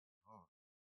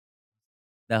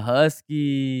The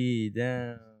Husky.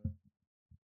 Damn.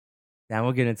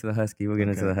 We'll get into the Husky. We'll get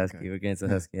into the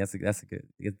Husky. That's a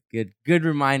good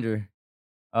reminder.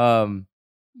 Yo,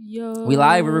 we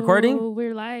live? We're recording?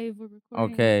 We're live. We're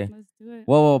recording. Okay. Let's do it.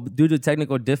 Well, due to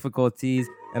technical difficulties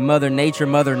and Mother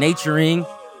Naturing. Mother Nature,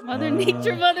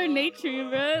 bro.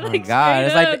 Oh Like, my God.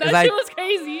 It's like that shit was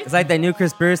crazy. It's like that new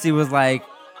conspiracy was like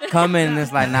coming and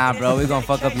it's like, nah, bro, we're gonna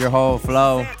fuck up your whole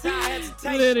flow.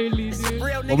 Literally, dude.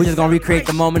 Well, we're just gonna recreate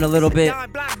the moment a little bit.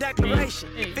 Get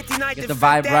the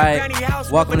vibe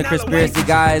right. Welcome to Conspiracy,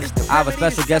 guys. I have a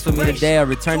special guest with me today, a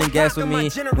returning guest with me.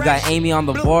 We got Amy on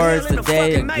the boards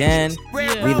today again.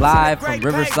 Yeah. We live from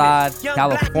Riverside,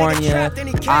 California.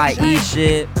 IE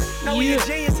shit. We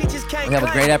have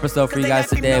a great episode for you guys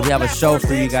today. We have a show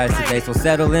for you guys today. So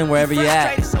settle in wherever you're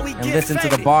at and listen to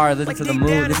the bar, listen to the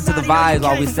mood, listen to the vibes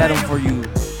while we set them for you.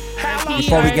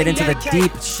 Before we get into the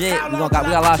deep shit, we got a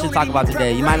lot of shit to talk about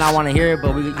today. You might not want to hear it,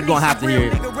 but you're going to have to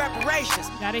hear it.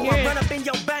 Gotta hear it.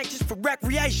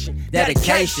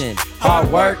 Dedication, hard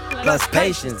work, plus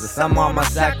patience. It's some on my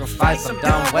sacrifice. I'm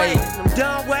done waiting.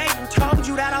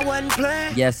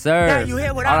 Yes, sir.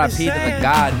 R.I.P. to the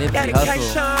God, Nipsey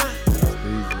Hussle.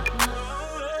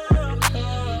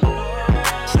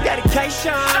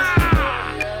 Dedication.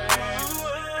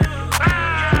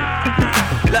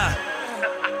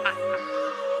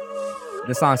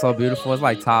 This song's so beautiful. It's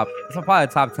like it's probably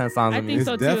top 10 songs I of me. think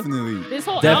so too. Definitely. This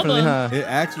whole Definitely, album. huh? It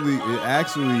actually helped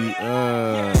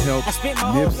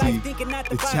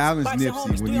Nipsey. It challenged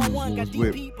Nipsey when he was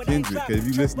with Kendrick. Because if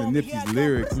you listen to Nipsey's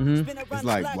lyrics, it's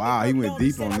like, wow, he went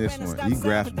deep on this one. He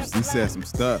said some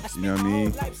stuff. You know what I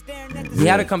mean? He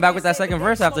had to come back with that second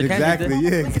verse after Kendrick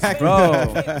did. Exactly.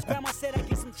 Bro.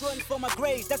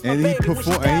 And he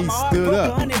performed. And he stood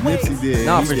up. Nipsey did.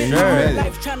 No, he for met sure. it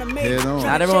head on.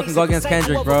 Not everyone can go against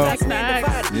Kendrick, bro. That's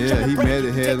facts. Yeah, he met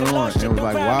it head on and was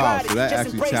like, wow. So that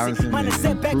actually challenged him and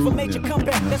improved him. You know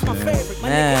what I'm saying?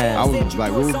 Man. I was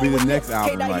like, what would be the next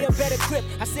album like?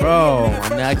 Bro, my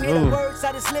next move.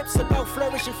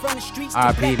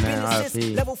 R.I.P., man,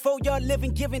 R.I.P.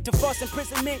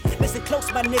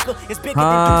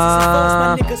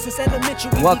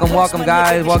 Welcome,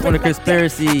 guys. Welcome to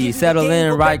Conspiracy. Settle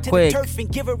in right quick. For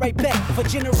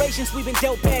generations, we've been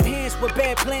dealt bad hands with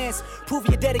bad plans. Prove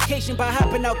your dedication by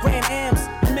hopping out Grand Ams.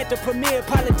 I'm at the premiere,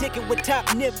 politicking with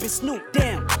Top Nip and Snoop.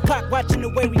 Damn, Pac watching the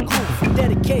way we groove.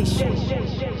 Dedication.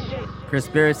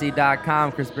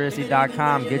 Conspiracy.com.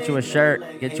 Get you a shirt.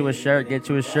 That's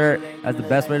the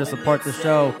best way to support the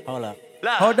show.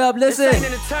 Hold up, listen. This ain't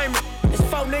entertainment. It's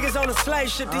 4 niggas on a slave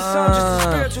ship. These songs just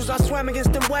the spirituals I swam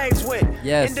against them waves with.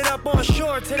 Yes. Ended up on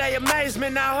shore to their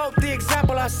amazement. I hope the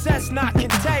example I set's not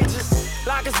contagious.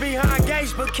 Lock us behind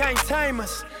gates but can't tame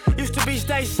us. Used to be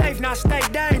stay safe, now stay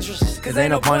dangerous. Cause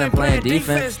ain't no point in playing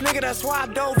defense. Nigga, that's why I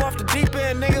dove off the deep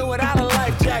end, nigga, without a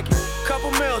life jacket.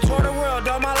 Couple mil, tour the world,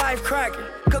 all my life cracking.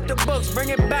 Cook the books, bring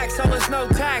it back so there's no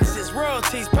taxes.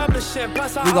 Royalties, publishing,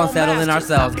 plus our We gonna settle in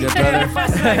ourselves, good brother.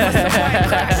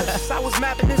 I was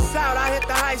mapping this out, I hit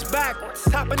the heights backwards.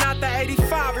 Topping out the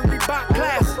 85 and Reebok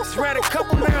classics. Ran a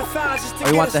couple marathons just to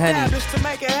you want the get Henny? established. To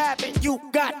make it happen, you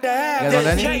got to have You guys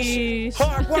want the dedication.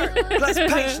 Hard work, plus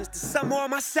patience. To some more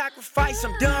of my sacrifice,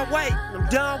 I'm done waiting.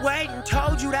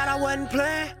 Told you that I wasn't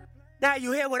playing. Now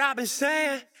you hear what I've been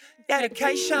saying.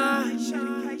 Dedication.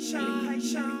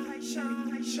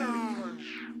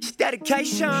 It's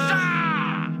dedication.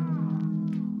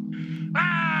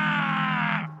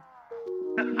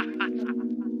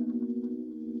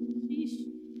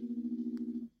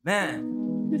 Man,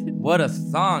 what a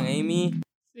song, Amy.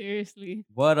 Seriously.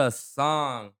 What a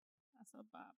song. That's a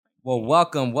bop. Well,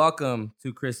 welcome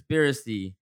to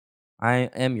Conspiracy. I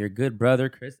am your good brother,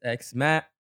 Chris X Matt.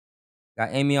 Got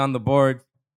Amy on the board.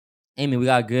 Amy, we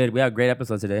got a great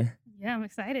episode today. Yeah, I'm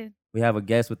excited. We have a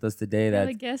guest with us today Got that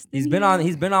a guest he's in been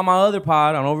here. on my other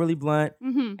pod on Overly Blunt.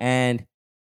 Mhm. And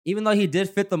even though he did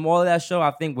fit the mold of that show,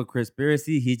 I think with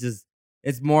Conspiracy,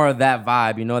 it's more of that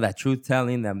vibe, you know, that truth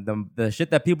telling, the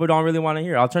shit that people don't really want to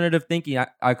hear. Alternative thinking,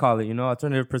 I call it, you know,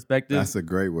 alternative perspective. That's a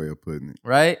great way of putting it.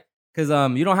 Right? Because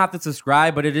you don't have to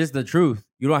subscribe, but it is the truth.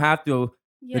 You don't have to.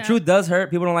 Yeah. The truth does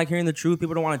hurt. People don't like hearing the truth.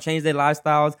 People don't want to change their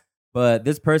lifestyles. But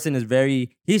this person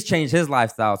he's changed his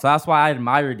lifestyle. So that's why I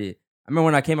admired it. I remember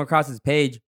when I came across his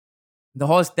page, the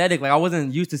whole aesthetic, like I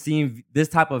wasn't used to seeing this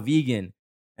type of vegan.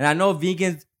 And I know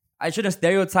vegans, I shouldn't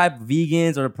stereotype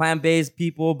vegans or plant-based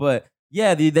people, but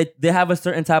yeah, they have a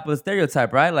certain type of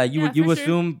stereotype, right? Like you for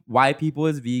assume sure. white people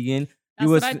is vegan. That's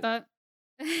what I thought.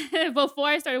 Before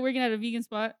I started working at a vegan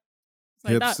spot.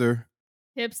 So I thought, Hipster.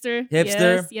 Hipster.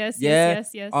 Hipster.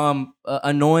 Yes.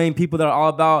 Annoying people that are all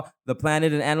about the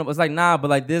planet and animals. It's like, nah, but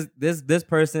like this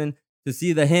person, to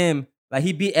see him, like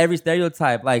he beat every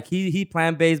stereotype. Like he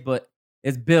plant-based, but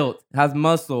it's built, has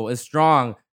muscle, it's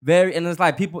strong. And it's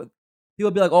like people be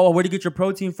like, oh, where do you get your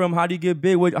protein from? How do you get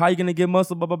big? How are you gonna get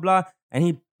muscle? Blah blah blah.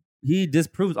 And he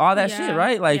disproves all that shit,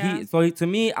 right? Like to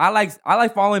me, I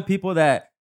like following people that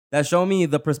show me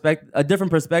a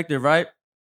different perspective, right?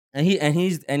 And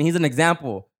he's an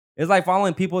example. It's like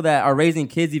following people that are raising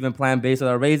kids even plant-based, or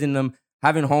are raising them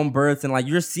having home births, and like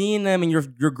you're seeing them and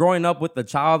you're growing up with the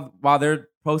child while they're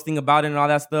posting about it and all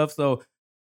that stuff. So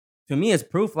to me, it's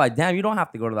proof like, damn, you don't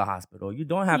have to go to the hospital. You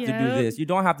don't have to do this. You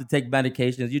don't have to take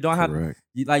medications. You don't have to,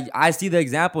 like, I see the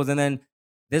examples. And then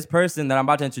this person that I'm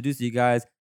about to introduce to you guys,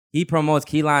 he promotes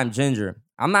key lime ginger.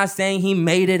 I'm not saying he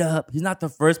made it up. He's not the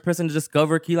first person to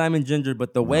discover key lime and ginger,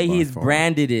 but the way he's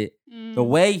branded it, the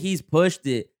way he's pushed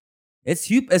it,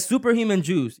 it's superhuman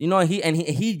juice. You know,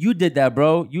 you did that,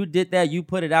 bro. You did that. You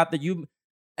put it out there.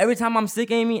 Every time I'm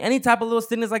sick, Amy, any type of little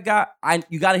sickness I got,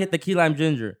 you got to hit the key lime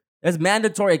ginger. It's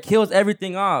mandatory. It kills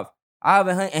everything off. I have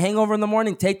a hangover in the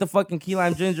morning. Take the fucking key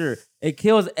lime ginger. It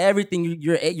kills everything.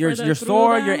 You're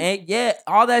sore.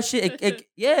 All that shit.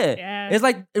 It's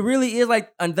like, it really is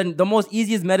like the most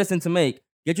easiest medicine to make.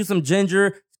 Get you some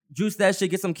ginger, juice that shit.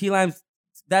 Get some key limes.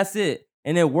 That's it,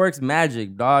 and it works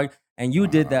magic, dog. And you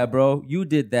did that, bro. You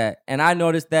did that, and I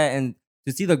noticed that. And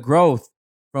to see the growth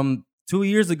from 2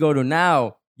 years ago to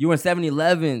now, you were in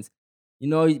 7-Elevens. You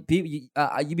know, you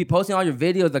be posting all your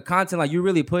videos, the content, like you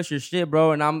really push your shit,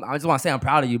 bro. And I just want to say I'm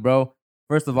proud of you, bro.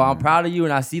 First of all, I'm proud of you,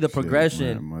 and I see the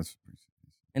progression. Man,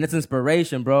 and it's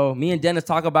inspiration, bro. Me and Dennis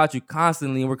talk about you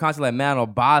constantly, and we're constantly like, man,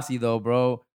 Obasi though,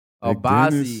 bro.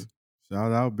 Obasi.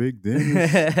 Shout out Big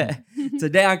Dennis.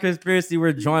 Today on Conspiracy,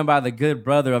 we're joined by the good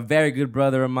brother, a very good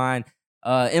brother of mine,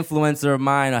 influencer of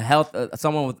mine,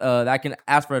 someone with that I can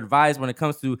ask for advice when it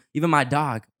comes to even my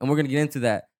dog, and we're gonna get into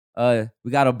that.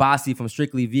 We got Obasi from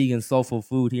Strictly Vegan Soulful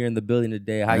Food here in the building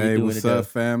today. How you doing what's today? Up,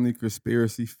 family?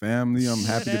 Conspiracy family. I'm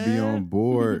happy to be on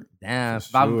board. Damn,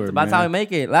 about time we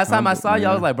make it. Last time I saw you,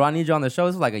 I was like, bro, I need you on the show.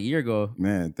 This was like a year ago.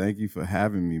 Man, thank you for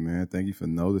having me, man. Thank you for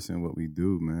noticing what we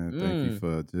do, man. Thank you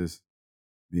for just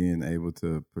being able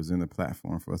to present a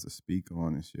platform for us to speak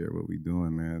on and share what we're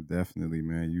doing, man. Definitely,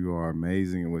 man. You are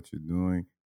amazing at what you're doing,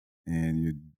 and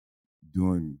you're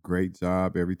doing a great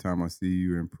job. Every time I see you,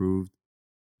 you're improved.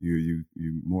 You're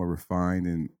more refined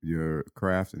in your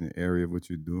craft in the area of what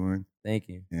you're doing. Thank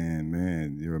you. And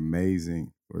man, you're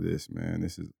amazing for this, man.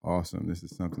 This is awesome. This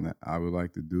is something that I would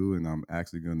like to do, and I'm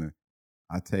actually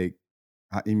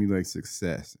I emulate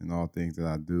success in all things that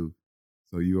I do.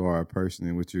 So you are a person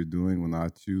in what you're doing when I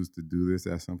choose to do this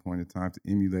at some point in time, to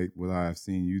emulate what I have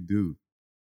seen you do.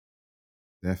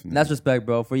 Definitely. And that's respect,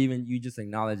 bro, for even you just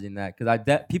acknowledging that. Because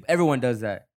everyone does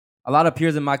that. A lot of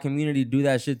peers in my community do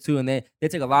that shit too, and they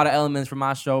take a lot of elements from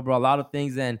my show, bro. A lot of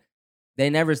things, and they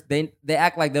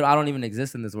act like I don't even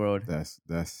exist in this world. That's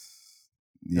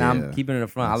Now I'm keeping it in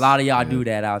front. A lot of y'all do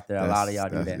that out there. A lot of y'all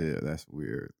do that. Yeah, that's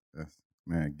weird.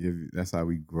 That's how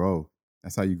we grow.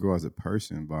 That's how you grow as a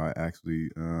person, by actually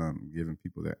giving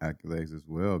people their accolades as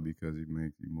well, because it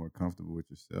makes you more comfortable with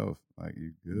yourself. Like,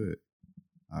 you're good,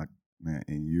 man,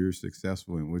 and you're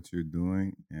successful in what you're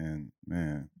doing, and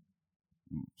man.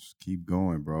 Just keep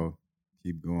going, bro.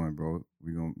 Keep going, bro.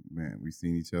 We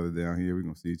seen each other down here. We're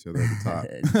gonna see each other at the top.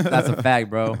 That's a fact,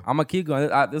 bro. I'm gonna keep going.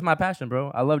 This is my passion, bro.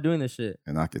 I love doing this shit.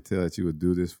 And I could tell that you would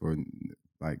do this for,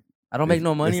 like, I don't make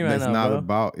no money right now,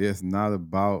 bro. It's not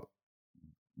about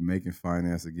making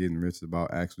finance or getting rich. It's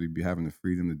about actually having the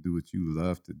freedom to do what you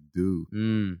love to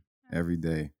do every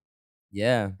day.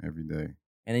 Yeah. Every day.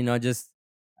 And just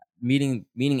meeting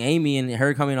Amy and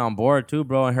her coming on board too,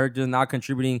 bro, and her just not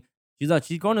contributing. She's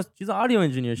an audio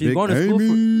engineer. She's Big going to school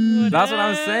for. That's what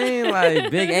I'm saying.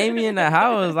 Like, Big Amy in the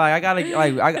house. Like,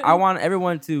 I want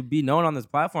everyone to be known on this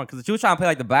platform, because she was trying to play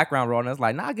like the background role, and it's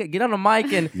like, nah, get on the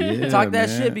mic and talk that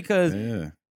shit, because. Yeah.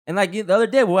 And like the other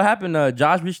day, what happened?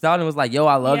 Josh reached out and was like, "Yo,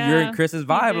 I love your and Chris's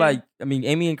vibe. Like, I mean,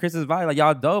 Amy and Chris's vibe. Like,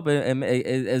 y'all dope, and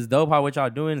it's dope how what y'all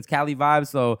doing. It's Cali vibes.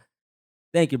 So,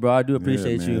 thank you, bro. I do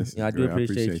appreciate you. I do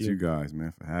appreciate you guys,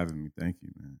 man, for having me. Thank you,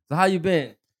 man. So, how you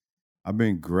been? I've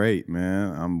been great,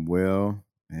 man. I'm well,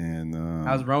 and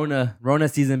how's Rona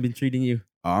season been treating you?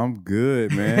 I'm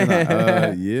good,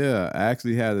 man. Yeah, I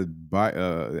actually had a bite.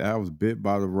 I was bit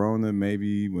by the Rona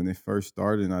maybe when it first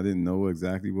started, and I didn't know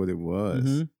exactly what it was.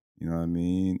 Mm-hmm. You know what I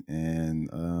mean?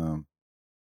 And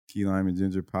key lime and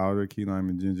ginger powder, key lime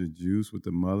and ginger juice with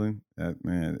the mullein. That,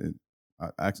 man,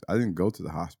 I didn't go to the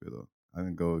hospital. I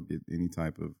didn't go get any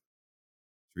type of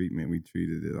treatment. We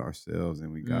treated it ourselves,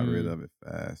 and we got rid Mm. of it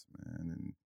fast, man.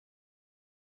 And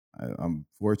I'm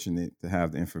fortunate to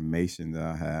have the information that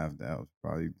I have that was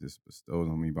probably just bestowed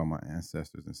on me by my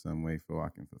ancestors in some way, so I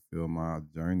can fulfill my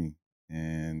journey.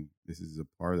 And this is a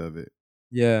part of it.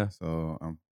 Yeah. So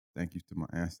thank you to my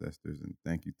ancestors, and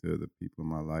thank you to the people in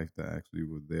my life that actually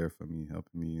were there for me,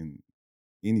 helping me in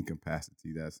any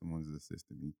capacity that someone's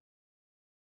assisted me.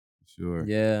 Sure.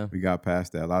 Yeah. We got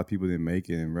past that. A lot of people didn't make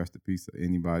it, and rest in peace to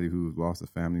anybody who's lost a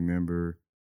family member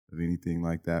of anything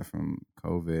like that from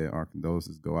COVID. Our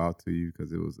condolences go out to you,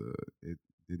 because it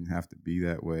didn't have to be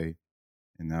that way.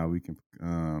 And now we can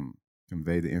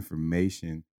convey the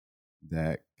information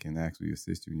that can actually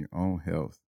assist you in your own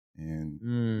health. And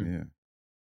yeah.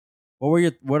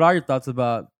 What are your thoughts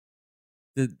about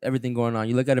everything going on?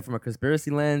 You look at it from a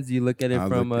conspiracy lens. You look at it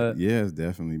from yeah, it's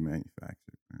definitely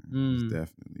manufactured, man. It's Mm.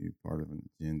 definitely part of an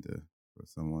agenda for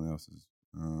someone else's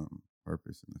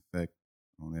purpose and effect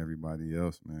on everybody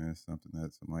else, man. It's something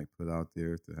that somebody put out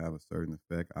there to have a certain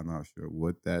effect. I'm not sure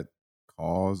what that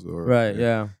cause or right.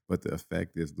 Yeah. but the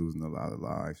effect is losing a lot of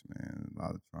lives, man, a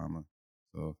lot of trauma.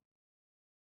 So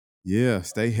yeah,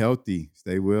 stay healthy,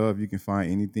 stay well. If you can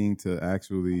find anything to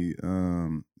actually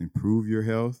improve your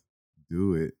health,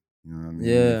 do it. You know what I mean?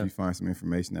 Yeah. If you find some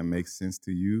information that makes sense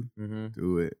to you, Mm-hmm.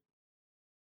 do it.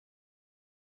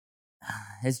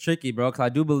 It's tricky, bro, because I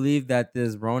do believe that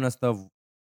this Rona stuff,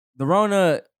 the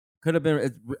Rona could have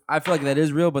been. I feel like that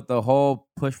is real, but the whole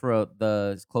push for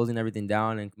the closing everything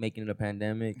down and making it a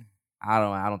pandemic, I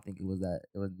don't think it was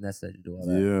necessary to do all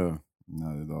that. Yeah,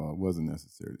 not at all. It wasn't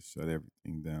necessary to shut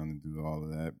everything down and do all of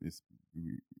that.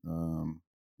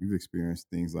 We've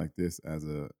experienced things like this as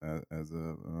a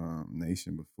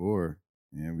nation before,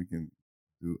 and we can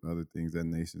do other things that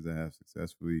nations that have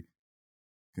successfully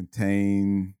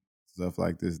contained stuff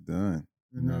like this done.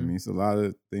 You know what I mean? It's a lot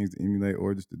of things to emulate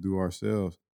or just to do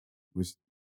ourselves, which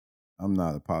I'm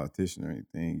not a politician or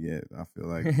anything yet. I feel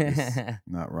like it's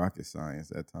not rocket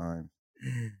science at times.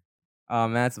 Oh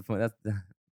man, that's the point.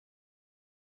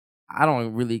 I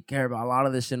don't really care about a lot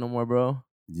of this shit no more, bro.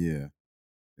 Yeah.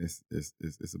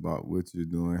 It's about what you're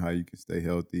doing, how you can stay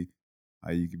healthy,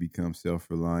 how you can become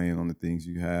self-reliant on the things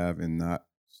you have and not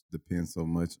depend so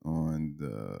much on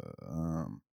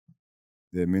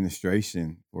the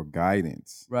administration for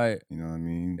guidance. Right. You know what I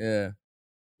mean? Yeah.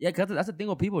 Yeah, because that's the thing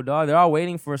with people, dog. They're all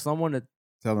waiting for someone to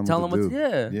Tell them tell what them to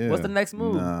what's do. yeah. What's the next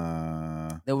move? Nah.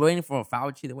 They're waiting for a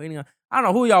Fauci. They're waiting on. I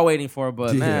don't know who y'all waiting for,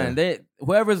 but man,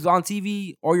 whoever's on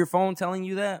TV or your phone telling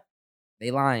you that, they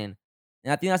lying.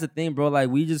 And I think that's the thing, bro. Like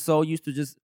we just so used to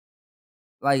just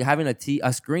like having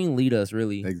a screen lead us,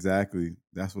 really. Exactly.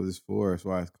 That's what it's for. That's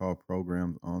why it's called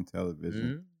programs on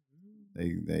television.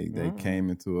 Mm-hmm. They came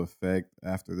into effect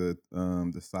after the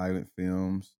silent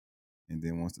films, and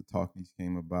then once the talkies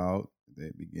came about,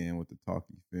 they began with the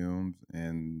talkie films,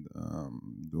 and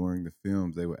during the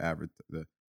films they would advertise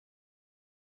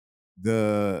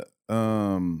the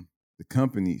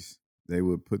companies. They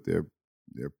would put their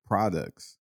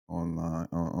products online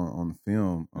on the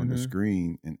film on the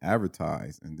screen and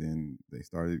advertise, and then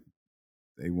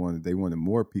they wanted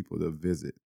more people to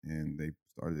visit, and they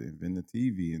started inventing the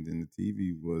TV, and then the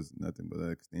TV was nothing but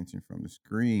an extension from the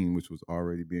screen, which was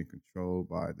already being controlled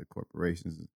by the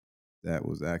corporations that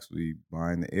was actually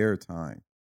buying the airtime.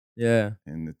 Yeah.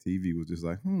 And the TV was just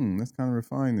like, let's kind of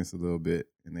refine this a little bit.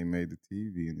 And they made the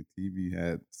TV, and the TV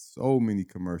had so many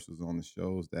commercials on the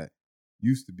shows that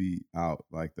used to be out,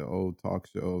 like the old talk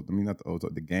shows. I mean, not the old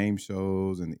talk, the game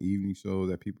shows and the evening shows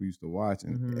that people used to watch.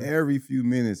 And every few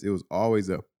minutes, it was always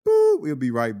a boop. We'll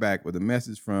be right back with a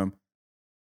message from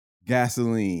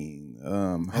gasoline,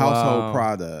 household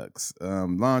products,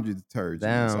 laundry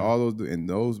detergents, all those. And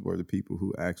those were the people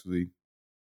who actually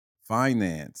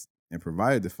financed and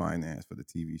provided the finance for the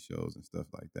TV shows and stuff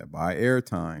like that. Buy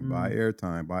airtime,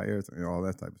 all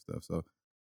that type of stuff. So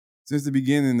since the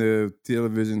beginning, the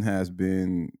television has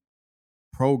been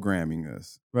programming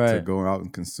us to go out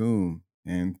and consume.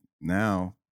 And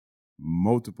now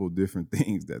multiple different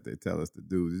things that they tell us to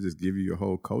do. They just give you your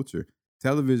whole culture.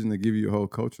 Television to give you your whole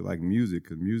culture, like music,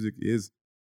 because music is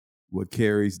what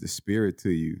carries the spirit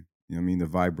to you. You know what I mean? The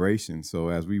vibration. So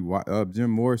as we Jim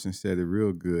Morrison said it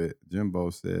real good. Jimbo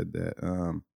said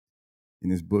that in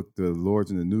his book, The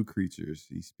Lords and the New Creatures,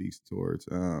 he speaks towards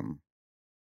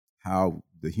how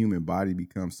the human body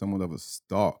becomes somewhat of a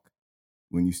stalk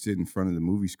when you sit in front of the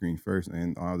movie screen first,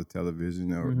 and all the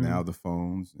television or now the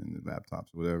phones and the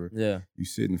laptops, whatever. Yeah. You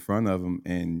sit in front of them,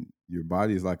 and your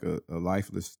body is like a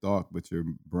lifeless stalk, but your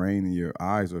brain and your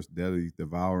eyes are steadily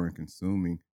devouring,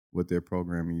 consuming what they're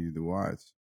programming you to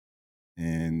watch.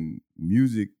 And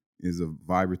music is a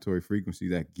vibratory frequency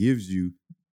that gives you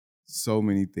so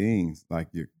many things, like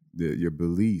your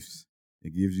beliefs.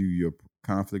 It gives you your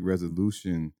conflict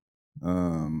resolution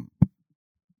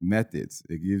methods.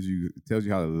 It tells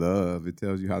you how to love. It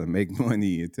tells you how to make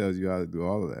money. It tells you how to do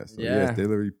all of that. So yes, they're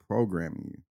literally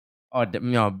programming you. Oh,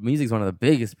 music's one of the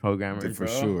biggest programmers, for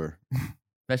bro. sure.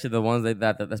 Especially the ones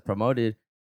that's promoted.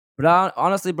 But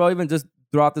honestly, bro, even just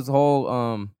throughout this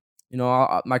whole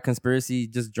my conspiracy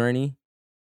just journey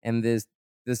and this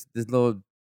little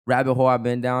rabbit hole I've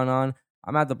been down on,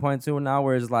 I'm at the point too now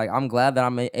where it's like I'm glad that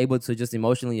I'm able to just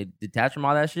emotionally detach from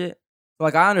all that shit. So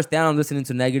like I understand I'm listening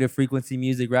to negative frequency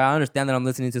music, right? I understand that I'm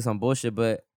listening to some bullshit,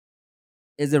 but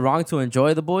is it wrong to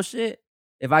enjoy the bullshit?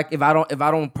 If I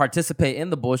don't participate in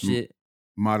the bullshit,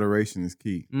 moderation is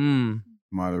key.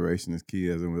 Moderation is key,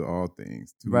 as in with all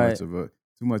things. Too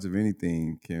much of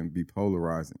anything can be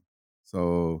polarizing.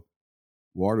 So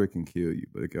water can kill you,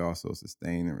 but it can also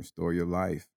sustain and restore your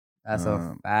life. That's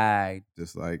a fact.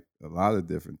 Just like a lot of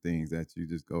different things that you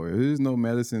just go, there is no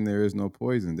medicine, there is no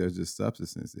poison, there's just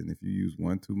substances. And if you use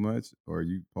one too much or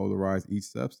you polarize each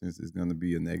substance, it's going to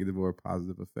be a negative or a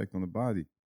positive effect on the body.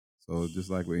 So just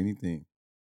like with anything.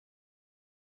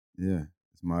 Yeah.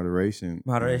 Moderation,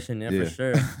 for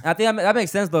sure. I think that makes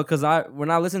sense though, because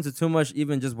when I listen to too much,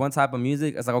 even just one type of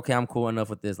music, it's like, okay, I'm cool enough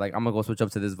with this. Like I'm gonna go switch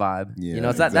up to this vibe. Yeah, so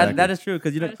exactly. that is true,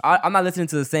 because I'm not listening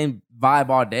to the same vibe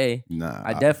all day. Nah,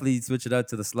 I definitely switch it up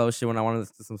to the slow shit when I want to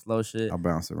listen to some slow shit. I'll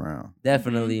bounce around.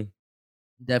 Definitely.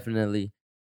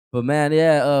 But man,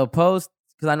 post,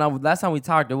 because I know last time we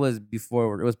talked, it was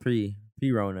pre-Rona, it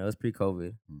was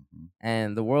pre-COVID,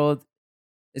 and the world.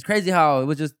 It's crazy how it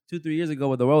was just 2-3 years ago,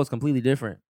 but the world was completely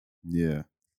different. Yeah.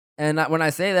 And when I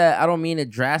say that, I don't mean it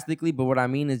drastically, but what I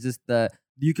mean is just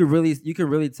you could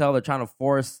really tell they're trying to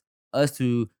force us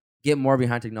to get more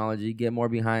behind technology, get more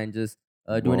behind just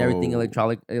doing everything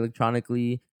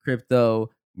electronically, crypto,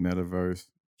 metaverse.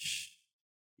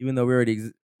 Even though we're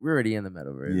already in the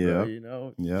metaverse, bro, you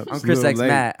know. Yep. I'm Chris X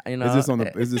Matt. You know,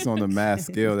 it's just on the mass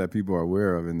scale that people are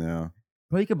aware of it now.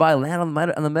 Bro, you could buy land on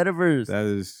the metaverse. That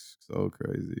is so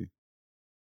crazy.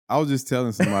 I was just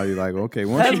telling somebody, like, okay,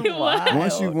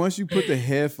 once you put the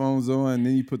headphones on and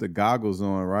then you put the goggles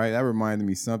on, right? That reminded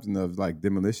me something of like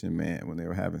Demolition Man when they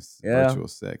were having virtual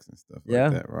sex and stuff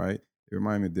like that, right? It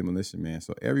reminded me of Demolition Man.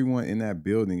 So everyone in that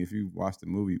building, if you watch the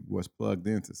movie, was plugged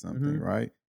into something,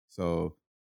 right? So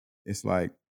it's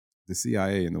like the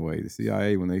CIA in a way. The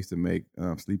CIA, when they used to make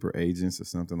sleeper agents or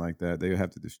something like that, they would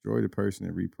have to destroy the person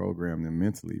and reprogram them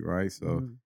mentally, right? So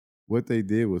what they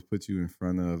did was put you in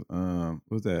front of what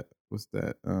was that?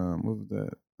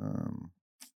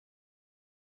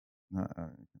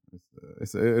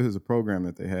 It was a program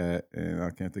that they had, and I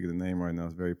can't think of the name right now.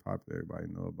 It's very popular. Everybody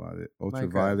know about it.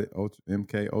 Ultraviolet,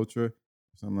 MK Ultra,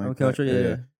 something like that. Ultra,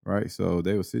 yeah. Right. So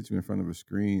they would sit you in front of a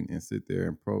screen and sit there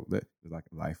and like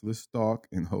a lifeless stalk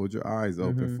and hold your eyes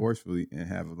open forcefully and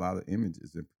have a lot of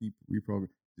images and reprogram,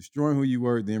 destroying who you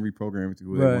were, then reprogramming to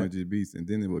who they wanted you to be, and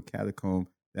then it would catacomb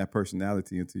that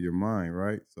personality into your mind,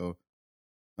 right? So,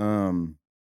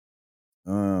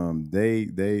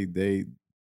 they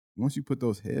once you put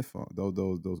those headphones,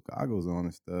 those goggles on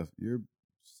and stuff, you're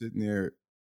sitting there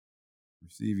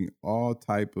receiving all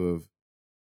type of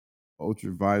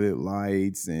ultraviolet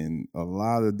lights and a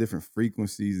lot of different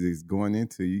frequencies that's going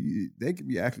into you. They could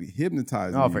be actually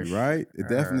hypnotizing you, right? Sure.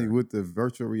 Definitely with the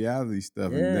virtual reality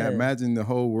stuff. And imagine the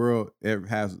whole world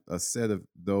has a set of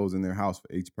those in their house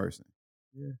for each person.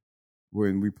 Yeah.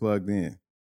 When we plugged into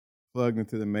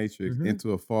the matrix,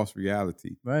 into a false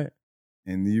reality. Right.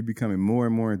 And you're becoming more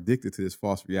and more addicted to this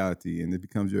false reality, and it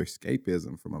becomes your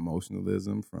escapism from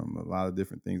emotionalism, from a lot of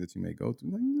different things that you may go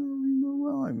through. Like,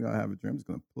 I'm going to have a dream. I'm just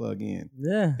going to plug in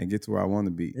and get to where I want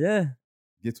to be. Yeah.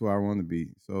 Get to where I want to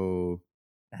be. So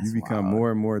you become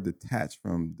more and more detached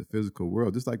from the physical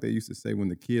world. Just like they used to say when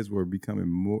the kids were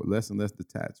becoming less and less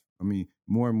detached. I mean,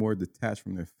 more and more detached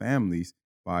from their families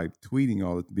by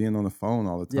tweeting being on the phone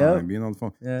all the time, being on the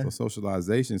phone. Yeah. So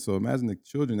socialization. So imagine the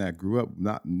children that grew up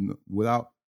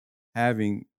without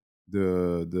having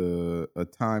a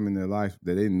time in their life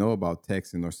that they know about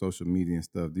texting or social media and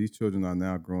stuff. These children are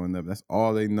now growing up. That's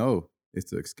all they know is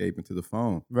to escape into the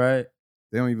phone. Right.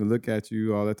 They don't even look at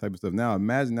you, all that type of stuff. Now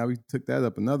imagine we took that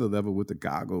up another level with the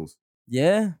goggles.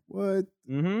 Yeah. What?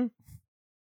 Mm-hmm.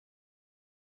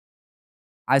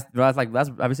 Have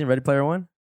you seen Ready Player One?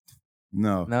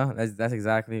 No. That's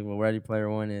exactly what Ready Player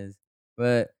One is.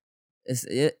 But it's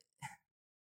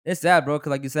sad, bro,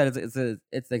 because like you said,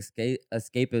 it's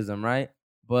escapism, right?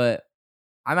 But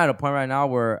I'm at a point right now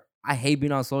where I hate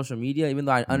being on social media, even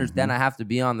though I understand I have to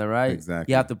be on there, right?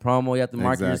 Exactly. You have to promo, you have to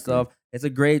market yourself. It's a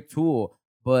great tool.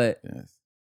 but Yes.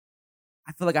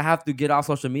 I feel like I have to get off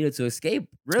social media to escape.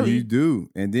 Really, You do.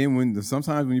 And then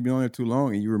sometimes when you be on there too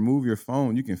long and you remove your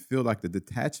phone, you can feel like the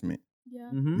detachment. Yeah.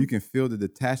 Mhm. You can feel the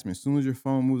detachment. As soon as your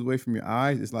phone moves away from your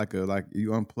eyes, it's like you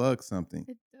unplug something.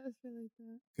 It does feel like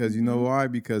that. Because you know Mhm. why?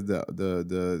 Because the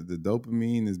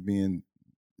dopamine is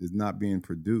not being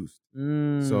produced.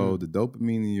 So the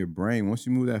dopamine in your brain, once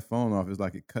you move that phone off, it's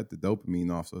like it cut the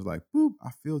dopamine off. So it's like, boop,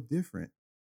 I feel different.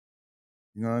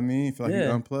 You know what I mean? I feel like you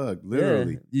Yeah. unplugged,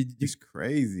 literally. You, It's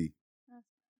crazy.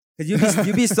 Cause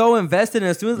you be so invested in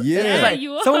as soon as Yeah. it's like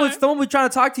you someone are. would try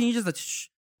to talk to you, you just like shh,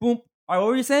 boom. All right, what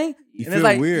were you saying? You and feel it's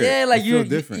like weird. yeah, like You you feel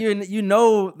different. you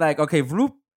know like okay,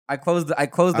 vroom, I closed the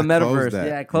metaverse. that.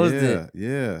 Yeah, I closed it.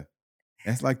 Yeah.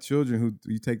 That's like children who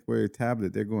you take away their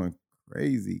tablet, they're going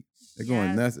crazy. They're going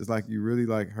Yes. nuts. It's like you really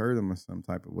like hurt them in some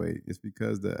type of way. It's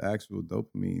because the actual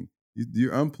dopamine,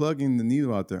 you're unplugging the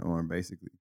needle out their arm,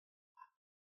 basically.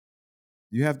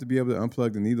 You have to be able to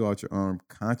unplug the needle out your arm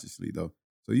consciously, though.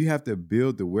 So you have to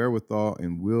build the wherewithal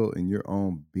and will in your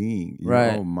own being, in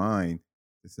Right. your own mind,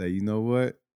 to say, you know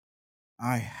what?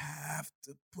 I have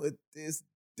to put this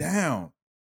down.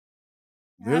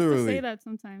 I have to Literally. say that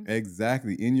sometimes.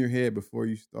 Exactly. In your head before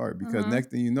you start. Because Uh-huh. next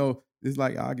thing you know, it's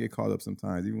like I get caught up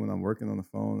sometimes. Even when I'm working on the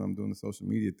phone, I'm doing the social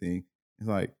media thing. It's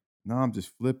like, no, I'm just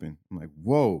flipping. I'm like,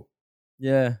 whoa.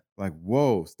 Yeah. Like,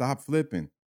 whoa, stop flipping.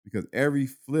 Because every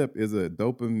flip is a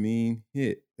dopamine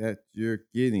hit that you're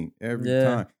getting every Yeah.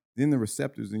 time. Then the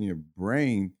receptors in your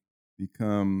brain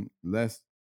become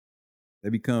they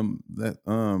become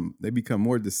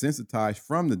more desensitized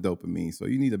from the dopamine. So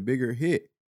you need a bigger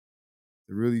hit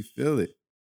to really feel it.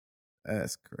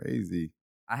 That's crazy.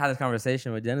 I had this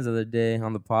conversation with Dennis the other day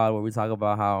on the pod where we talk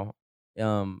about how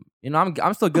I'm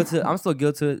still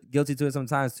guilty to it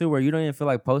sometimes too, where you don't even feel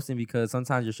like posting because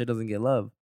sometimes your shit doesn't get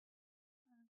love.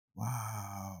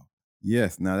 Wow.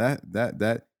 Yes. Now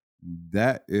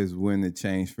that is when it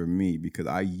changed for me, because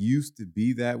I used to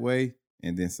be that way,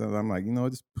 and then so I'm like,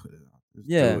 just put it out. Just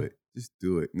Yeah. do it. Just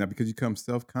do it. Now because you become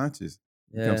self-conscious.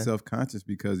 You become self-conscious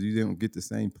because you don't get the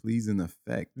same pleasing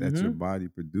effect that your body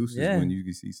produces Yeah. when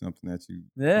you see something that you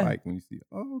Yeah. like. When you see,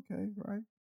 oh, okay, right,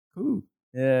 cool.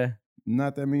 Yeah.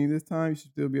 Not that many this time. You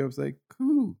should still be able to say,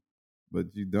 cool.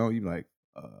 But you don't. You like,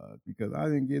 because I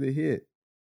didn't get a hit.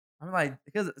 I'm like,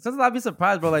 because sometimes I'd be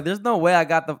surprised, bro. Like, there's no way I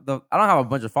got the I don't have a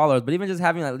bunch of followers, but even just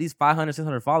having at least 500,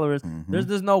 600 followers, Mhm.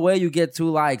 there's no way you get 2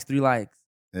 likes, 3 likes.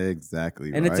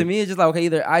 Exactly. And right? it, to me, it's just like, okay,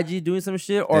 either IG doing some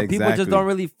shit or people just Exactly. don't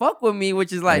really fuck with me,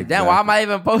 which is like, damn, why am I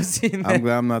even posting that? I'm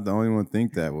glad I'm not the only one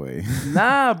think that way.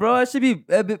 Nah, bro,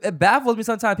 it baffles me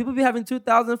sometimes. People be having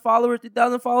 2,000 followers,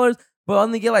 3,000 followers, but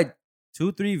only get like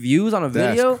 2-3 views on a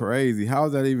video. That's crazy. How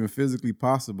is that even physically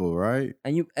possible, right?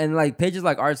 And like pages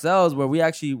like ourselves where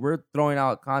we're throwing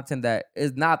out content that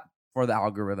is not for the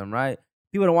algorithm, right?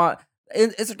 People don't want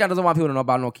Instagram doesn't want people to know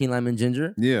about no key lime and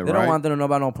ginger. Yeah, They right. don't want them to know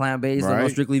about no plant-based and no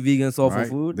Right. strictly vegan soulful Right?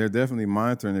 food. They're definitely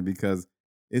monitoring it because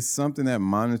it's something that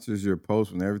monitors your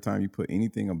post. When every time you put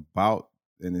anything about,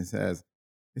 and it's an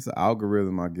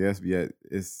algorithm, I guess, but yet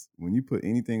it's when you put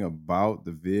anything about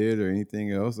the vid or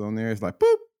anything else on there, it's like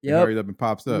boop. It Yep. hurries up and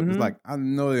pops up. Mhm. It's like, I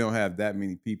know they don't have that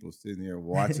many people sitting there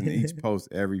watching each post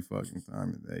every fucking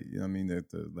time of day. You know what I mean?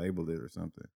 To label it or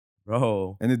something.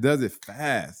 Bro. And it does it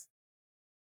fast.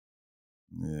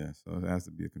 Yeah, so it has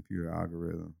to be a computer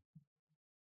algorithm.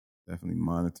 Definitely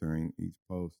monitoring each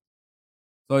post.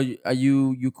 So are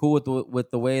you cool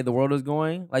with the way the world is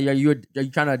going? Like are you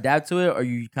trying to adapt to it, or are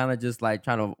you kind of just like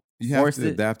trying to You have force to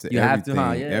it? adapt to You have to, everything.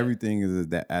 huh? Yeah. Everything is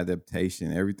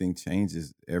adaptation. Everything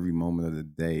changes every moment of the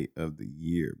day, of the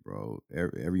year, bro.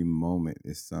 Every moment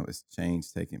is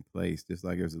change taking place. Just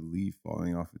like there's a leaf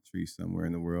falling off a tree somewhere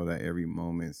in the world at every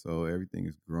moment. So everything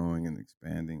is growing and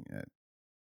expanding at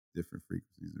different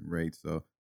frequencies and rates. So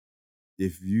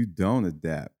if you don't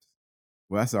adapt,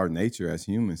 well, that's our nature as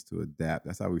humans, to adapt.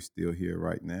 That's how we're still here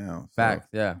right now. So Facts,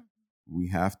 yeah. we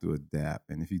have to adapt.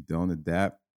 And if you don't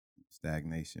adapt,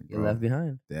 stagnation, bro. You're left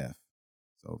behind. Death.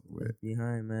 It's over with. Left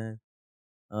behind, man.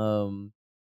 Man,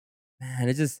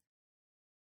 it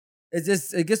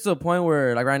gets to a point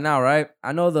where, like right now, right?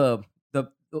 I know the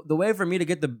way for me to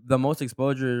get the most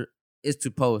exposure is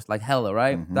to post, like hella,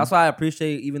 right? Mhm. That's why I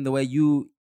appreciate even the way you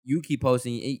keep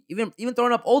posting, even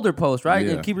throwing up older posts, right?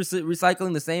 Yeah. And keep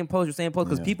recycling the same post,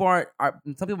 because Yeah. people are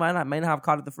some people might not have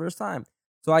caught it the first time.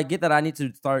 So I get that I need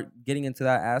to start getting into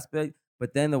that aspect,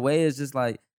 but then the way is just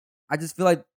like I just feel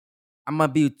like I'm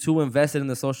gonna be too invested in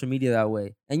the social media that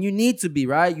way. And you need to be,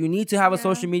 right? You need to have a Yeah.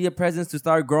 social media presence to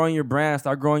start growing your brand,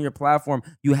 start growing your platform.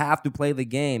 You have to play the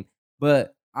game.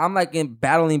 But I'm like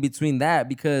battling between that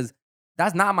because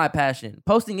that's not my passion.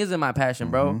 Posting isn't my passion,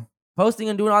 bro. Mhm. posting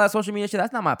and doing all that social media shit,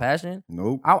 that's not my passion.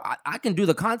 Nope. I can do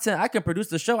the content. I can produce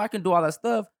the show. I can do all that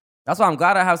stuff. That's why I'm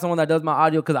glad I have someone that does my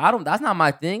audio because that's not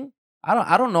my thing.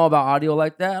 I don't know about audio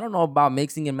like that. I don't know about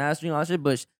mixing and mastering all that shit,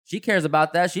 but she cares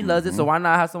about that. She loves it, so why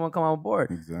not have someone come on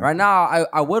board? Exactly. Right now,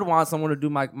 I would want someone to do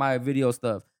my video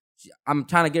stuff. I'm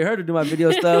trying to get her to do my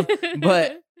video stuff,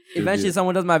 but eventually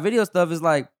someone does my video stuff. Is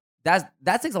like that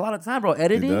takes a lot of time, bro.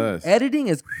 Editing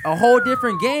is a whole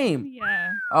different game. Yeah.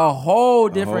 A whole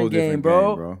different game,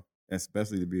 bro.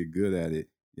 Especially to be good at it,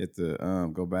 you have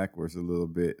to go backwards a little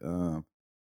bit.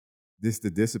 This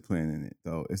the discipline in it,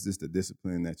 though. It's just the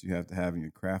discipline that you have to have in your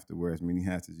craft to wear as many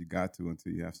hats as you got to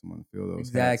until you have someone to fill those hats.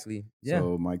 Exactly. Yeah.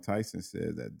 So Mike Tyson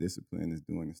said that discipline is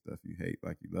doing the stuff you hate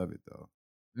like you love it, though.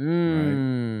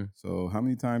 Mm. Right? So how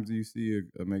many times do you see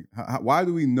why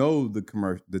do we know the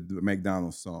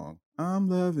McDonald's song? I'm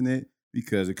loving it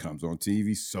because it comes on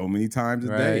TV so many times a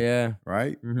day. Yeah.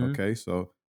 Right? Mhm. Okay,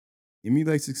 so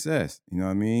emulate success. You know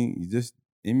what I mean? You just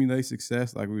emulate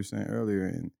success like we were saying earlier,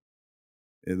 and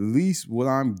at least what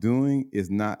I'm doing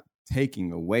is not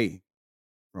taking away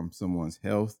from someone's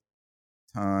health,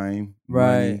 time,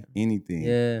 money, anything.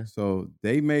 Yeah. So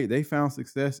they found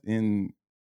success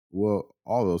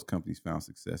all those companies found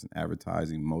success in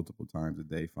advertising multiple times a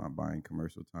day, buying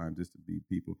commercial time just to be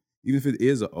people. Even if it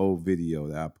is an old video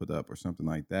that I put up or something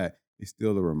like that, it's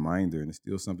still a reminder and it's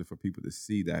still something for people to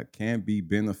see that can be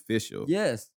beneficial.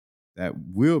 Yes. That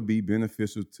will be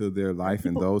beneficial to their life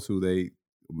and those who they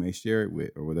may share it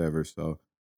with or whatever. So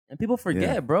and people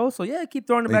forget, bro. So yeah, keep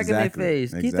throwing it back in their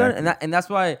face. Keep throwing, and that's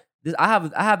why I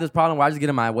have this problem where I just get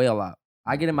in my way a lot.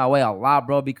 I get in my way a lot,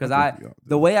 bro, because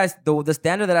the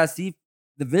standard that I see,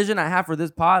 the vision I have for this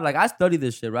pod, like I study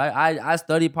this shit, right? I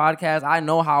study podcasts. I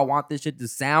know how I want this shit to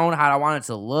sound, how I want it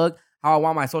to look, how I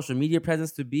want my social media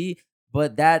presence to be.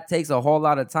 But that takes a whole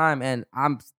lot of time, and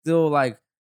I'm still like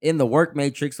in the work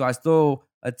matrix, so I still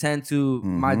attend to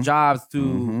my jobs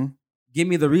to give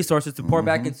me the resources to pour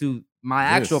back into my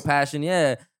actual passion.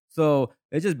 Yeah. So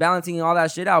it's just balancing all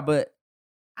that shit out. But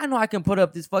I know I can put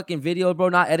up this fucking video, bro,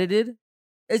 not edited.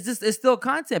 It's still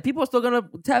content. People are still gonna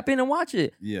tap in and watch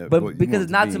it. Yeah. But because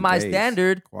it's not to my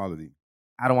standard, quality,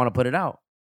 I don't want to put it out.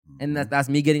 And that's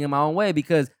me getting in my own way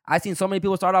because I've seen so many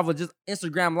people start off with just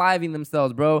Instagram living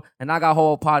themselves, bro. And I got a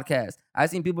whole podcast. I've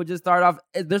seen people just start off.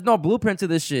 There's no blueprint to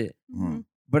this shit.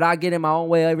 But I get in my own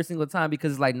way every single time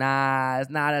because it's like, nah, it's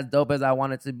not as dope as I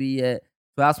want it to be yet.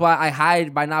 So that's why I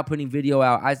hide by not putting video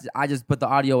out. I just put the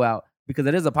audio out because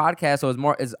it is a podcast,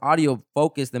 so it's audio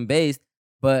focused and based.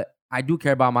 But I do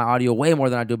care about my audio way more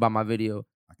than I do about my video.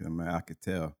 I could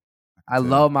tell. I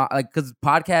love because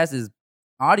podcast is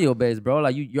audio based, bro.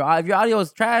 Like if your audio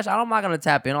is trash, I'm not gonna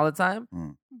tap in all the time.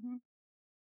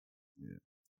 Yeah.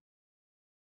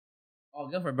 Oh,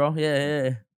 good for it, bro.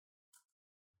 Yeah.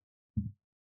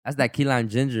 That's that key lime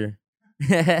ginger.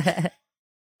 That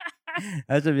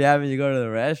should be having you go to the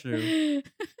restroom.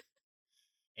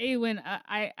 Hey, when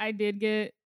I did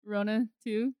get Rona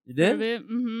too. You did?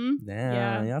 Mm-hmm.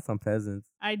 Damn, y'all some peasants.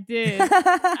 I did.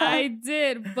 I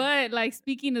did. But like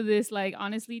speaking of this, like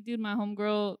honestly, dude, my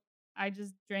homegirl, I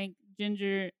just drank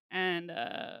ginger and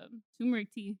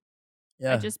turmeric tea.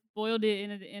 Yeah. I just boiled it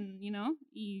in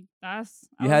y tas.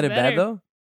 You had it bad though?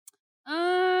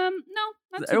 No,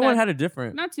 not too Everyone bad. had it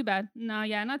different. Not too bad. No,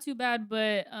 yeah, not too bad.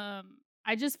 But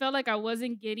I just felt like I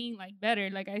wasn't getting like better.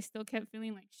 Like I still kept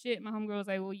feeling like shit. My homegirl was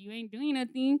like, "Well, you ain't doing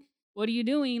nothing. What are you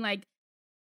doing? Like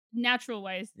natural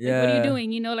wise. Like, what are you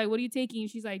doing? Like what are you taking?"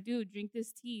 She's like, "Dude, drink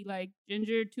this tea. Like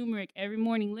ginger, turmeric every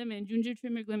morning, lemon, ginger,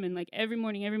 turmeric, lemon. Like every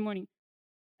morning."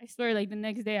 I swear, like the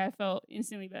next day, I felt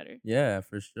instantly better. Yeah,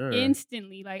 for sure.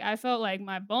 Instantly, like I felt like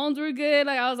my bones were good.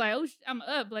 Like I was like, "Oh, I'm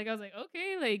up." Like I was like,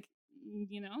 "Okay," like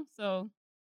So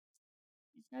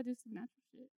you just gotta do some natural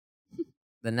shit.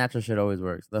 The natural shit always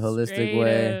works. The holistic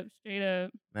way. Straight up.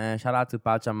 Man, shout out to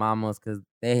Pachamamas because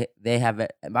they have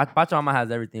it. Pachamama has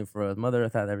everything for us. Mother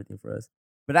Earth has everything for us.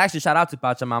 But actually, shout out to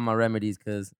Pachamama Remedies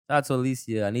because shout out to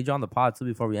Alicia. I need you on the pod too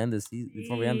before we end the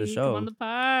show. Come on the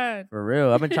pod. For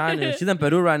real, I've been trying to. She's in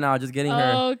Peru right now, just getting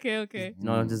her. Oh, okay.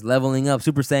 Just leveling up,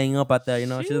 Super Saiyan up out there.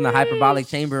 She's in the hyperbolic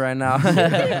chamber right now.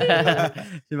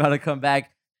 She's about to come back.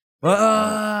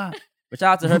 But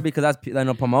shout out to her because that's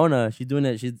Pomona. She's doing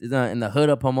it. She's in the hood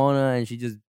of Pomona, and she's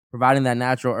just providing that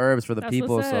natural herbs for the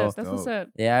people. That's what's up.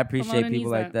 Yeah, I appreciate Pomona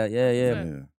people like that.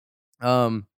 Yeah.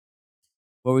 What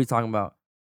were we talking about?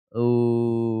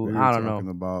 Oh, I don't know. Talking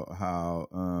about how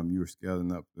you were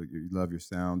scaling up. You love your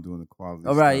sound, doing the quality.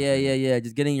 Oh right, yeah.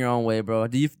 Just getting your own way, bro.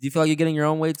 Do you feel like you're getting your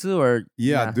own way too, or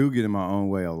I do get in my own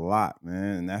way a lot,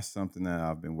 man, and that's something that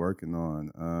I've been working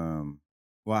on.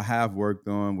 well, I have worked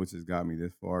on, which has got me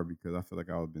this far because I feel like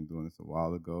I would have been doing this a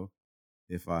while ago.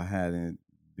 If I hadn't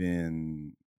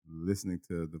been listening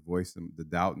to the voice, the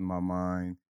doubt in my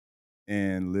mind,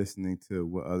 and listening to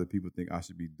what other people think I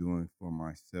should be doing for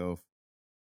myself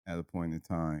at a point in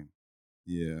time.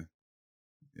 Yeah.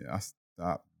 I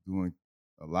stopped doing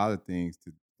a lot of things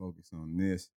to focus on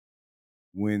this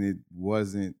when it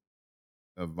wasn't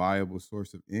a viable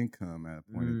source of income at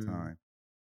a point in time.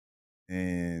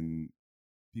 And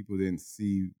people didn't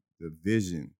see the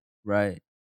vision Right.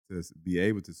 to be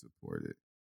able to support it.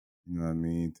 You know what I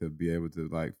mean? To be able to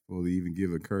like fully even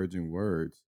give encouraging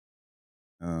words.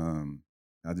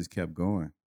 I just kept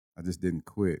going. I just didn't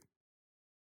quit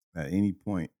at any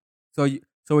point. So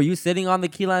were you sitting on the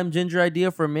key lime ginger idea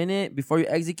for a minute before you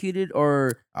executed,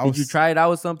 or did you try it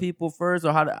out with some people first,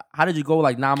 or how did you go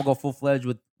like, nah, I'm gonna go full fledged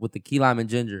with the key lime and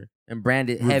ginger and brand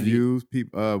it heavy? Reviews,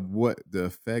 people, what the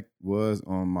effect was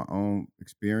on my own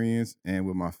experience and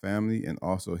with my family, and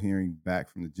also hearing back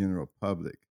from the general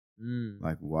public.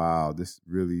 Like, wow, this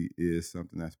really is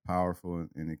something that's powerful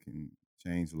and it can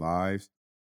change lives.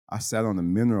 I sat on the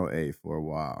mineral A for a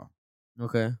while.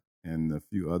 Okay. And a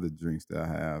few other drinks that I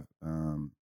have.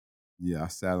 I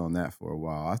sat on that for a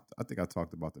while. I think I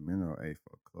talked about the mineral A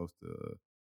for close to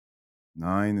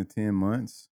 9 to 10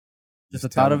 months. Just the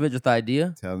thought of it, just the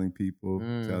idea? Telling people,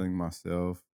 telling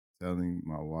myself, telling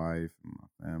my wife and my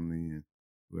family and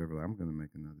whoever, like, I'm going to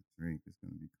make another drink. It's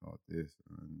going to be called this.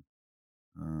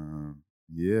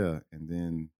 And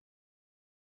then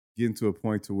getting to a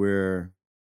point to where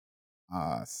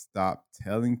I stopped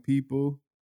telling people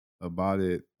about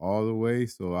it all the way,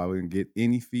 so I wouldn't get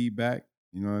any feedback.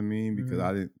 You know what I mean? Because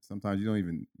I didn't. Sometimes you don't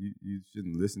even you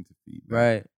shouldn't listen to feedback.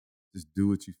 Right. Just do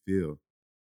what you feel.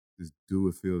 Just do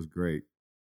what feels great.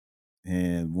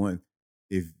 And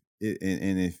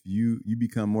if you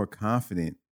become more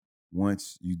confident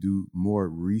once you do more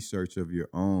research of your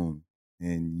own,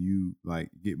 and you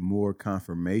like get more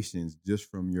confirmations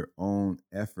just from your own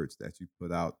efforts that you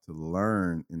put out to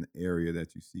learn in the area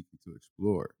that you're seeking to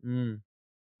explore. You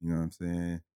know what I'm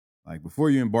saying? Like,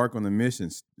 before you embark on the mission,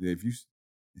 if you,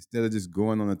 instead of just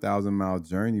going on a 1,000-mile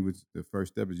journey, which the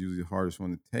first step is usually the hardest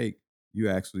one to take, you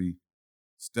actually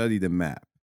study the map.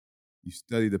 You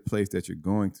study the place that you're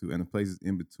going to and the places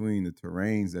in between, the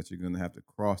terrains that you're going to have to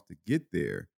cross to get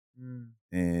there.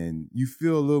 And you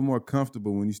feel a little more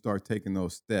comfortable when you start taking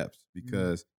those steps,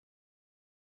 because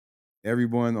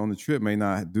everyone on the trip may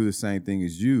not do the same thing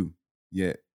as you,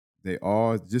 yet they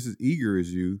all just as eager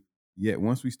as you. Yet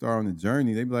once we start on the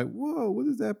journey, they be like, whoa, what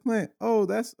is that plant? Oh,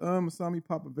 that's Masami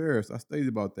papaverus. I studied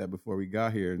about that before we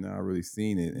got here. Now I really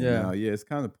seen it. And now, it's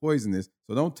kind of poisonous,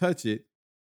 so don't touch it.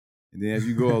 And then as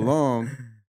you go along,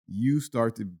 you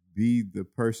start to be the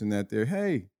person that they're,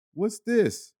 hey, what's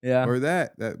this? Yeah. Or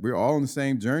that we're all on the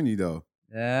same journey though.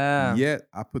 Yeah. Yet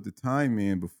I put the time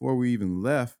in before we even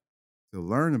left to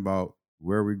learn about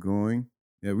where we're going.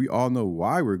 Yeah, we all know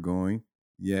why we're going.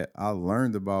 Yet I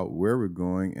learned about where we're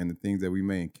going and the things that we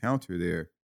may encounter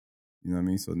there. You know what I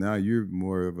mean? So now you're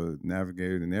more of a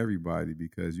navigator than everybody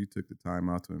because you took the time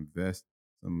out to invest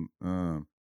some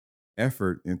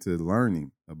effort into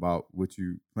learning about what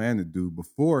you plan to do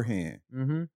beforehand.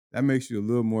 That makes you a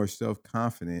little more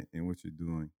self-confident in what you're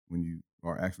doing when you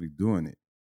are actually doing it.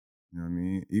 You know what I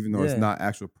mean? Even though it's not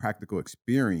actual practical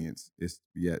experience,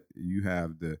 yet you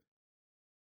have the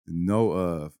know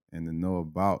of and the know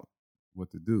about what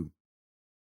to do.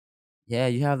 Yeah,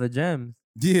 you have the gems.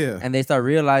 Yeah. And they start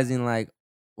realizing, like,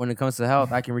 when it comes to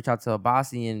health, I can reach out to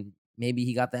Abasi and maybe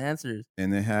he got the answers.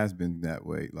 And it has been that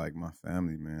way. Like, my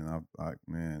family, man, I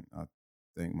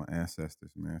thank my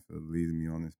ancestors, man, for leading me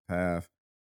on this path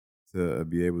to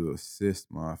be able to assist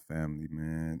my family,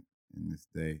 man, in this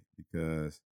day.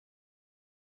 Because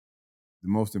the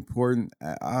most important,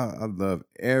 I love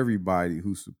everybody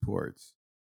who supports,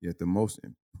 yet the most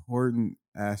important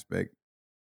aspect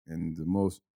and the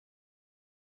most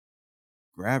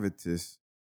gravitous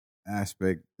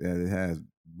aspect that it has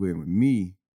with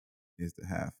me is to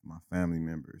have my family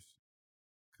members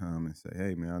come and say,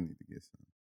 hey, man, I need to get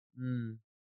some.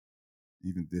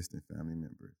 Even distant family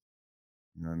members.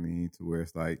 You know what I mean? To where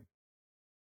it's like,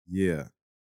 yeah,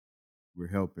 we're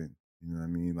helping. You know what I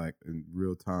mean? Like, in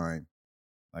real time.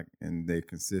 Like, and they're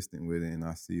consistent with it. And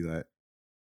I see that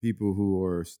people who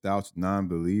are staunch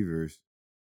non-believers,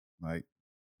 like,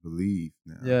 believe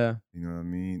now. Yeah. You know what I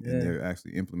mean? Yeah. And they're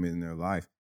actually implementing their life.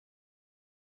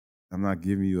 I'm not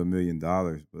giving you $1 million,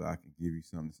 but I can give you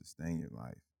something to sustain your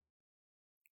life.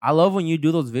 I love when you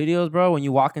do those videos, bro, when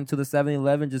you walk into the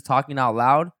 7-Eleven just talking out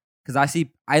loud. Because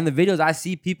in the videos, I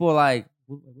see people like,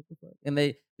 what the fuck? And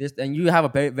and you have a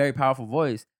very, very powerful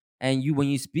voice. and when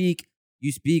you speak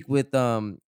with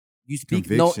you speak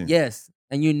Conviction.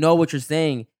 and you know what you're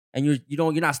saying, and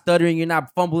you're not stuttering, you're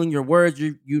not fumbling your words,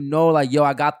 you know, like, yo,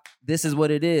 I got, this is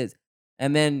what it is.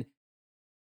 And then,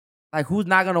 like, who's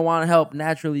not gonna want to help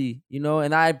naturally, you know?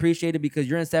 And I appreciate it because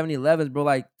you're in 7-Elevens, bro.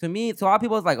 Like, to me, to a lot of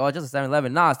people, it's like, oh, just a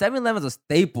 7-Eleven. Nah, 7-Eleven's a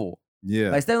staple. Yeah.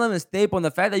 Like, 7-Eleven is a staple, and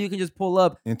the fact that you can just pull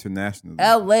up Internationally.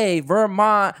 LA,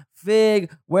 Vermont,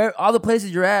 Fig, where all the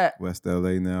places you're at, West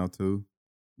LA now too.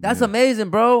 that's Yeah. amazing,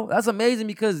 bro. That's amazing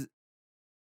because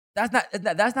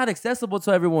that's not accessible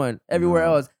to everyone everywhere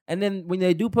No. else. And then when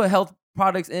they do put health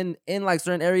products in like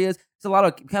certain areas, it's a lot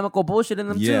of chemical bullshit in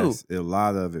them too. Yes, a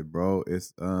lot of it, bro.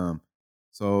 It's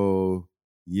so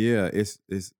yeah, it's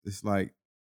like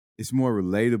it's more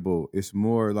relatable. It's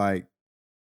more like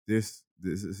this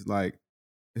is like,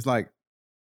 it's like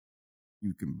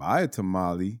you can buy a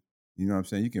tamale, you know what I'm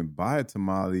saying? You can buy a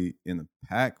tamale in a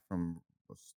pack from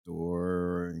a store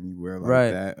or anywhere like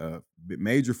Right. that, a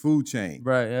major food chain.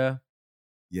 Right, yeah.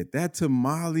 Yet that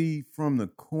tamale from the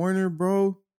corner,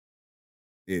 bro,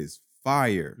 is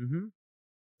fire. Mm-hmm.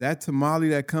 That tamale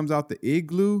that comes out the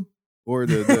igloo, or or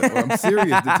I'm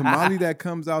serious, the tamale that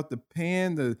comes out the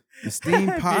pan, the steam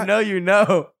pot, you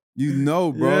know. you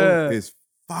know, bro, Yeah. it's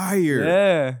fire.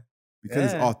 Yeah. Because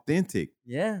it's Yeah. authentic.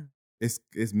 Yeah.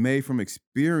 It's made from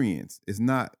experience. It's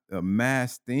not a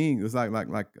mass thing. It's like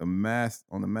a mass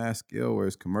on a mass scale where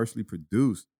it's commercially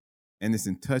produced and it's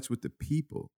in touch with the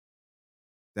people.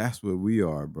 That's what we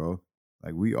are, bro.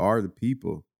 Like, we are the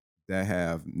people that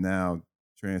have now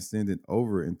transcended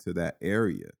over into that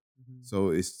area. So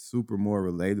it's super more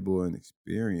relatable and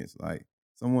experience. Like,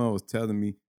 someone was telling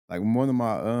me, like, one of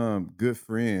my good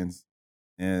friends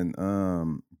and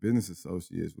business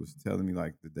associates was telling me,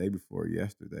 like, the day before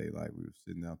yesterday, like, we were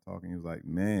sitting down talking. He was like,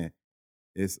 man,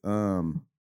 it's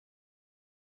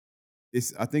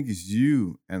I think it's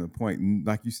you at a point,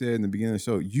 like you said in the beginning of the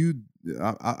show.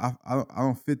 I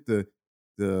don't fit the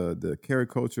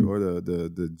caricature or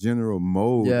the general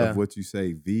mode Yeah. of what you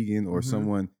say, vegan or Mhm.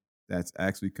 someone that's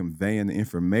actually conveying the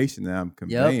information that I'm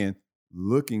conveying,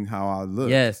 looking how I look.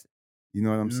 Yes. You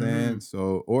know what I'm saying? Mhm.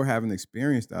 So, or having the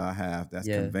experience that I have that's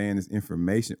Yeah. conveying this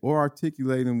information or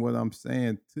articulating what I'm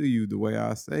saying to you the way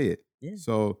I say it. Yeah.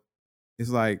 So it's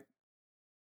like,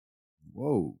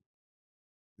 whoa,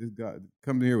 this guy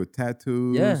comes in here with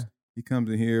tattoos. Yeah. He comes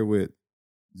in here with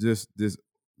just this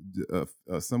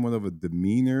somewhat of a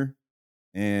demeanor.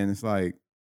 And it's like,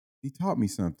 he taught me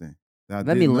something that I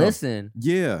Let me didn't know. listen.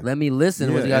 Yeah. Let me listen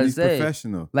to what you and got to he's say.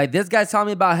 professional. Like, this guy's telling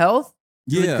me about health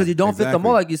Yeah. because you don't fit the exactly.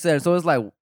 mold, like you said. So it's like,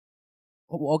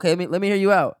 okay, let me hear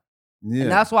you out. Yeah.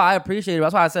 And that's why I appreciate it.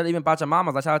 That's why I said even about your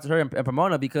mamas. I shout out to her and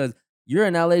Pomona because you're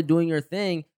in LA doing your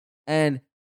thing and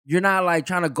you're not like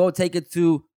trying to go take it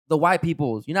to the white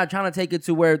peoples. You're not trying to take it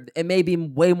to where it may be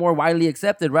way more widely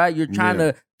accepted, right? You're trying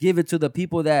Yeah. to give it to the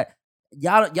people that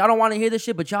y'all don't want to hear this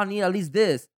shit, but y'all need at least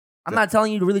this. I'm not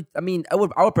telling you to really, I mean, I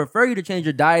would prefer you to change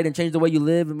your diet and change the way you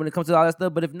live and when it comes to all that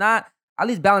stuff. But if not, at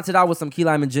least balance it out with some key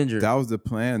lime and ginger. That was the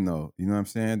plan, though. You know what I'm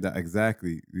saying? That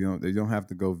exactly. You know, they don't have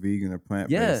to go vegan or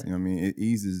plant-based. Yeah. You know what I mean? It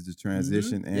eases the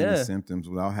transition and Yeah. the symptoms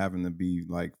without having to be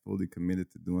like fully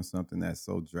committed to doing something that's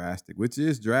so drastic, which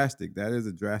is drastic. That is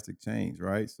a drastic change,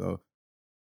 right? So,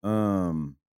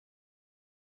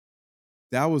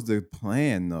 that was the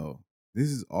plan, though. This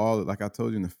is all, like I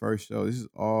told you in the first show, this is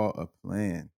all a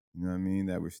plan. You know what I mean?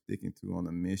 That we're sticking to on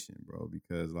a mission, bro.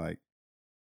 Because, like,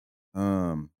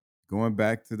 going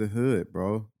back to the hood,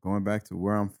 bro. Going back to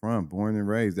where I'm from, born and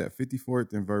raised at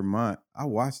 54th in Vermont. I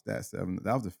watched that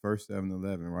that was the first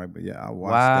 7-Eleven, right? But yeah, I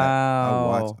watched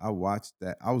Wow. that. I watched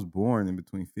that. I was born in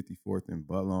between 54th and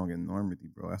Budlong and Normandy,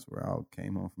 bro. That's where I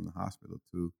came home from the hospital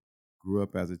too. Grew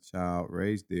up as a child,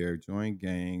 raised there, joined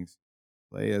gangs,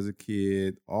 played as a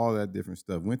kid, all that different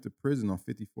stuff. Went to prison on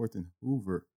 54th and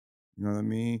Hoover. You know what I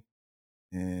mean?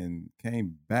 And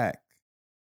came back.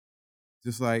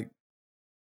 Just like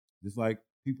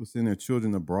people send their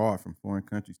children abroad from foreign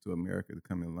countries to America to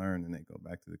come and learn, and they go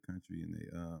back to the country and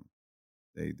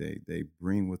they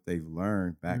bring what they've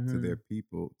learned back to their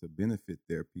people to benefit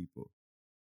their people.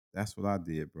 That's what I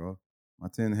did, bro. My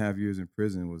 10.5 years in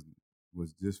prison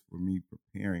was just for me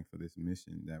preparing for this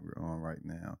mission that we're on right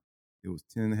now. It was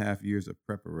 10.5 years of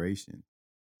preparation,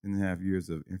 10.5 years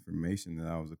of information that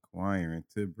I was acquiring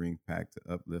to bring back to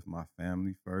uplift my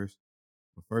family first.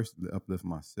 But first, to uplift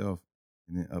myself,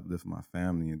 and then uplift my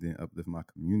family, and then uplift my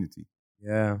community.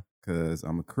 Yeah. Because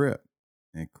I'm a Crip,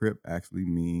 and Crip actually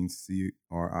means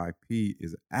CRIP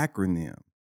is an acronym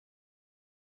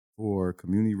for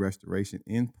Community Restoration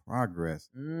in Progress.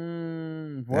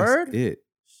 Word? That's it.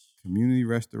 Community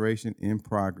Restoration in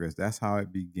Progress. That's how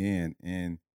it began.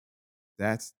 And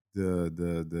that's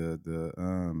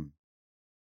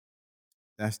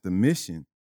that's the mission.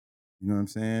 You know what I'm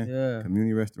saying? Yeah.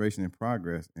 Community restoration and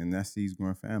progress, and that sees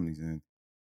growing families. And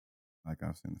like I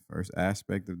was saying, the first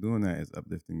aspect of doing that is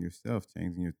uplifting yourself,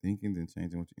 changing your thinking, then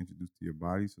changing what you introduce to your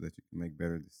body so that you can make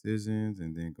better decisions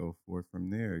and then go forward from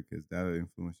there, because that'll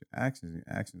influence your actions, and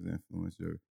actions influence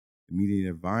your immediate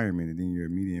environment, and then your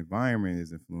immediate environment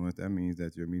is influenced. That means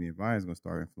that your immediate environment is going to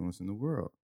start influencing the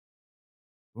world.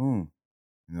 Boom.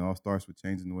 And it all starts with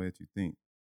changing the way that you think.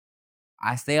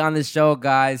 I say on this show,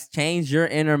 guys, change your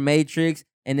inner matrix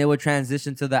and it will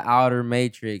transition to the outer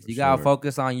matrix. For You got to sure.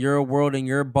 focus on your world and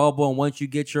your bubble. And once you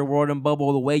get your world and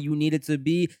bubble the way you need it to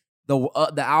be,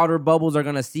 the outer bubbles are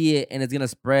going to see it and it's going to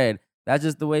spread. That's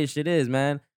just the way shit is,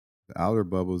 man. The outer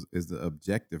bubbles is the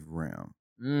objective realm.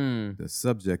 The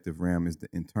subjective realm is the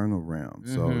internal realm.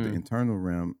 So the Mhm. internal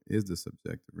realm is the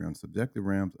subjective realm. Subjective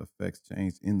realms affects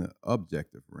change in the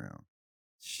objective realm.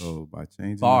 So by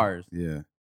changing Bars. yeah,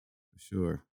 for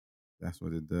sure. That's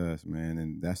what it does, man.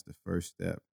 And that's the first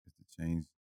step, is to change.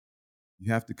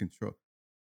 You have to control.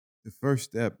 The first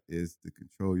step is to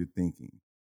control your thinking.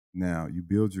 Now, you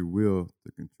build your will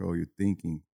to control your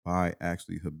thinking by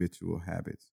actually habitual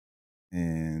habits.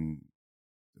 And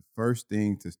the first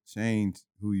thing to change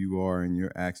who you are and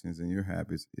your actions and your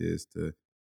habits is to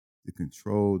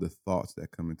control the thoughts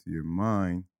that come into your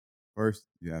mind. First,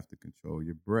 you have to control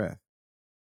your breath.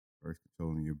 First,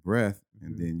 controlling your breath,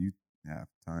 and then you have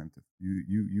time to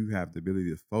you have the ability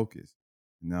to focus.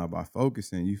 Now, by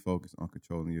focusing, you focus on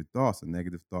controlling your thoughts. A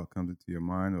negative thought comes into your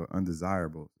mind, or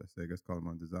undesirables. Let's call them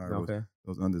undesirables. Okay.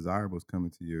 Those undesirables come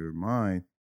into your mind,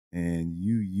 and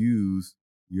you use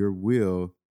your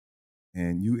will,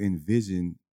 and you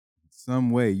envision some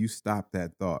way you stop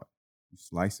that thought. You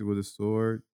slice it with a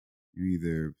sword. You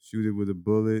either shoot it with a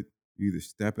bullet. You either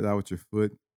step it out with your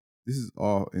foot. This is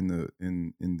all in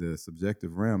the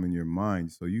subjective realm in your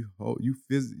mind. So you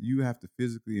have to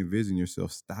physically envision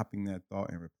yourself stopping that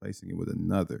thought and replacing it with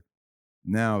another.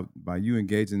 Now, by you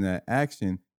engaging that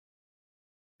action,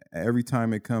 every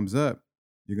time it comes up,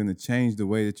 you're going to change the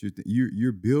way that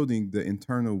you're building the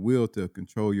internal will to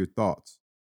control your thoughts.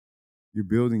 You're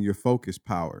building your focus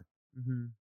power.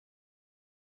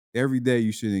 Every day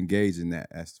you should engage in that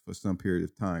for some period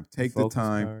of time. Take the Focus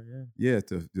time, power,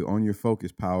 to on your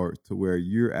focus power, to where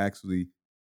you're actually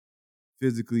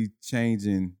physically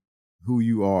changing who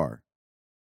you are.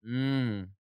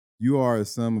 You are the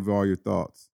sum of all your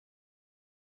thoughts.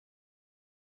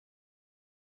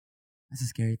 That's a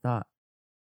scary thought.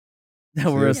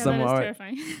 That we're Yeah, some that is are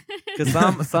terrifying. because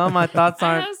some of my thoughts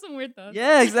I aren't. have some weird thoughts.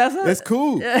 Yeah, exactly. That's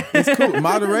cool. Yeah. It's cool.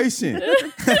 Moderation.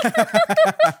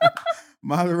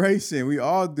 Moderation. We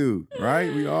all do,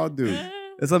 right? We all do.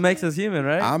 That's what makes us human,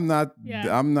 right? I'm not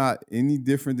Yeah. I'm not any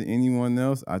different than anyone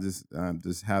else. I just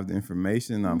have the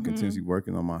information. I'm continuously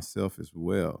working on myself as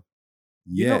well.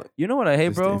 Yeah. You know what I hate,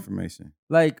 Just the bro? information.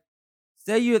 Like,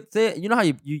 you know how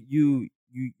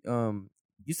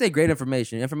you say great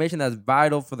information that's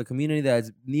vital for the community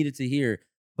that's needed to hear.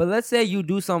 But let's say you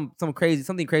do something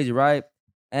crazy, right?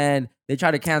 And they try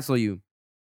to cancel you.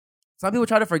 Some people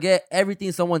try to forget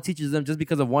everything someone teaches them just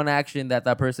because of one action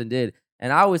that person did.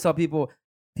 And I always tell people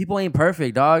ain't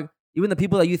perfect, dog. Even the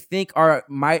people that you think are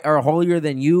holier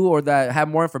than you or that have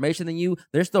more information than you,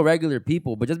 they're still regular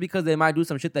people. But just because they might do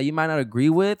some shit that you might not agree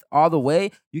with all the way,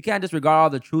 you can't disregard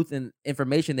all the truth and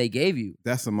information they gave you.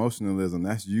 That's emotionalism.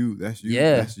 That's you.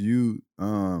 Yeah. That's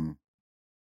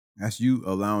you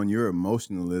allowing your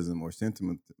emotionalism or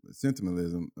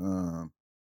sentimentalism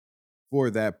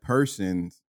for that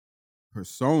person's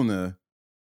persona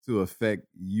to affect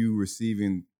you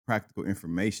receiving practical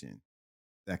information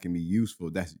that can be useful.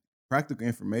 That's practical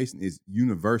information is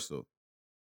universal.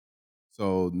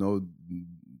 So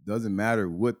doesn't matter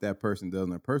what that person does in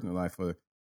their personal life. For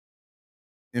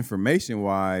information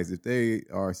wise, if they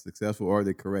are successful or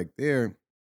they correct there,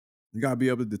 you gotta be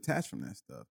able to detach from that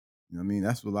stuff. You know what I mean?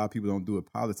 That's what a lot of people don't do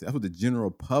with politics. That's what the general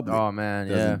public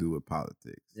doesn't do with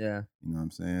politics. Yeah. You know what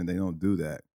I'm saying? They don't do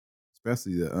that.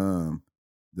 Especially the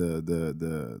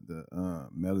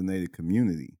melanated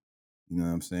community. You know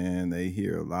what I'm saying? They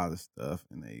hear a lot of stuff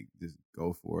and they just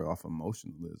go for it off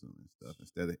emotionalism and stuff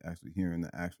instead of actually hearing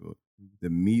the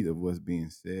meat of what's being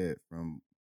said from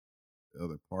the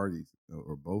other parties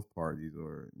or both parties,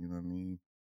 or you know what I mean?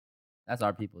 That's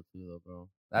our people too, though, bro.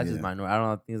 That's just Yeah. minority.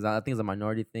 I think it's a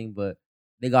minority thing, but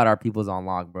they got our peoples on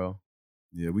lock, bro.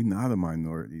 Yeah, we not a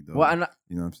minority though. Well,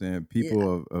 you know what I'm saying?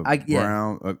 People of yeah.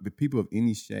 brown, people of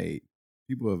any shade,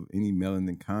 people of any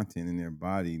melanin content in their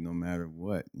body, no matter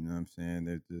what. You know what I'm saying?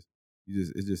 They're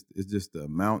it's just the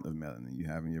amount of melanin you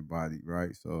have in your body,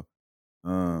 right? So,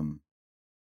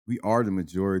 we are the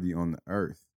majority on the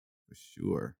earth for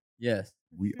sure. Yes.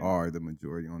 We are the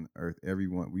majority on the earth.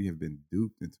 Everyone, we have been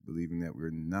duped into believing that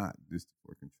we're not, just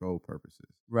for control purposes.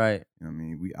 Right. You know what I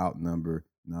mean? We outnumber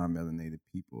non-melanated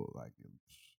people like,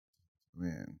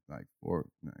 man, like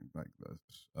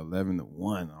 11 to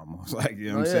 1 almost. Like, you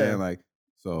know what I'm saying? Like,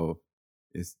 so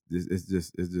it's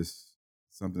just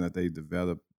something that they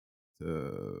developed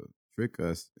to trick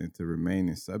us into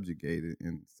remaining subjugated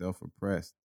and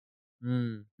self-oppressed.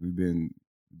 The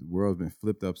world's been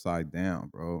flipped upside down,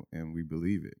 bro, and we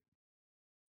believe it.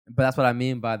 But that's what I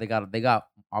mean by they got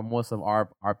most of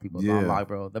our people on lock,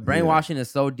 bro. The brainwashing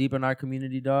is so deep in our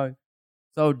community, dog.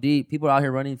 So deep. People are out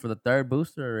here running for the 3rd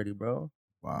booster already, bro.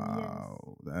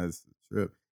 Wow, that's the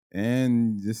trip.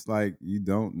 And just like they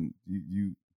don't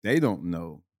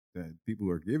know that people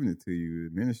who are giving it to you,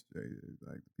 administrators,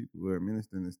 like the people who are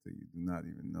administering this to you, do not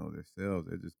even know themselves.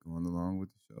 They're just going along with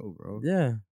the show, bro.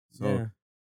 Yeah. So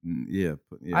yeah.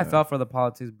 I fell for the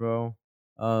politics, bro.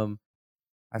 I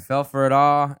fell for it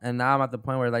all, and now I'm at the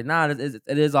point where like, nah, it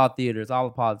is all theater. It's all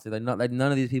politics. Like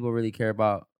none of these people really care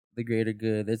about the greater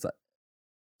good. It's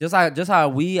like just how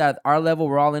we at our level,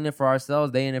 we're all in it for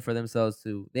ourselves. They in it for themselves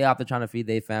too. They out there trying to feed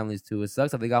their families too. It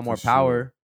sucks that they got more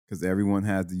power. Because everyone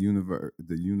has the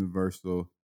universal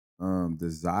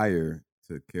desire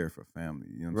to care for family.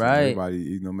 You know what I'm saying?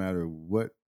 Everybody, no matter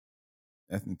what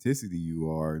ethnicity you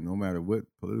are, no matter what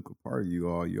political party you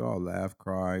all laugh,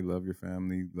 cry, love your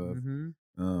family, go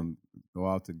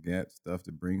out to get stuff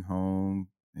to bring home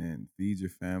and feed your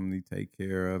family, take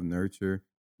care of, nurture,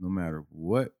 no matter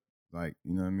what. Like,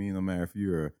 you know what I mean? No matter if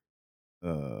you're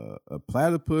a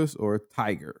platypus or a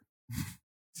tiger.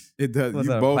 It does. What's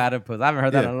a platypus? I haven't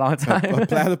heard that in a long time. A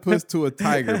platypus to a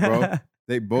tiger, bro.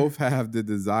 They both have the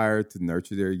desire to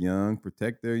nurture their young,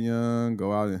 protect their young,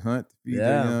 go out and hunt, to feed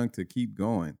their young, to keep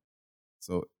going.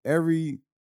 So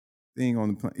everything on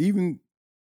the planet, even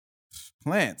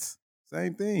plants,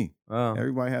 same thing. Wow.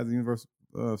 Everybody has a universal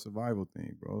survival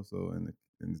thing, bro. So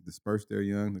and disperse their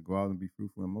young to go out and be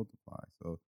fruitful and multiply.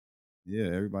 So yeah,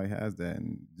 everybody has that,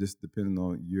 and just depending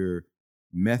on your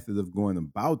method of going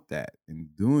about that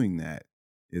and doing that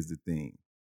is the thing.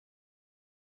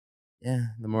 Yeah,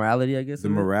 the morality, I guess. The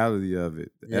morality of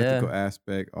it, the ethical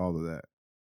aspect, all of that.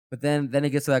 But then it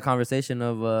gets to that conversation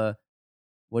of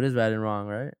what is right and wrong,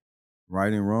 right?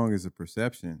 Right and wrong is a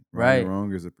perception. Right and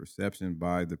wrong is a perception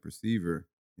by the perceiver.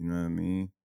 You know what I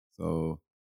mean? So,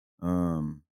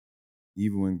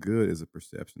 evil and good is a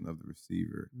perception of the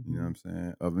receiver. You know what I'm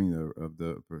saying? Of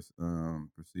the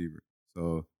perceiver.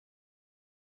 So,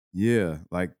 yeah,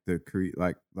 like the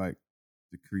creator,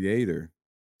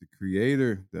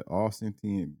 the all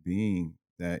sentient being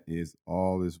that is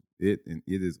all is it, and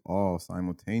it is all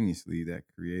simultaneously, that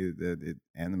created, that it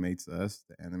animates us,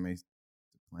 that animates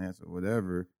the plants or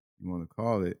whatever you want to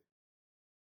call it,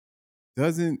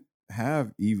 doesn't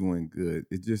have evil and good.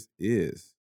 It just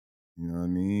is. You know what I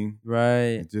mean?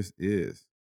 Right. It just is.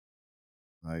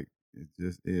 Like, it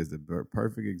just is. The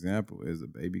perfect example is a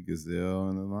baby gazelle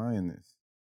and a lioness.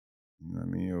 You know what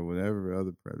I mean? Or whatever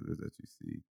other predators that you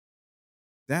see.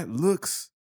 That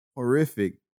looks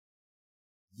horrific,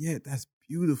 yet that's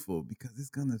beautiful because it's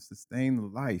going to sustain the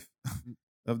life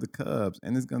of the cubs,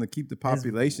 and it's going to keep the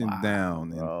population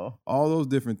down, and all those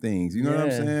different things. You know what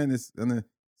I'm saying? It's going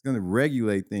to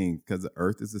regulate things because the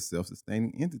earth is a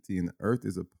self-sustaining entity, and the earth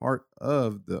is a part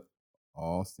of the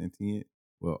all-sentient,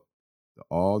 the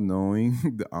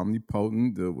all-knowing, the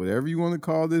omnipotent, the whatever you want to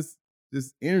call this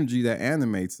energy that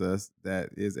animates us, that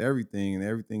is everything, and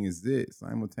everything is it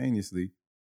simultaneously.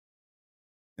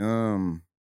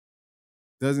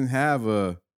 Doesn't have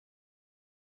a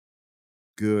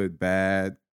good,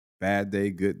 bad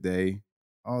day, good day,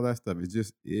 all that stuff. It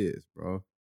just is, bro.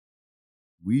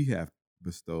 We have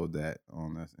bestowed that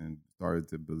on us and started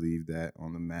to believe that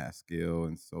on the mass scale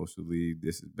and socially.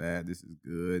 This is bad, this is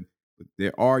good. But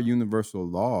there are universal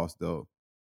laws, though.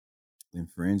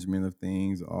 Infringement of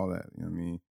things, all that. You know what I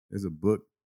mean? There's a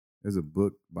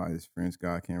book by this French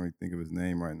guy. I can't really think of his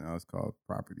name right now. It's called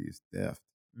Property is Theft.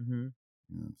 Mm-hmm.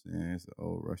 You know what I'm saying? It's an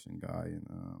old Russian guy in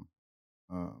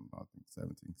about the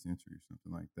 17th century or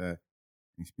something like that.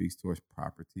 He speaks towards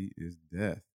property is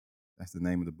death. That's the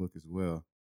name of the book as well.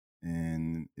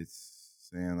 And it's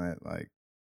saying that, like,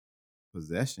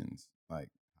 possessions, like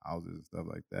houses and stuff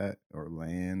like that, or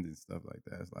land and stuff like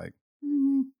that. It's like,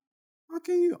 how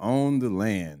can you own the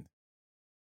land?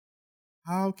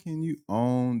 How can you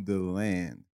own the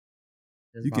land?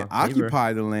 You can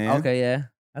occupy the land. Okay, yeah.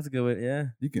 That's a good way, yeah.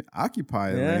 You can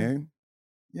occupy the land.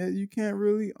 Yeah, you can't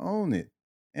really own it.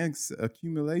 And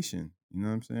accumulation, you know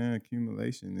what I'm saying?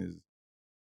 Accumulation is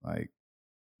like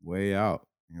way out.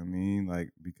 You know what I mean?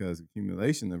 Like, because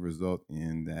accumulation will result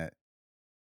in that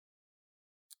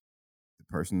the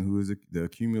person who is the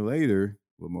accumulator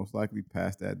will most likely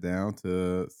pass that down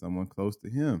to someone close to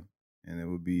him, and it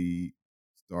would be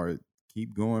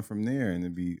keep going from there, and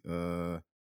it'd be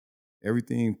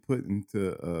everything put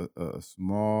into a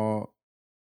small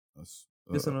This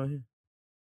one over here.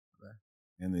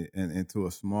 and into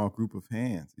a small group of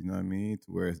hands. You know what I mean?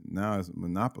 To where now it's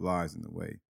monopolized in a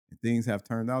way, and things have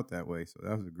turned out that way. So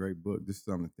that was a great book. Just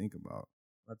something to think about.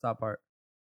 The top part.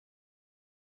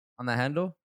 On that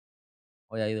handle?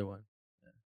 Oh yeah, either one.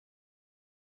 Yeah.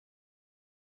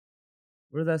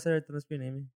 What does that say right on the screen,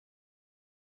 Amy?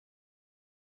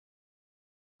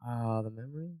 The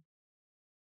memory?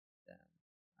 Damn.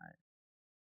 All right.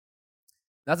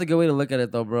 That's a good way to look at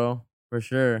it though, bro. For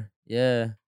sure. Yeah.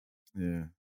 Yeah.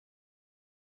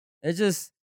 It's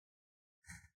just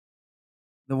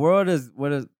the world is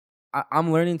what is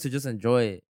I'm learning to just enjoy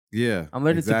it. Yeah. I'm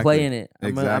learning to play in it.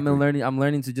 I'm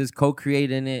learning to just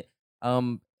co-create in it.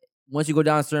 Once you go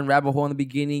down a certain rabbit hole in the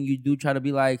beginning, you do try to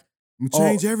be like, I'm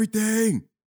gonna change everything.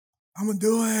 I'm gonna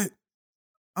do it.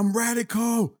 I'm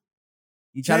radical.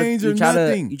 You try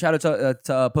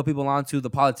to put people onto the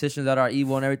politicians that are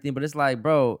evil and everything, but it's like,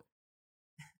 bro,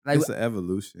 like it's an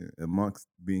evolution amongst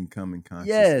becoming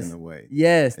conscious in a way.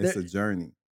 Yes, it's a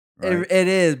journey. Right? It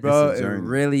is, bro. It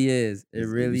really is. It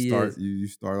really is. You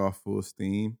start off full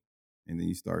steam, and then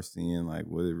you start seeing like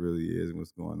what it really is and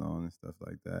what's going on and stuff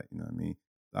like that. You know what I mean?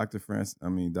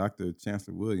 Dr.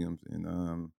 Chancellor Williams,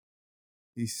 and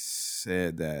he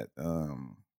said that you're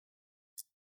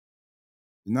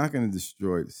not going to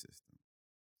destroy the system.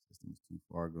 The system is too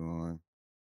far gone.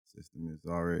 The system is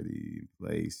already in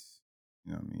place.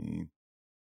 You know what I mean?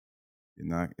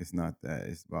 It's not that.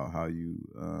 It's about how you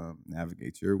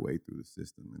navigate your way through the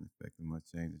system and affect as much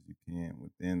change as you can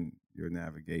within your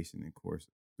navigation and course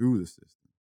through the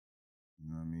system. You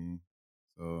know what I mean?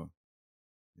 So,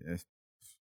 yeah, it's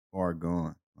far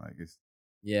gone. Like it's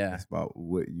about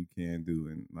what you can do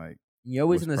and like you're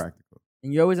always practical.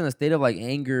 And you're always in a state of like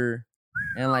anger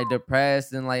and like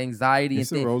depressed and like anxiety.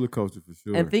 It's a roller coaster for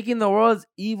sure. And thinking the world's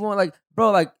evil, like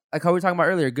bro, like how we were talking about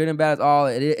earlier, good and bad is all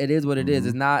it is what it is.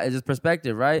 It's not. It's just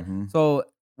perspective, right? So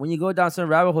when you go down certain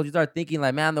rabbit holes, you start thinking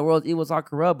like, man, the world's evil, it's all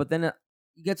corrupt. But then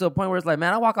you get to a point where it's like,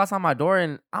 man, I walk outside my door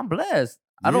and I'm blessed.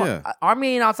 I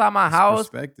mean, outside my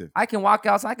house, I can walk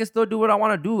outside. I can still do what I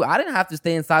want to do. I didn't have to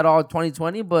stay inside all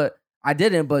 2020, but I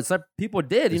didn't. But some people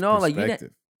did, you know, like you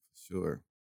didn't. Sure.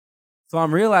 So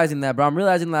I'm realizing that, bro. I'm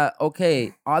realizing that,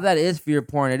 okay, all that is fear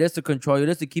porn. It is to control you. It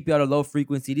is to keep you at a low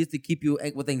frequency. It is to keep you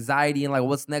with anxiety and like,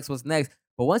 what's next?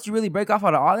 But once you really break off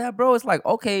out of all that, bro, it's like,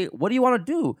 okay, what do you want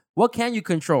to do? What can you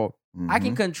control? I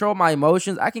can control my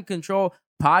emotions. I can control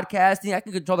podcasting. I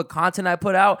can control the content I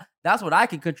put out. That's what I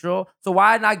can control. So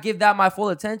why not give that my full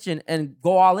attention and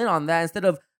go all in on that instead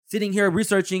of sitting here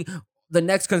researching the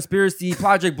next conspiracy,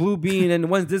 Project Blue Bean, and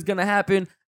when's this going to happen?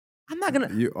 I'm not going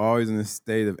to... You're always in a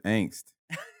state of angst.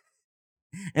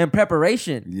 And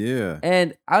preparation. Yeah.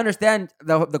 And I understand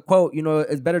the quote, you know,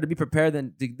 it's better to be prepared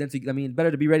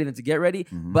better to be ready than to get ready.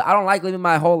 But I don't like living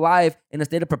my whole life in a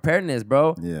state of preparedness,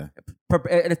 bro. Yeah.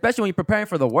 And especially when you're preparing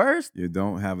for the worst. You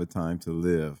don't have a time to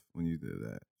live when you do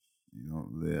that. You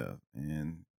don't live.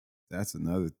 And that's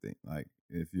another thing. Like,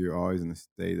 if you're always in a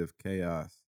state of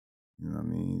chaos, you know what I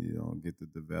mean? You don't get to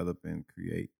develop and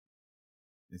create.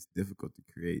 It's difficult to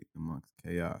create amongst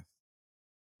chaos.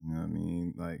 You know what I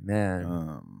mean? Like, man.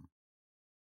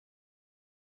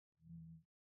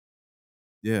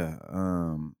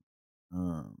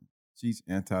 Cheech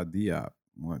Anti-Diop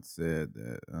once said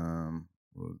that,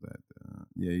 what was that?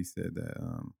 He said that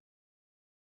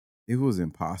it was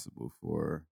impossible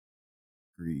for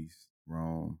Greece,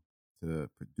 Rome, to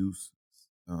produce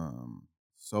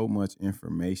so much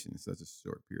information in such a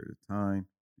short period of time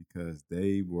because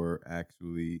they were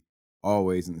actually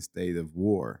always in a state of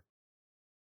war.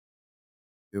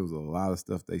 There was a lot of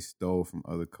stuff they stole from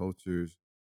other cultures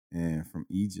and from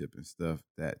Egypt and stuff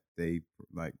that they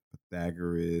like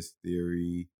Pythagoras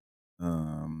theory,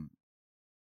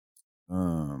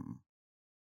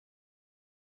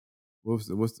 what's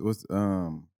the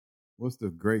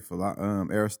great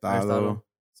philosopher Aristotle,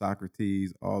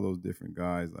 Socrates, all those different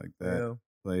guys like that.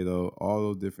 Plato, all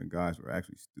those different guys were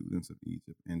actually students of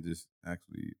Egypt and just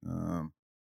actually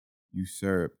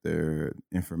usurp their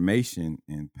information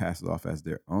and pass it off as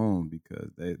their own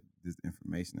because this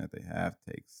information that they have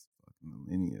takes fucking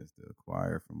millennia to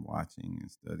acquire from watching and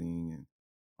studying and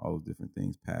all those different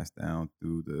things passed down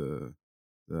through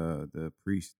the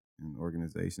priests and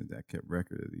organizations that kept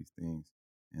record of these things,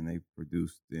 and they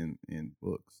produced in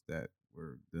books that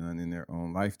were done in their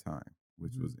own lifetime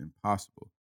which was impossible.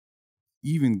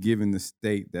 Even given the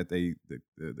state that the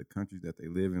countries that they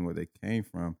live in, where they came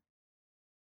from,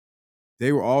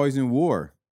 they were always in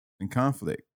war and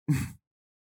conflict,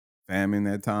 famine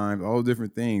at times, all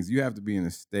different things. You have to be in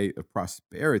a state of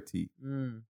prosperity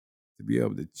to be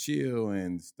able to chill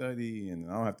and study, and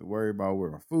I don't have to worry about where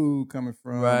my food coming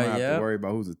from. Right, I don't have yep. to worry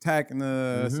about who's attacking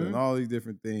us Mhm. and all these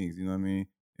different things. You know what I mean?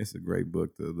 It's a great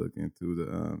book to look into,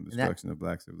 the destruction of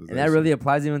Black civilization. And that really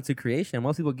applies even to creation.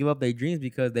 Most people give up their dreams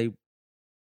because they're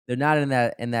not in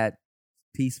that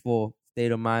peaceful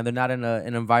state of mind. They're not in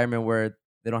an environment where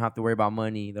they don't have to worry about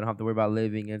money. They don't have to worry about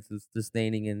living and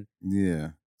sustaining, and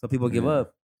Yeah. so people give Yeah.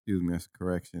 up. Excuse me, that's a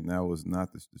correction. That was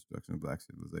not the destruction of Black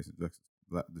civilization.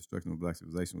 Destruction of Black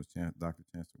civilization was Dr.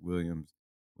 Chancellor Williams.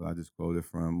 What I just quoted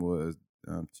from was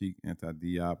Cheikh Anta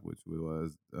Diop, which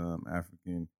was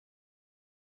African.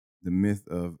 The myth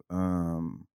of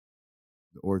the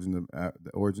origin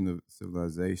of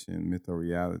civilization, myth or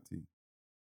reality.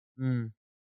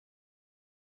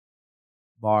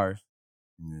 Bars,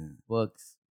 Yeah,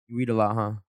 books. You read a lot,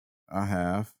 huh? I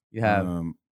have. You have.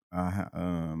 I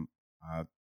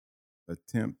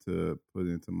attempt to put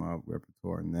it into my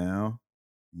repertoire now.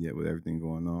 Yet with everything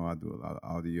going on, I do a lot of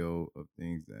audio of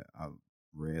things that I've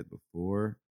read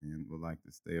before and would like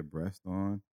to stay abreast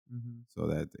on, so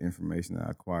that the information that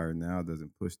I acquire now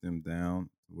doesn't push them down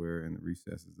to where in the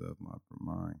recesses of my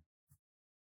mind.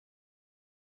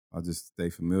 I'll just stay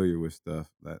familiar with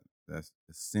stuff that's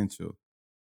essential.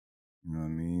 You know what I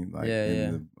mean? Like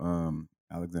in the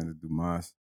Alexander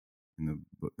Dumas, in the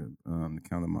book, The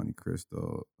Count of Monte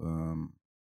Cristo, the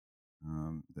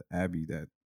abbey that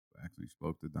actually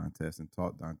spoke to Dantes and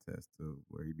taught Dantes to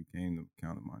where he became the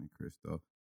Count of Monte Cristo.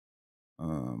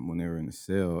 When they were in the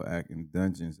cell, in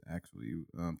dungeons, actually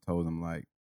told them, like,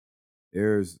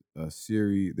 there's just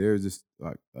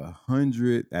like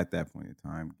 100 at that point in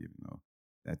time,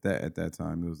 at that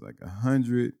time it was like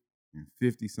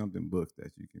 150 something books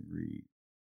that you can read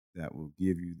that will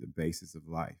give you the basis of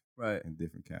life, Right. in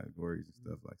different categories and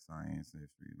stuff like science,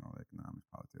 history, and all economics,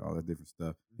 politics, all that different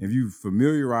stuff. If you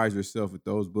familiarize yourself with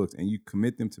those books and you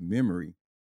commit them to memory,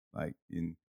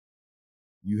 you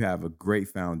have a great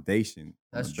foundation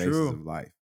on the basis of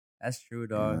life. That's true, You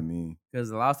know what I dog. mean?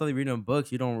 Because a lot of stuff you read in books,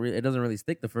 you don't. It doesn't really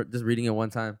stick just reading it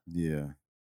one time. Yeah,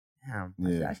 Damn.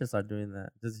 Yeah. I should start doing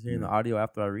that. Just hearing Yeah. the audio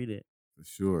after I read it. for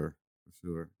sure.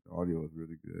 The audio is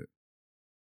really good.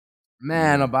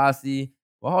 Man, Yeah. Abasi.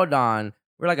 Well, hold on.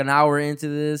 We're like an hour into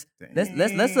this.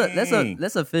 Dang.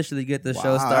 Let's officially get the Wow,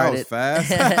 show that started. was fast.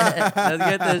 Let's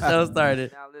get the show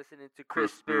started. Now listening to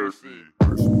Crispiracy.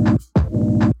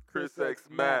 Chris X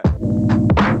Matt.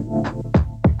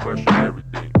 Question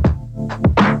everything.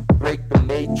 Break the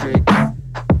matrix.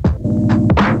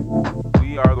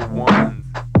 We are the ones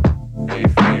they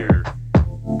fear.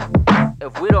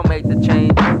 If we don't make the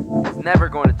change, it's never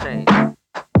going to change.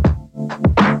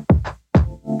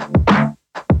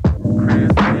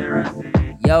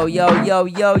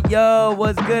 Crispiracy. Yo,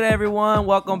 what's good, everyone?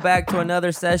 Welcome back to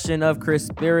another session of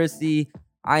Crispiracy.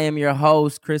 I am your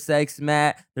host, Chris X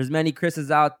Matt. There's many Chris's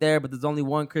out there, but there's only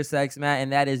one Chris X Matt,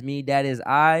 and that is me. That is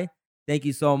I. Thank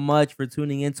you so much for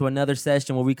tuning in to another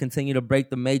session where we continue to break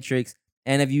the matrix.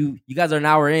 And if you guys are an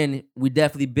hour in, we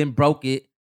definitely been broke it.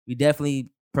 We definitely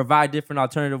provide different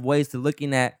alternative ways to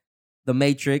looking at the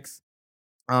matrix.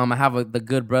 I have the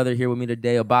good brother here with me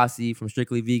today, Abasi from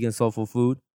Strictly Vegan Soulful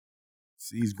Food.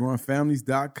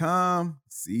 Seedsgrowingfamilies.com.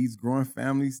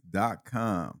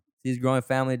 Seedsgrowingfamilies.com.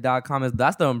 SeedsGrowingFamily.com.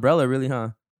 That's the umbrella, really,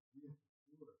 huh?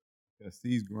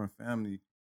 Seeds Growing Family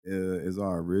is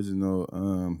our original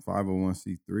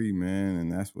 501c3, man,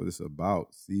 and that's what it's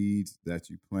about. Seeds that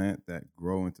you plant that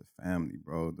grow into family,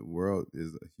 bro. The world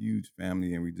is a huge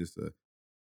family, and we just a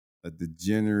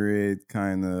degenerate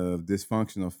kind of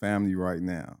dysfunctional family right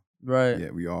now. Right. Yeah,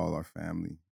 we all are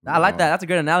family. I like that. That's a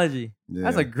great analogy.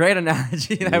 That's a great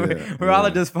analogy. Yeah, we're all a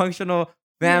yeah. dysfunctional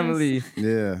family.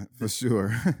 Yeah, for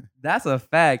sure. That's a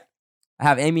fact. I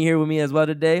have Amy here with me as well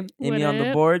today. Amy What on the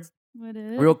up? boards. What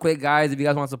is? Real quick, guys, if you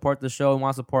guys want to support the show and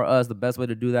want to support us, the best way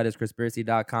to do that is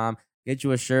Crispiracy.com. Get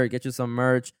you a shirt, get you some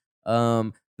merch.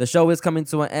 The show is coming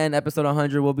to an end. Episode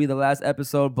 100 will be the last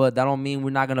episode, but that don't mean we're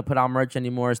not going to put out merch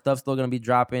anymore. Stuff's still going to be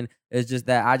dropping. It's just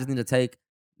that I just need to take,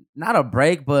 not a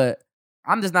break, but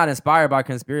I'm just not inspired by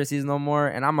conspiracies no more.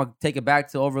 And I'm going to take it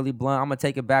back to Overly Blunt. I'm going to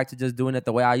take it back to just doing it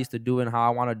the way I used to do it and how I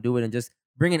want to do it and just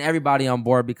bringing everybody on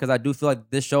board, because I do feel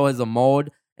like this show is a mold.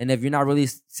 And if you're not really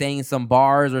saying some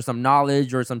bars or some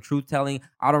knowledge or some truth telling,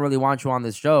 I don't really want you on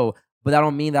this show. But that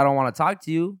don't mean that I don't want to talk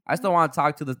to you. I still want to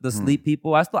talk to the sleep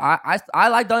people. I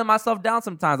like dumbing myself down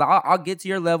sometimes. I'll get to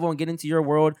your level and get into your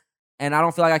world and I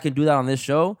don't feel like I can do that on this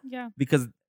show Yeah. because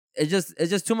it's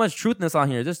just too much truthness on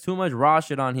here. Just too much raw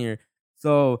shit on here.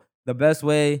 So the best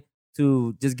way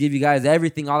to just give you guys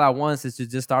everything all at once is to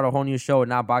just start a whole new show and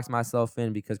not box myself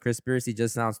in, because Conspiracy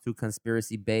just sounds too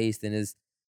conspiracy based, and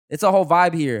it's a whole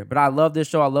vibe here. But I love this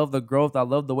show. I love the growth. I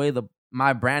love the way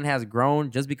my brand has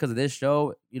grown just because of this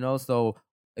show, you know. So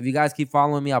if you guys keep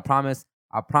following me, I promise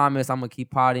I'm gonna keep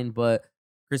potting. But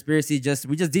Conspiracy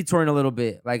we just detouring a little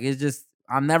bit. Like, it's just,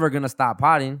 I'm never gonna stop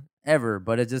potting ever,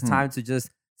 but it's just time to just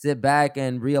sit back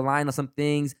and realign on some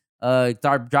things,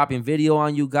 start dropping video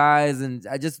on you guys, and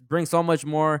I just bring so much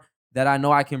more that I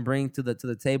know I can bring to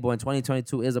the table. And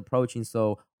 2022 is approaching,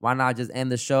 so why not just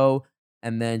end the show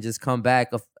and then just come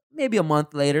back maybe a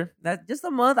month later? That's just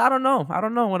a month. I don't know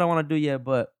what I want to do yet,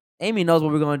 but Amy knows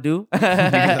what we're gonna do.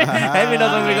 Amy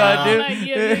knows what we're gonna do.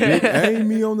 Big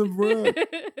Amy on the run.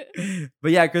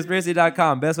 But yeah,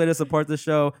 Conspiracy.com, best way to support the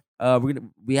show.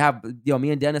 We have, me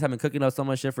and Dennis have been cooking up so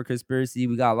much shit for Conspiracy.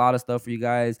 We got a lot of stuff for you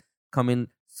guys coming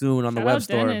soon on the web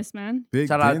store. Dennis, man. Big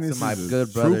Shout out Dennis to my is a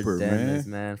good brother trooper, Dennis,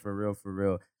 man, for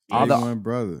real. All the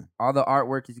brother. All the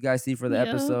artwork that you guys see for the Yeah.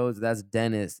 episodes, that's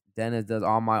Dennis. Dennis does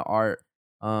all my art.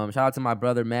 Shout out to my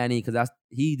brother Manny, because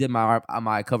he did my art,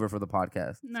 my cover for the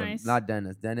podcast. Nice. So not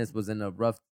Dennis. Dennis was in a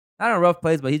not in a rough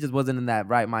place, but he just wasn't in that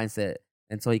right mindset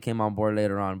until he came on board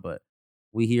later on. But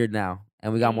we here now,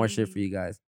 and we got more shit for you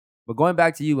guys. But going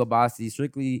back to you, Abasi,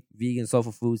 strictly vegan,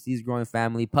 soulful food, seeds growing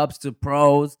family, Pups to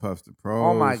Pros. Puffs to Pros.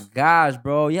 Oh my gosh,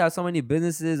 bro! You have so many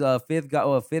businesses. Fifth God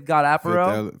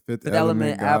Apparel, Fifth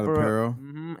Element God Apparel.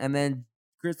 And then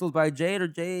Crystals by Jade or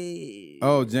Jade.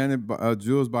 Oh,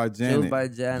 Jewels by Janet. Jewels by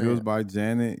Janet. Jewels by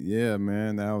Janet. Yeah,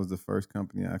 man. That was the first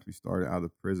company I actually started out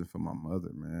of prison for my mother,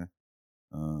 man.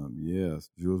 Yes,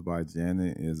 Jewels by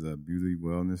Janet is a beauty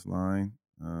wellness line,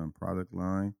 product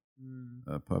line.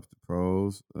 Pups to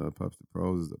Pros. Pups to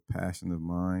Pros is a passion of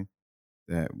mine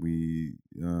that we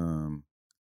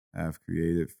have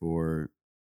created for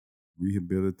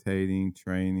rehabilitating,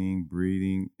 training,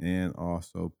 breeding, and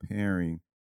also pairing.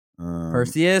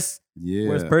 Perseus? Yeah.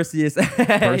 Where's Perseus?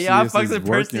 Perseus Yeah, I is fucks with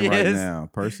working right Perseus. now.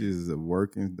 Perseus is a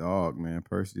working dog, man.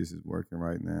 Perseus is working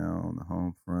right now on the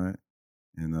home front.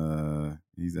 And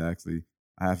he's actually,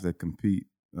 I have to compete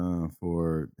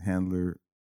for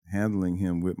handling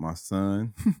him with my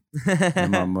son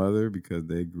and my mother, because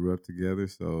they grew up together.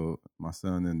 So my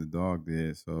son and the dog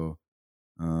did. So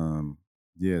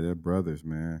yeah, they're brothers,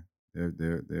 man.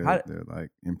 They're like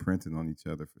imprinted on each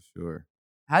other for sure.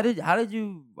 How did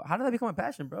that become a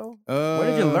passion, bro?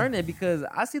 Where did you learn it? Because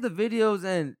I see the videos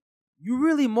and you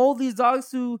really mold these dogs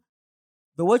to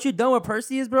what you done with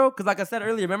Perseus, bro. Because like I said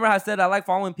earlier, remember how I said I like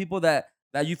following people that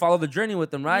you follow the journey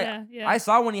with them, right? Yeah. I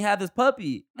saw when he had this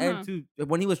puppy and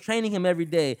when he was training him every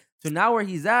day to now where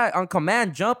he's at on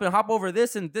command, jump and hop over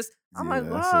this and this. I'm like,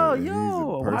 wow,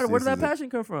 where did that passion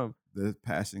come from? The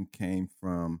passion came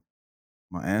from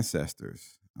my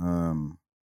ancestors.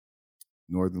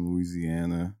 Northern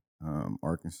Louisiana,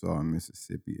 Arkansas, and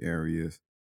Mississippi areas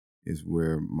is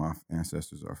where my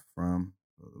ancestors are from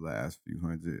for the last few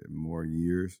hundred more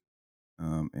years.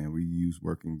 And we use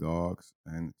working dogs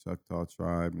and the Choctaw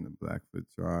tribe and the Blackfoot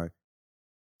tribe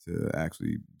to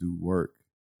actually do work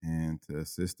and to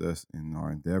assist us in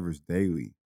our endeavors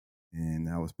daily. And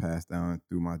that was passed down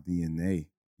through my DNA.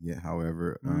 Yet,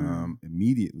 however,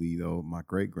 immediately though, my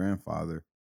great-grandfather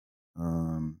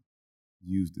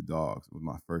used the dogs. Was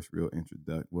my first real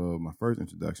introduction. Well, my first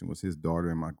introduction was his daughter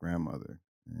and my grandmother.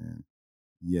 And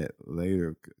yet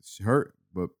later,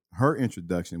 her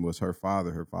introduction was her father.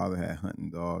 Her father had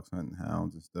hunting dogs, hunting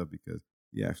hounds and stuff, because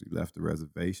he actually left the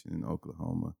reservation in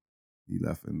Oklahoma. He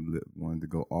left and wanted to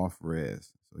go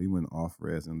off-res. So he went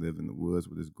off-res and lived in the woods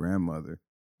with his grandmother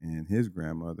and his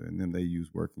grandmother. And then they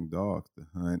used working dogs to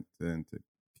hunt and to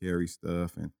carry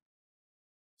stuff. And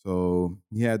so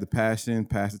he had the passion,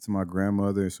 passed it to my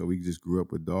grandmother. So we just grew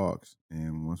up with dogs.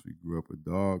 And once we grew up with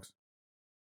dogs,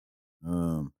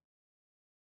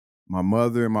 my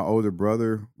mother and my older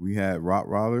brother, we had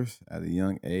Rottweilers at a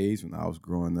young age. When I was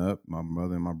growing up, my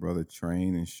mother and my brother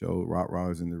trained and showed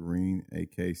Rottweilers in the ring,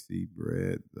 AKC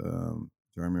bred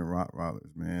German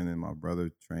Rottweilers, man. And my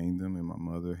brother trained them, and my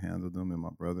mother handled them, and my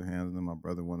brother handled them. My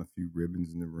brother won a few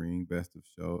ribbons in the ring, best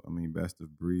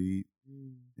of breed,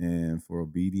 and for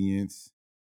obedience.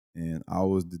 And I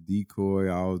was the decoy,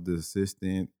 I was the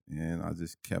assistant, and I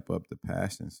just kept up the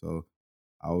passion. So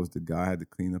I was the guy, I had to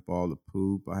clean up all the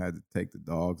poop. I had to take the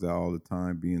dogs out all the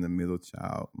time, being the middle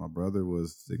child. My brother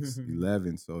was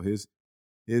 6'11", so his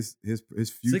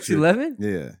future. 6'11"?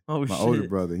 Yeah. Oh, my older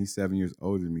brother, he's 7 years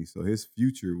older than me. So his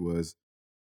future was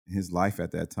his life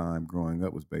at that time growing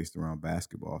up was based around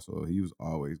basketball. So he was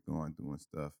always going doing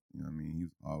stuff. You know what I mean? He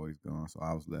was always gone. So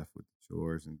I was left with the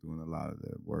chores and doing a lot of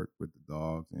the work with the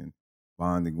dogs and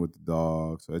bonding with the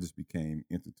dogs. So it just became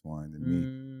intertwined in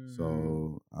me.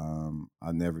 So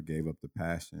I never gave up the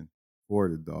passion for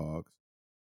the dogs.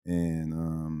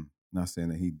 And not saying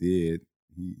that he did.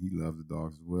 He loved the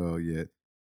dogs as well, yet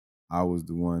I was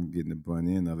the one getting the brunt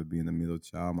end of it, being the middle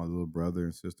child. My little brother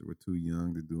and sister were too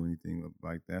young to do anything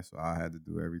like that, so I had to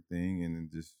do everything, and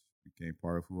it just became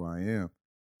part of who I am.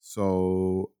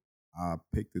 So I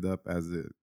picked it up as a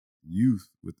youth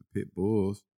with the pit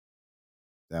bulls.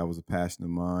 That was a passion of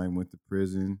mine. Went to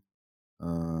prison.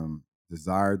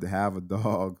 Desired to have a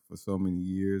dog for so many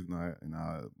years, and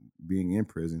I being in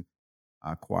prison,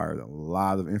 I acquired a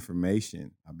lot of information.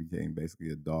 I became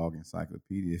basically a dog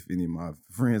encyclopedia. If any of my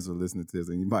friends are listening to this,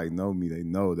 anybody know me, they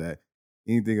know that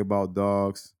anything about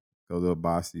dogs, go to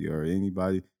Abasi or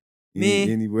anybody,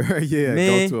 anywhere,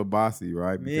 go to Abasi,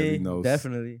 right? Because he knows.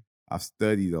 Definitely. I've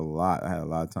studied a lot. I had a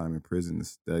lot of time in prison to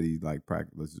study like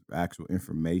practical, actual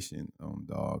information on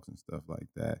dogs and stuff like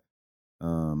that.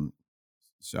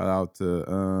 Shout out to,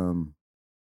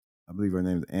 I believe her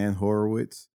name is Ann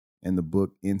Horowitz. And the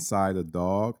book Inside a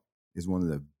Dog is one of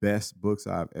the best books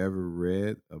I've ever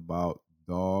read about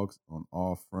dogs on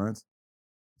all fronts.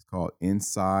 It's called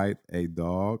Inside a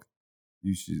Dog.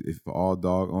 You should, if all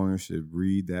dog owners should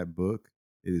read that book.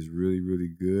 It is really, really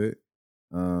good.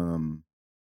 So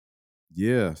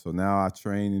now I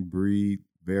train and breed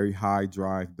very high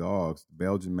drive dogs,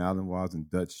 Belgian Malinois and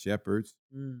Dutch Shepherds.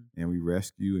 And we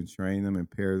rescue and train them and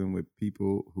pair them with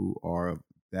people who are of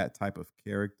that type of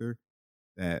character,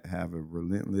 that have a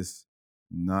relentless,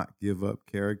 not give up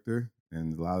character.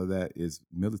 And a lot of that is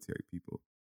military people.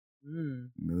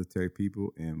 Military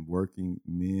people and working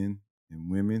men and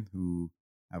women who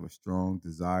have a strong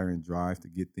desire and drive to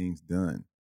get things done.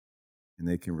 And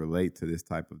they can relate to this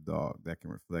type of dog that can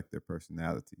reflect their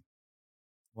personality.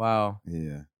 Wow.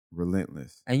 Yeah.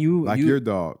 Relentless. And your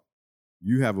dog,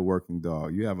 you have a working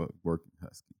dog. You have a working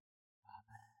husky.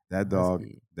 That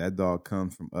dog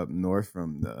comes from up north,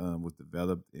 from the was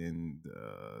developed in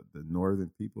the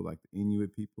northern people, like the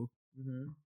Inuit people.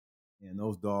 And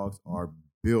those dogs are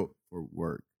built for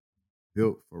work,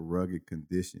 built for rugged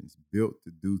conditions, built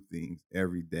to do things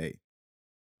every day.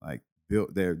 Like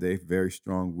built, they're very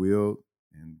strong-willed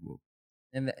and will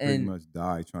pretty much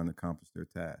die trying to accomplish their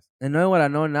task. And knowing what I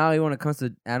know now, even when it comes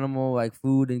to animal like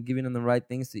food and giving them the right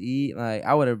things to eat, like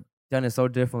I would have done it so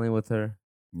differently with her.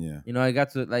 Yeah. You know, I got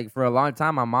to, like, for a long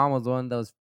time, my mom was the one that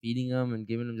was feeding them and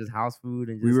giving them just house food.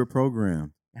 And we were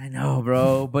programmed. I know,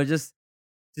 bro. But just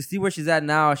to see where she's at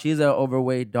now, she's an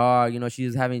overweight dog. You know,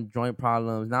 she's having joint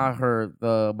problems. Now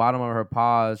the bottom of her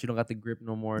paws, she don't got the grip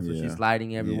no more. So she's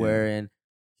sliding everywhere. And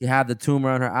she had the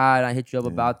tumor on her eye. And I hit you up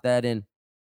about that. And,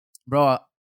 bro,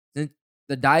 since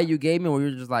the diet you gave me, where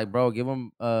you were just like, bro, give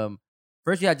them,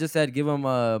 first you had just said give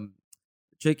them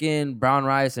chicken, brown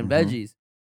rice, and veggies.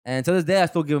 And to this day, I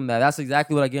still give them that. That's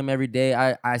exactly what I give them every day.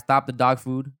 I stopped the dog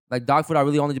food. Like dog food, I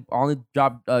really only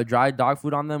drop dry dog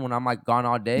food on them when I'm like gone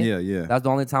all day. Yeah. That's the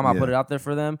only time I put it out there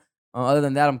for them. Other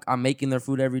than that, I'm making their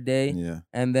food every day. Yeah.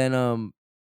 And then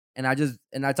and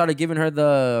I started giving her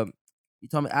you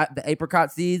told me the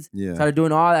apricot seeds. Yeah. Started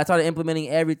doing all that. I started implementing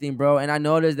everything, bro. And I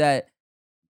noticed that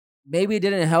maybe it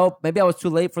didn't help. Maybe I was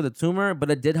too late for the tumor, but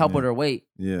it did help with her weight.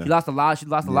 Yeah. She lost a lot. She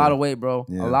lost a lot of weight, bro.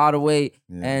 Yeah. A lot of weight.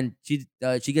 Yeah. And she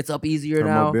gets up easier her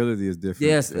now. Mobility is different.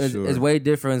 Yes, it's way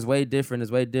different. It's way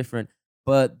different.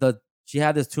 But she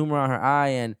had this tumor on her eye,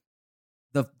 and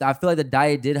I feel like the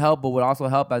diet did help. But what also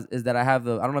helped is that I have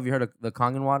I don't know if you heard of the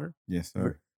Kangen water. Yes,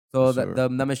 sir. So the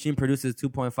machine produces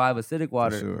 2.5 acidic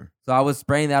water. For sure. So I was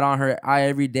spraying that on her eye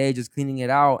every day, just cleaning it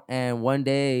out. And one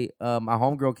day, my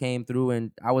homegirl came through,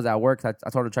 and I was at work. I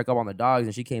told her to check up on the dogs,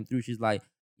 and she came through. She's like,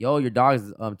 "Yo, your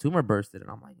dog's tumor bursted."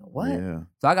 And I'm like, "What?" Yeah.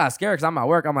 So I got scared because I'm at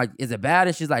work. I'm like, "Is it bad?"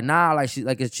 And she's like, "Nah, like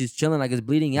she's chilling, like it's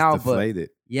bleeding out." Deflated.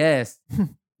 But yes,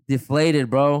 deflated,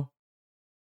 bro.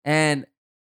 And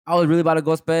I was really about to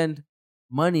go spend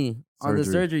money on the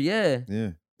surgery. Yeah,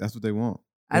 that's what they want.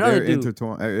 I know they're they do.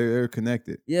 intertwined. They're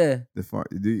connected. Yeah.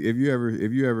 If you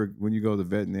ever, when you go to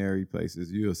veterinary places,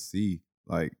 you'll see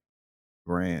like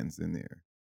brands in there.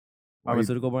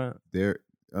 Pharmaceutical brand. They're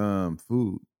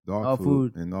food, dog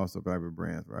food, and also private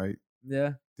brands, right?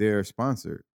 Yeah. They're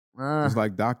sponsored. Just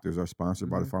like doctors are sponsored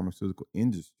by the pharmaceutical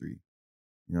industry.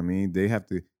 You know what I mean? They have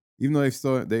to,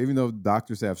 even though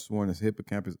doctors have sworn this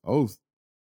hippocampus oath,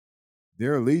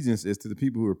 their allegiance is to the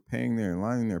people who are paying their and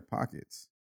lining their pockets.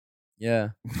 Yeah.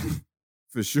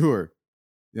 For sure.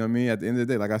 You know what I mean? At the end of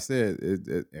the day, like I said,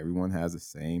 everyone has the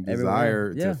same Everyone,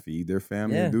 desire yeah. to feed their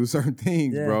family Yeah. and do certain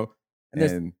things, Yeah. bro. And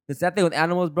And the sad thing with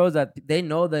animals, bro, is that they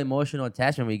know the emotional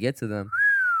attachment we get to them.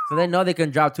 So they know they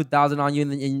can drop 2,000 on you,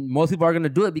 and most people are gonna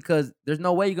do it because there's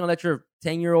no way you're gonna let your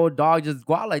 10-year-old dog just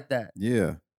go out like that.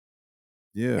 yeah.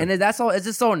 And that's all. It's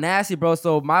just so nasty, bro.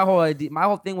 So my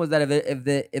whole thing was that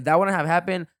if that wouldn't have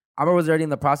happened, I was already in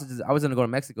the process. I was gonna go to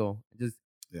Mexico, just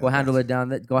go handle it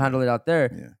go handle it out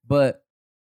there. Yeah. But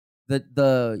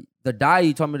the diet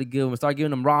you told me to give them, start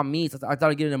giving them raw meats. I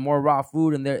started giving them more raw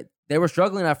food, and they were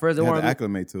struggling at first. They They had weren't to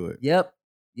acclimate to it. Yep.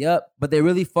 But they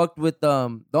really fucked with the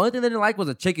only thing they didn't like was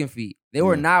the chicken feet. They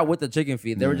were Yeah. not with the chicken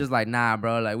feet. They were Yeah. just like, nah,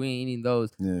 bro, like we ain't eating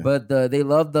those. Yeah. But they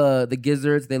love the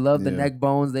gizzards, they love the Yeah. neck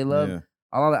bones, they love Yeah.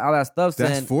 all that stuff.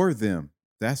 That's saying, for them.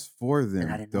 That's for them.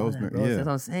 and I didn't know that, bro. yeah. That's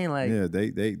what I'm saying. Like,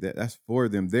 Yeah, that's for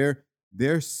them.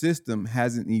 Their system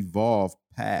hasn't evolved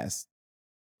past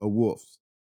a wolf's.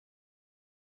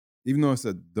 Even though it's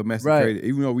a domesticated,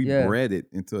 even though we Yeah. bred it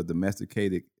into a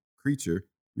domesticated creature,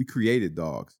 we created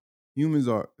dogs.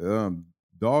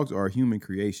 Dogs are a human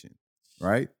creation,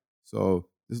 right? So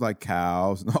just like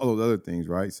cows and all those other things,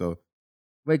 right? So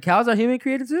wait, cows are human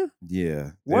created too?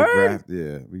 yeah, Word?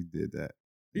 we did that.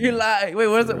 You Yeah. lie. Wait,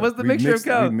 what's the We mixture mixed-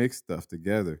 of cows? We mixed stuff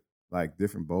together, like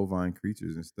different bovine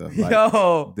creatures and stuff. Like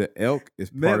Yo, the elk is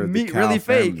part of the meat cow really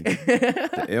family. fake.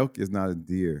 The elk is not a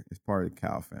deer; it's part of the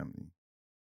cow family.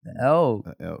 Oh,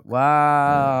 The elk.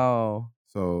 wow.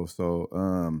 So,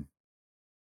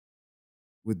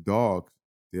 with dogs,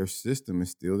 their system is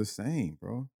still the same,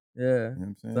 bro. Yeah. You know what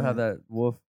I'm saying? Still have that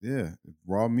wolf. Yeah,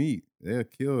 raw meat. They'll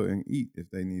kill and eat if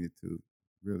they needed to.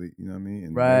 Really, you know what I mean?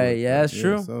 And they Right, would- yeah, that's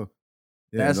true. So,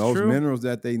 That's those true. minerals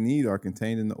that they need are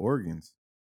contained in the organs.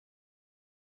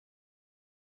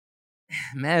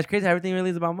 Man, it's crazy how everything really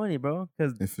is about money, bro.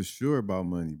 Because And for sure about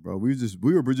money, bro. We just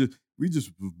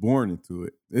was born into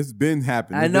it. It's been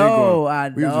happening. I It's been know,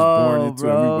 going- we were just born know, into it.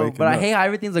 We bro. waking But I up. hate how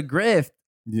everything's a grift.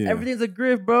 Yeah. Everything's a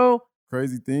grift, bro.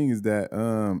 Crazy thing is that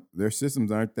their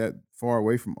systems aren't that far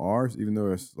away from ours, even though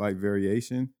there's slight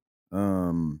variation.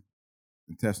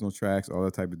 Intestinal tracts, all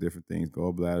that type of different things,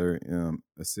 gallbladder,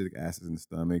 acidic acids in the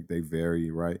stomach, they vary,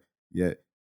 right? Yet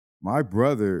my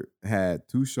brother had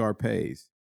 2 Shar-Peis,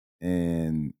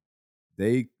 and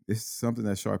this is something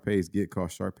that Shar-Peis get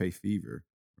called Shar-Pei fever,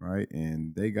 right?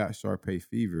 And they got Shar-Pei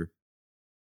fever,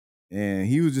 and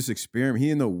he was just experimenting. He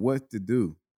didn't know what to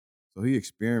do, so he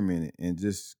experimented and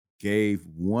just gave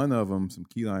one of them some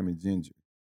key lime and ginger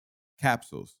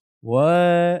capsules. What?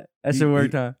 That He- should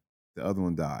work, he- huh? The other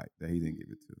one died that he didn't give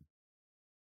it to.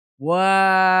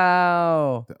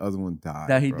 Wow. The other one died.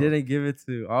 That he bro. didn't give it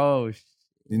to. Oh,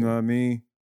 You know what I mean?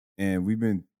 And we've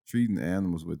been treating the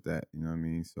animals with that. You know what I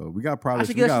mean? So we got probably I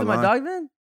should give that to my dog then?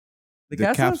 The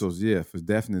capsules? capsules, yeah, for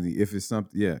definitely. If it's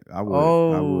something, yeah, I would.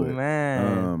 Oh, I would.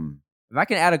 man. If I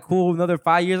can add a cool another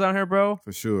 5 years on her, bro,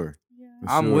 For sure. Yeah. For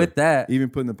I'm sure. with that. Even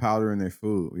putting the powder in their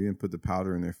food. We didn't put the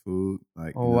powder in their food.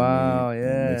 Like, Oh, you know what I wow, mean?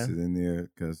 And mix yeah. it in there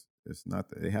because it's not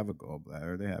that they have a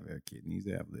gallbladder, they have their kidneys,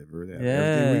 they have liver, they have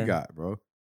everything Yeah. we got, bro.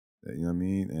 You know what I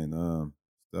mean? And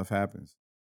stuff happens.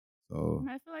 So And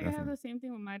I feel like I have definitely. the same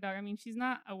thing with my dog. I mean, she's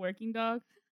not a working dog.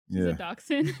 She's Yeah. a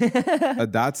dachshund. A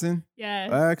Dotson? Yeah.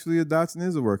 Actually, a Dotson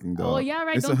is a working dog. Oh yeah,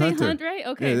 right. It's Don't a they hunter. hunt, right?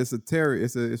 Okay. Yeah, it's a terrier.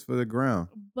 It's for the ground.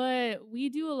 But we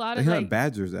do a lot They of hunt like.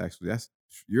 badgers. Actually, that's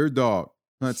your dog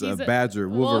hunts a She's a- badger,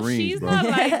 Well, Wolverines, she's bro. not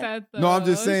like that though. No, I'm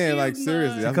just saying, She's like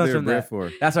seriously, not. that's what Comes they're from bred that.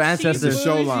 for. That's our She's ancestors. It's a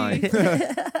show bougie. line.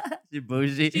 She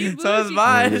bougie. She's So is bougie.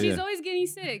 mine. Yeah, She's yeah. always getting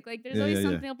sick. Like there's Yeah, always yeah, yeah.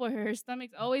 something up with her. Her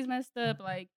stomach's always messed up.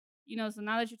 Like so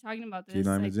now that you're talking about this, Key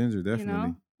lime like, and ginger, definitely. You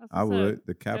know, that's I what's would. up.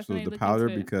 The capsules, Definitely the look powder,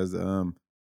 into it. because the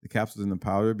capsules in the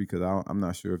powder, because I'm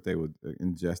not sure if they would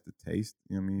ingest the taste.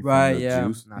 You know what I mean? From Right, the yeah.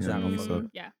 Juice, Not you know sure what I mean? I'm So,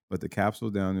 Yeah. but the capsule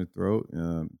down their throat,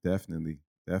 definitely,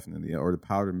 yeah, or the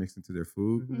powder mixed into their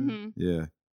food. Mm-hmm. Yeah.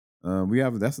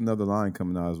 That's another line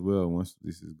coming out as well once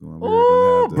this is going. We're gonna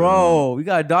Oh, have the, bro, we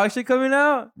got dog shit coming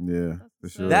out. yeah, for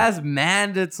That's sure. That's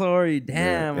mandatory.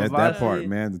 Damn, yeah, about that to part say.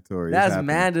 mandatory. It's That's happening.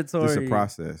 mandatory. It's just a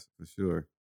process for sure.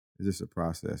 It's just a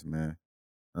process, man.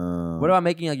 What about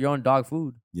making like your own dog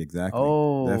food? Yeah, exactly.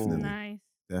 Oh, definitely, Nice.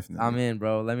 definitely. I'm in,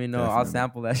 bro. Let me know. I'll Definitely.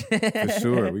 sample that shit. For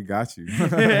sure, we got you. We're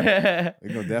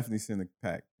gonna definitely send a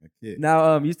kit.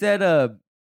 Now, you said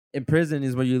in prison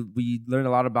is where we learn a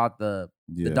lot about the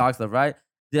dog stuff, right?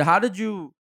 How did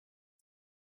you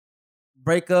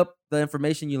break up the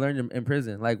information you learned in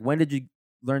prison? Like, when did you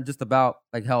learn just about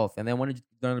like health, and then when did you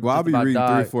learn Well, I'll just be about reading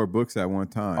dog? 3 or 4 books at one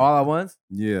time. All at once?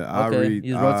 Yeah, I Okay, read.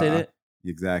 you just rotate it?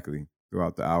 Exactly.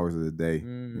 throughout the hours of the day. You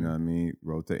Mm. know what I mean?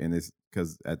 Rotate. And it's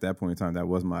because at that point in time, that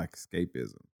was my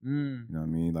escapism. Mm. You know what I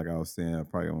mean? Like I was saying, I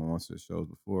probably on one of the shows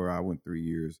before, I went 3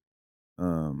 years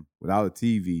without a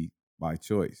TV by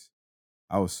choice.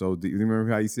 I was so deep. You remember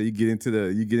how you said you get into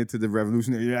the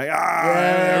revolutionary, you're like,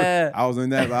 Yeah. I was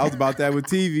in that. I was about that with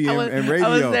TV and radio. I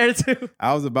was there too.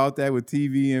 I was about that with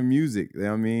TV and music. You know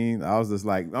what I mean? I was just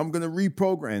like, I'm going to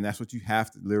reprogram. That's what you have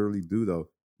to literally do, though.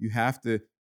 You have to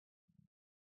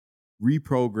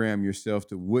reprogram yourself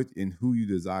to what and who you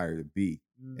desire to be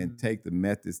and take the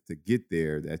methods to get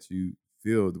there that you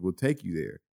feel will take you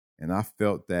there. And I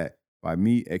felt that by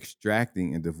me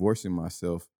extracting and divorcing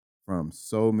myself from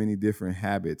so many different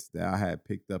habits that I had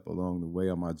picked up along the way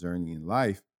on my journey in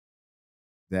life,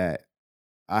 that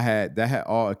had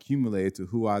all accumulated to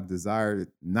who I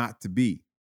desired not to be.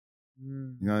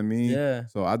 You know what I mean? Yeah.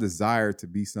 So I desired to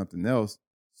be something else.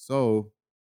 So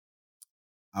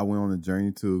I went on a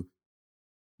journey to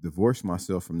divorce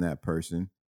myself from that person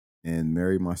and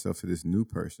marry myself to this new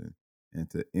person, and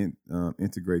to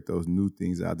integrate those new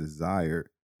things I desired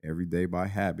every day by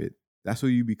habit. That's who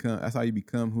you become. That's how you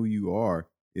become who you are,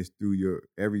 is through your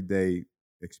everyday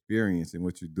experience and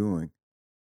what you're doing.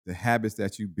 The habits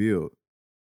that you build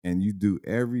and you do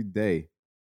every day,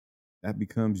 that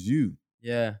becomes you.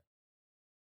 Yeah.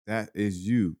 That is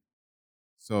you.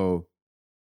 So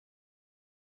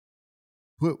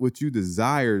put what you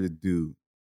desire to do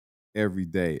every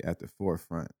day at the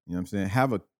forefront. You know what I'm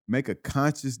saying? Make a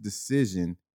conscious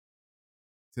decision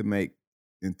to make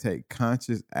and take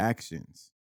conscious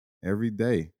actions every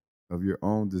day of your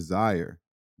own desire.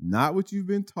 Not what you've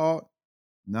been taught,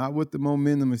 not what the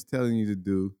momentum is telling you to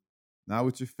do, not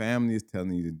what your family is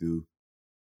telling you to do,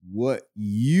 what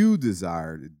you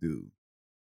desire to do.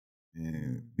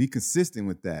 And be consistent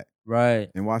with that.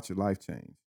 Right. And watch your life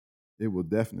change. It will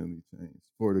definitely change.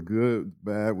 For the good,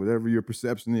 bad, whatever your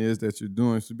perception is that you're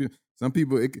doing. Some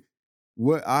people,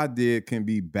 what I did can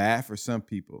be bad for some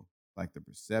people, like the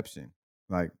perception.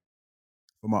 Like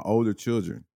for my older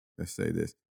children, let's say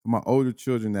this. For my older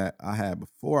children that I had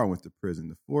before I went to prison,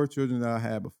 the 4 children that I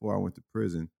had before I went to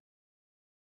prison,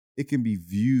 it can be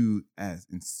viewed as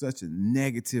in such a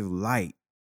negative light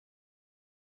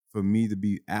for me to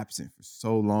be absent for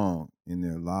so long in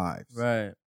their lives.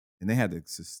 Right. And they had to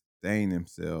sustain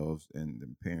themselves and the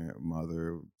parent,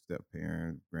 mother,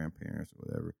 step-parent, grandparents, or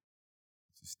whatever,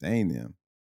 sustain them.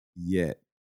 Yet,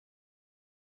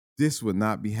 this would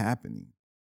not be happening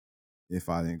if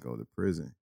I didn't go to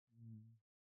prison.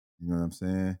 You know what I'm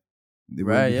saying? It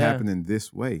wouldn't be happening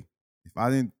this way. If I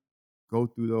didn't go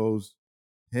through those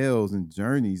hells and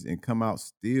journeys and come out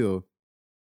still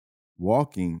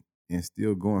walking and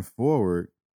still going forward,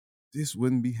 this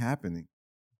wouldn't be happening.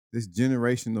 This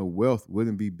generational wealth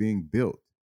wouldn't be being built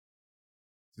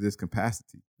to this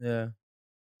capacity. Yeah.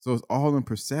 So it's all in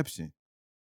perception.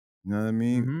 You know what I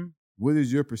mean? Mm-hmm. What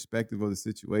is your perspective of the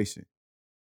situation?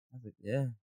 Yeah.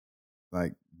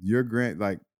 Like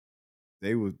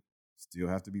they would still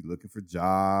have to be looking for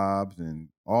jobs and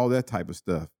all that type of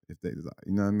stuff. If they,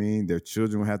 you know what I mean? Their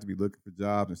children would have to be looking for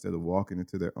jobs instead of walking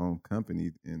into their own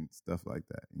company and stuff like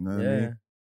that. You know what I mean?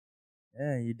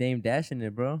 Yeah, you Dame Dashing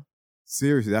it, bro.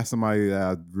 Seriously, that's somebody that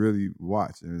I really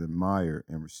watch and admire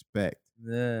and respect.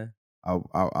 Yeah.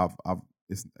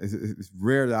 It's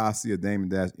rare that I see a Damon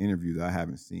Dash interview that I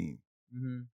haven't seen.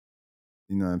 Mm-hmm.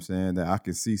 You know what I'm saying? That I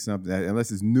can see something that,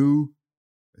 unless it's new,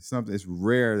 it's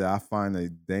rare that I find a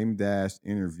Damon Dash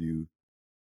interview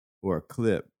or a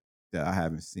clip that I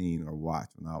haven't seen or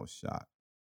watched when I was shot.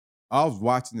 I was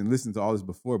watching and listening to all this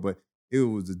before, but it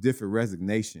was a different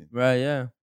resignation. Right, yeah.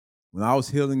 When I was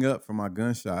healing up from my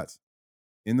gunshots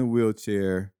in the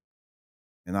wheelchair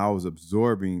and I was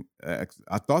absorbing,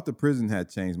 I thought the prison had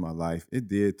changed my life. It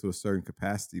did to a certain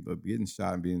capacity, but getting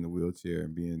shot and being in the wheelchair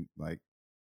and being like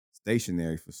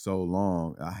stationary for so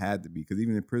long, I had to be, because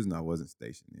even in prison, I wasn't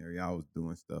stationary. I was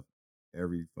doing stuff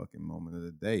every fucking moment of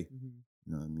the day. Mm-hmm.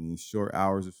 You know what I mean? Short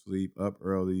hours of sleep, up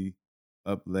early,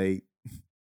 up late,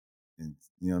 and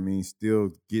you know what I mean?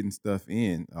 Still getting stuff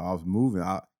in. I was moving.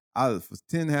 I for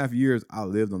 10.5 years, I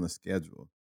lived on a schedule.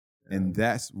 Yeah. And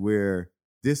that's where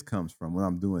this comes from, what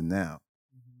I'm doing now.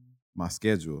 Mm-hmm. My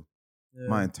schedule,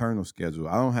 my internal schedule.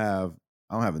 I don't have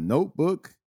a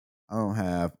notebook. I don't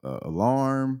have an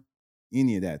alarm,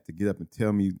 any of that to get up and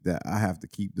tell me that I have to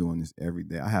keep doing this every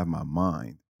day. I have my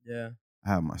mind. Yeah. I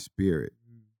have my spirit.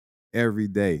 Every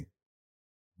day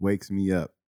wakes me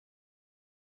up,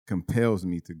 compels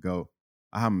me to go.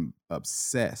 I'm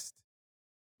obsessed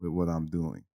with what I'm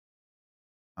doing.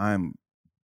 It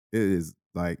is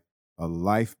like a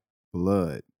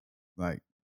lifeblood, like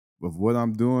of what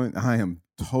I'm doing. I am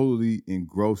totally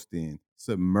engrossed in,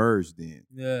 submerged in.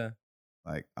 Yeah.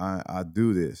 Like I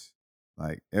do this.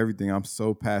 Like everything I'm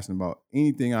so passionate about,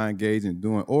 anything I engage in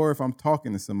doing, or if I'm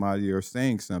talking to somebody or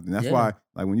saying something. That's why,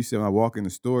 like when you say when I walk in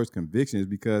the store, it's conviction, is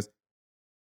because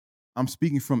I'm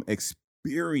speaking from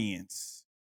experience.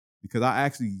 Because I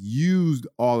actually used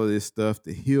all of this stuff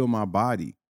to heal my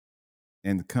body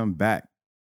and to come back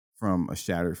from a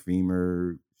shattered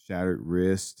femur, shattered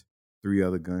wrist, 3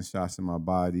 other gunshots in my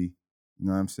body. You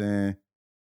know what I'm saying?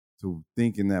 To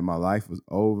thinking that my life was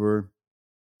over.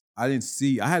 I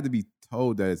had to be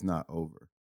told that it's not over.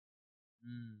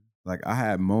 Like I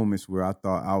had moments where I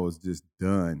thought I was just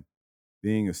done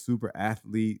being a super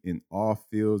athlete in all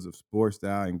fields of sports that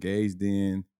I engaged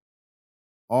in,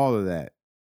 all of that.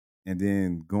 And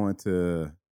then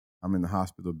I'm in the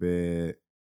hospital bed,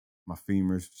 my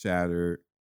femur's shattered,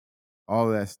 all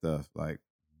that stuff. Like,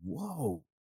 whoa.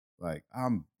 Like I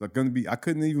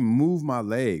couldn't even move my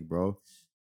leg, bro.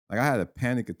 Like I had a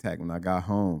panic attack when I got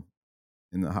home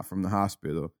from the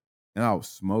hospital, and I was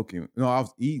smoking. No, I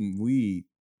was eating weed.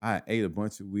 I ate a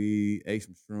bunch of weed, ate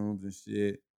some shrooms and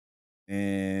shit,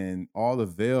 and all the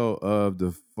veil of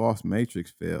the false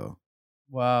matrix fell.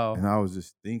 Wow. And I was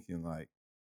just thinking, like,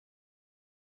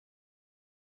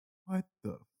 what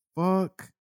the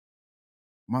fuck?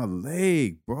 My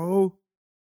leg, bro.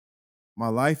 My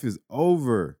life is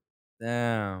over.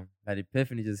 Damn. That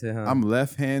epiphany just hit, huh? I'm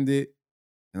left-handed,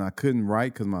 and I couldn't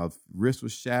write because my wrist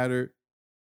was shattered.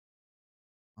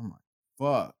 I'm like,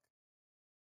 fuck.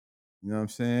 You know what I'm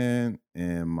saying?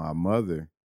 And my mother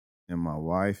and my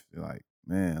wife, they're like,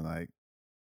 man, like,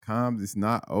 calm, it's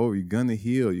not over. You're gonna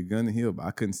heal. You're gonna heal. But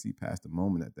I couldn't see past the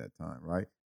moment at that time, right?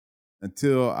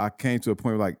 Until I came to a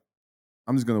point where, like,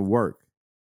 I'm just gonna work.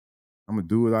 I'm gonna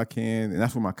do what I can. And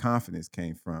that's where my confidence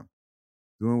came from.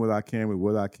 Doing what I can with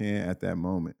what I can at that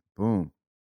moment. Boom.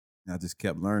 And I just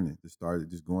kept learning. Just started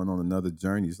just going on another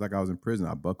journey. Just like I was in prison.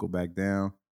 I buckled back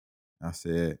down. I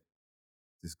said,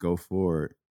 just go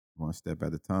forward, one step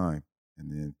at a time.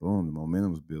 And then boom, the momentum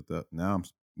was built up. Now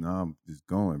I'm just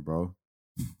going, bro.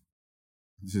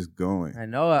 Just going. I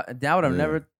know. That would have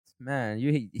never, man,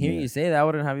 hearing you say that, I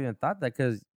wouldn't have even thought that,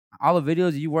 because all the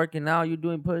videos you working out, you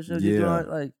doing push-ups, you doing,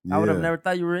 like, I would have never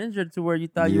thought you were injured to where you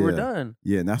thought you were done.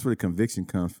 Yeah, and that's where the conviction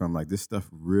comes from. Like, this stuff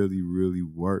really, really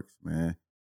works, man.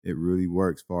 It really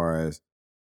works, far as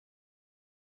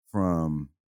from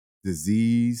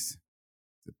disease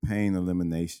to pain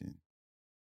elimination.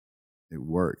 It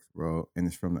works, bro. And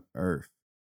it's from the earth.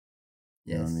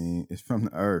 You know what I mean? It's from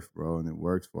the earth, bro, and it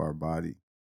works for our body.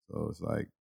 So it's like,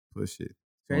 push it.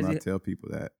 So when I tell people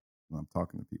that, when I'm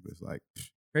talking to people, it's like,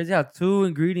 crazy how 2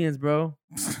 ingredients, bro.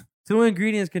 2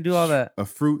 ingredients can do all that. A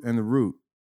fruit and a root.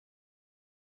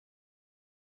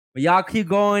 But y'all keep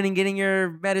going and getting your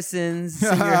medicines,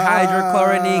 and your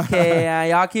hydrochloronique.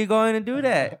 Y'all keep going and do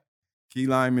that. Key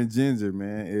lime and ginger,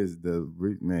 man, is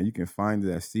man. You can find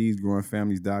it at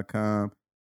seedsgrowingfamilies.com.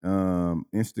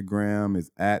 Instagram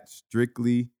is at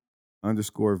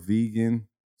strictly_vegan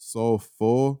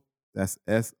soulful. That's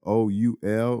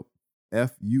SOULFUL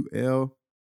 _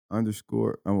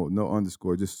 no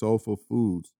underscore, just soulful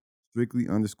foods.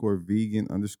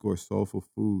 Strictly_vegan_soulful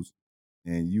foods.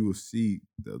 And you will see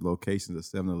the locations of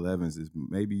 7-Elevens is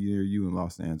maybe near you in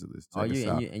Los Angeles. Check us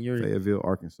out. And you're Fayetteville,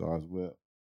 Arkansas as well.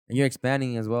 And you're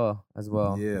expanding as well.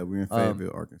 Yeah, we're in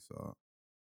Fayetteville, Arkansas.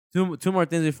 Two more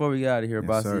things before we get out of here, Yes,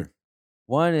 Bossy. sir.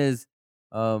 One is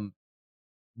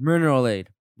Mineral Aid.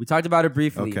 We talked about it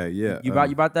briefly. Okay, yeah. You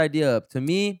brought the idea up. To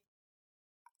me,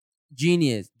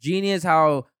 genius. Genius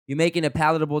how you're making it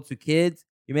palatable to kids.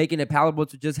 You're making it palatable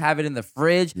to just have it in the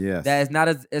fridge. Yes.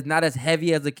 That it's not as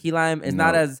heavy as a key lime. It's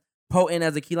not as potent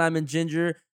as a key lime and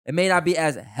ginger. It may not be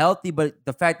as healthy, but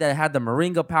the fact that it had the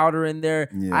moringa powder in there,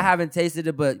 I haven't tasted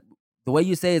it, but the way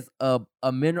you say it's a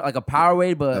mineral, like a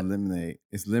Powerade, but lemonade.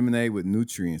 It's lemonade with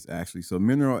nutrients, actually. So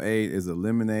Mineral Aid is a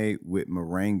lemonade with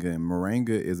moringa, and moringa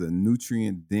is a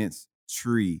nutrient-dense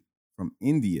tree from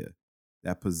India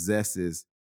that possesses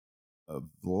a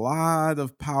lot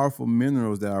of powerful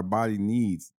minerals that our body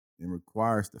needs and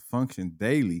requires to function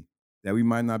daily that we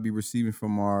might not be receiving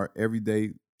from our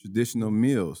everyday traditional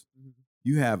meals.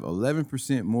 You have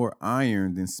 11% more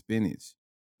iron than spinach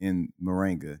in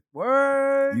moringa.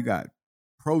 Word. You got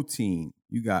protein,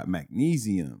 you got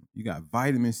magnesium, you got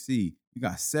vitamin C, you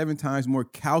got 7 times more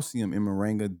calcium in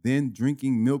moringa than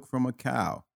drinking milk from a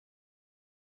cow.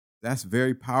 That's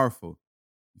very powerful.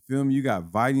 You feel me? You got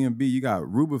vitamin B, you got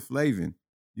riboflavin,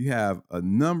 you have a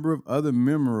number of other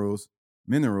minerals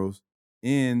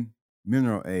in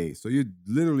Mineral Aid. So you're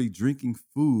literally drinking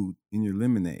food in your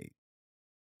lemonade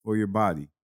for your body.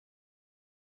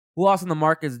 Who else in the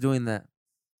market is doing that?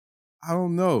 I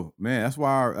don't know, man. That's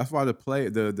why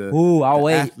Ooh, I'll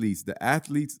wait. the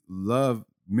athletes love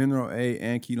mineral A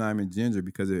and key lime and ginger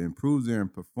because it improves their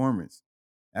performance.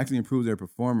 Actually improves their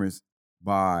performance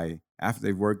by after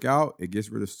they work out, it gets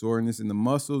rid of soreness in the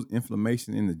muscles,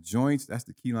 inflammation in the joints. That's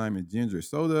the key lime and ginger.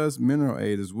 So does mineral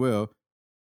A as well.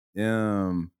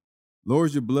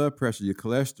 Lowers your blood pressure, your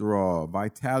cholesterol,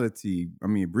 vitality.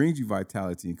 It brings you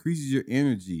vitality, increases your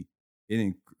energy.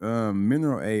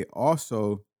 Mineral A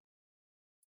also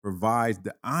provides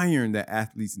the iron that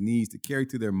athletes need to carry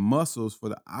to their muscles for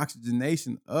the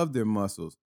oxygenation of their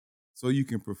muscles so you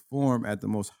can perform at the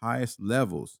most highest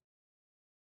levels.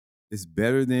 It's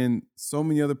better than so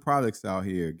many other products out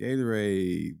here.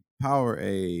 Gatorade,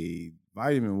 Powerade,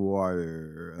 vitamin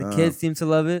water. The kids seem to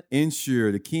love it.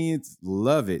 Ensure. The kids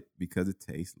love it because it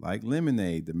tastes like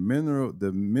lemonade. The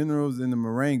minerals in the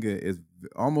moringa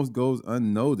almost goes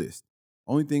unnoticed.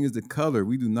 Only thing is the color.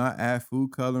 We do not add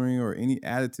food coloring or any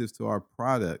additives to our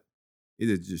product. It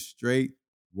is just straight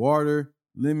water,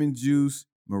 lemon juice,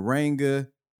 moringa,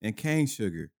 and cane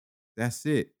sugar. That's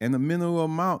it. And a minimal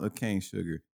amount of cane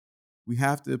sugar. We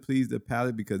have to please the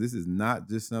palate because this is not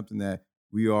just something that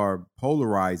we are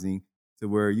polarizing to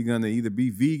where you're going to either be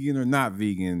vegan or not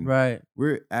vegan. Right.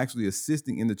 We're actually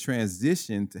assisting in the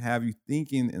transition to have you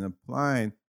thinking and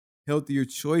applying healthier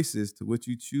choices to what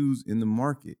you choose in the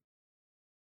market.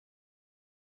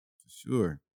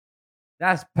 Sure.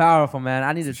 That's powerful, man.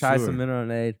 I need to For try sure. some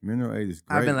Mineral Aid. Mineral Aid is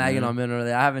great. I've been lagging man. on Mineral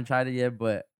Aid. I haven't tried it yet,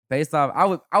 but based off, I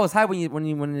was hyped when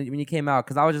you came out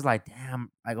because I was just like,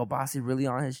 damn, like Obasi really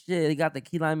on his shit. He got the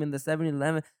key lime in the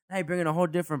 7-Eleven. Now he bringing a whole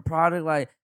different product. Like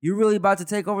you really about to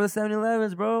take over the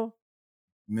 7-Elevens, bro.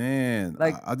 Man,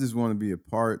 Like- I just want to be a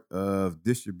part of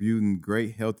distributing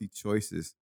great healthy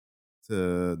choices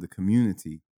to the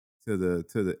community, to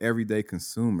the everyday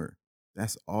consumer.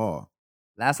 That's all.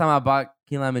 Last time I bought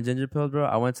key lime and ginger pills, bro,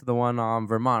 I went to the one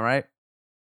Vermont, right?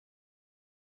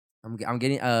 I'm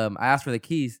getting I asked for the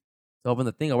keys to open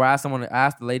the thing, or I asked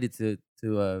the lady to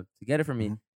get it for me.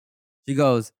 Mhm. She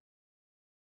goes,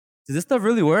 "Does this stuff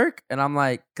really work?" And I'm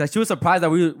like, cause she was surprised that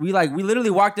we literally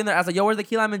walked in there. I was like, "Yo, where's the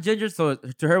key lime and ginger?" So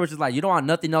to her, which is like, "You don't want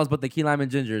nothing else but the key lime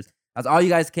and gingers. That's all you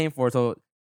guys came for." So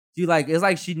she it's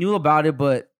like she knew about it,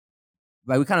 but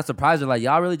like we kind of surprised her. Like,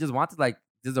 y'all really just want to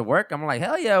does it work? I'm like,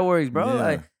 hell yeah, it works, bro. Yeah.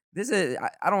 Like this is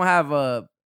I don't have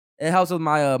it helps with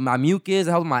my my mucus,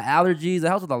 it helps with my allergies, it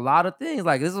helps with a lot of things.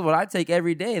 Like this is what I take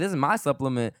every day. This is my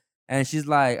supplement. And she's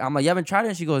like, I'm like, you haven't tried it?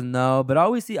 And she goes, no. But I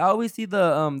always see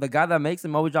the guy that makes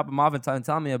them always drop them off and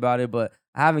tell me about it, but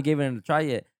I haven't given it a try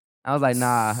yet. I was like,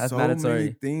 nah, that's so mandatory.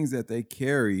 many things that they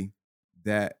carry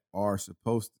that are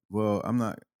supposed to, well, I'm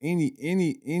not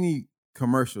any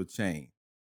commercial chain,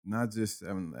 not just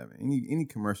 7-Eleven, any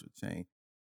commercial chain.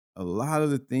 A lot of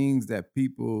the things that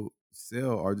people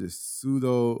sell are just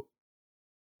pseudo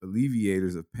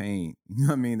alleviators of pain. You know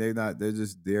what I mean? They're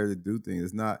just there to do things.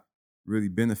 It's not really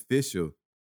beneficial.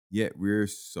 Yet we're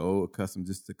so accustomed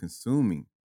just to consuming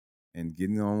and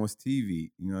getting on what's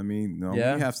TV. You know what I mean? No,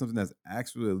 Yeah. we have something that's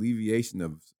actual alleviation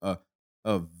of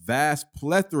a vast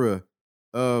plethora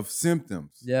of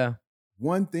symptoms. Yeah.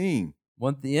 One thing.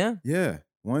 Yeah. Yeah.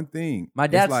 One thing. My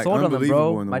It's, dad like, sold on them,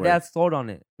 unbelievable bro. in a My way. dad sold on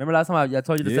it. Remember last time I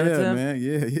told you to send it to him? Man.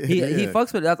 Yeah. He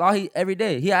fucks with it. That's all every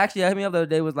day. He actually hit me up the other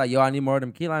day, was like, yo, I need more of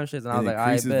them key lime shits. And I was like, I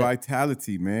increases bet.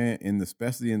 vitality, man, and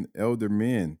especially in elder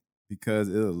men, because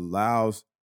it allows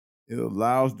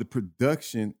the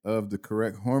production of the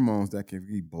correct hormones that can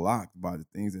be blocked by the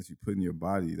things that you put in your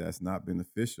body that's not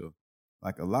beneficial.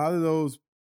 Like a lot of those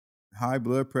high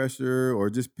blood pressure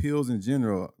or just pills in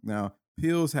general. Now,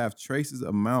 pills have traces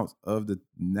amounts of the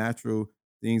natural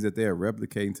things that they are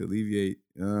replicating to alleviate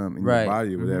in Right. your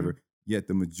body or whatever. Yet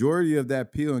the majority of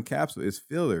that pill and capsule is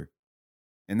filler.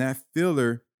 And that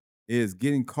filler is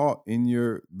getting caught in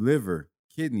your liver,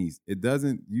 kidneys. It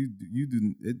doesn't,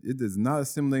 it does not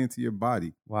assimilate into your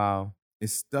body. Wow.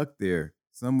 It's stuck there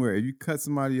somewhere. If you cut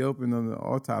somebody open on the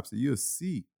autopsy, you'll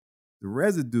see the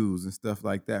residues and stuff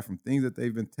like that from things that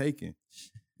they've been taking.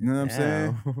 You know what I'm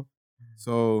saying? Damn.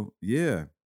 So, yeah,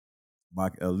 by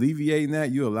alleviating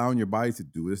that, you're allowing your body to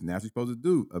do what it's naturally supposed to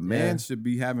do. A man Yeah. should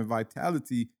be having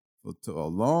vitality to a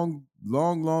long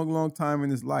time in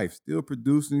his life, still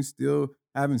producing, still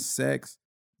having sex,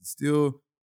 still.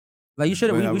 Like you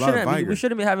shouldn't. But a We lot of shouldn't. We vigor.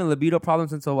 shouldn't be having libido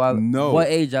problems until No. what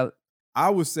age? I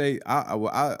would say I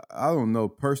don't know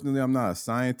personally. I'm not a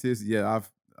scientist. Yeah,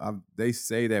 they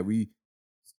say that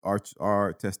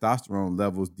our testosterone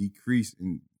levels decrease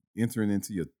in entering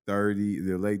into your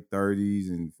late 30s,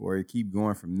 and for it keep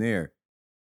going from there.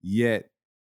 Yet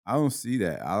I don't see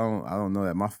that. I don't know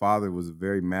that. My father was a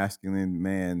very masculine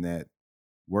man that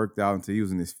worked out until he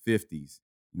was in his 50s.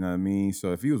 You know what I mean?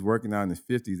 So if he was working out in his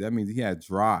 50s, that means he had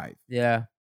drive. Yeah.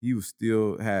 He was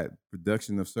still had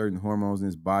production of certain hormones in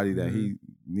his body that he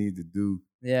needed to do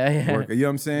Yeah. work. You know what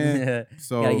I'm saying? Yeah.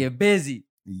 So Gotta get busy.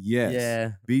 yes,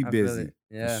 Yeah. be I feel busy it.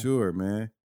 Yeah. for sure,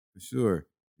 man, for sure.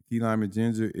 Key lime and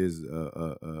ginger is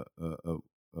a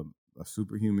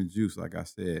superhuman juice, like I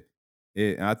said.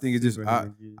 And I think it's just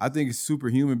I think it's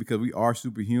superhuman because we are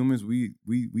superhumans. We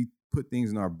put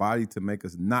things in our body to make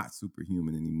us not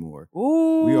superhuman anymore.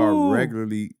 Ooh. We are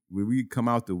regularly when we come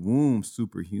out the womb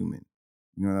superhuman.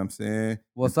 You know what I'm saying?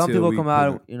 Well, some Until people we come put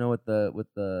out, it- with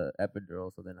the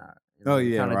epidural, so they're not. Oh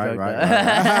yeah, kinda right. drugged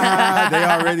up. They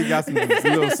already got some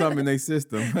little something in their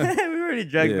system. we already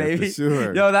drugged, Yeah, baby. for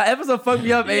sure. Yo, that episode fucked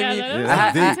me up, Amy. Yeah,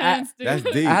 that's deep. intense, dude. That's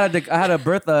deep. I had a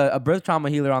birth trauma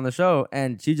healer on the show,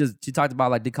 and she talked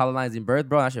about like decolonizing birth,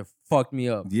 bro. And that shit fucked me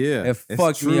up. Yeah, It it's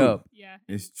fucked me true. up. Yeah.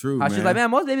 It's true. How man. she's like,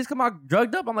 man, most babies come out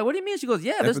drugged up. I'm like, what do you mean? She goes,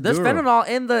 yeah, there's Epidural. fentanyl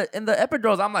in the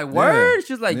epidurals. I'm like, word?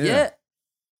 She's like, yeah.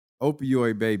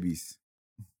 Opioid babies.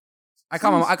 I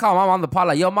call my mom on the pod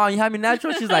like, yo, mom, you had me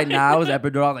natural? She's like, nah, I was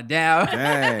epidural. I was like, damn.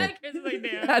 Dang, Chris is like,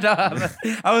 damn. I know.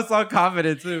 I was so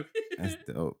confident too. that's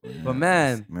dope. Man. But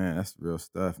man. That's real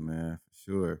stuff, man,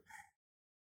 for sure.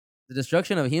 The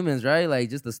destruction of humans, right? Like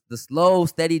just the slow,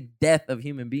 steady death of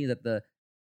human beings that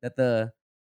the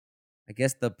I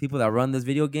guess the people that run this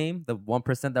video game, the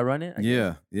 1% that run it, I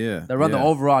guess, Yeah. that run the yeah.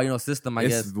 overall, system, I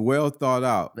It's guess. well thought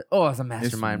out. But, it's a It's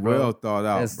mastermind, well bro. thought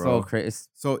out, It's bro. so crazy.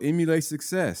 So emulate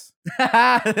success.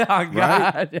 Oh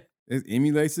God.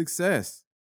 Emulate success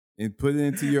and put it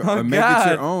into your Oh, make it God.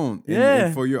 your own. And, Yeah.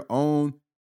 and for your own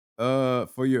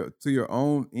to your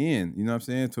own end. You know what I'm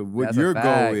saying? To what That's a your goal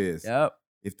fact. is. Yep.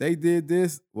 If they did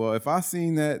this, well, if I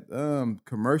seen that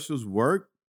commercials work,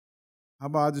 how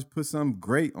about I just put something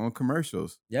great on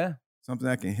commercials? Yeah. Something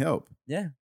that can help. Yeah.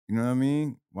 You know what I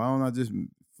mean? Why don't I just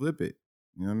flip it?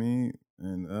 You know what I mean?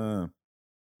 And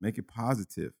make it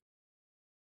positive.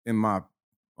 In my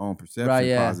own perception, Right,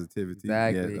 yeah. positivity.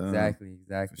 Exactly. Yet,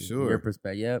 Exactly. sure. Your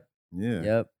perspective. Yep. Yeah.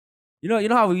 Yep. You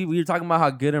know how we were talking about how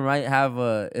good and right have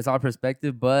it's our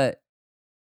perspective, but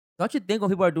don't you think when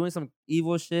people are doing some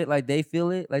evil shit, like they feel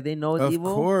it, like they know it's Of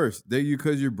evil? course.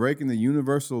 Because you're breaking the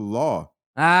universal law.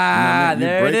 Ah, You know what I mean?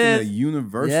 there You're it breaking is. the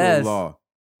universal Yes. law.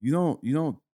 You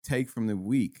don't take from the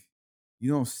weak.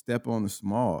 You don't step on the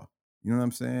small. You know what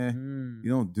I'm saying? Mm. You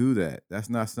don't do that. That's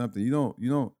not something. You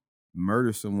don't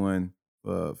murder someone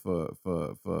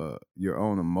for your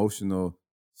own emotional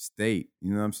state.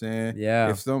 You know what I'm saying?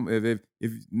 Yeah.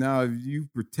 If you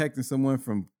protecting someone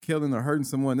from killing or hurting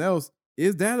someone else,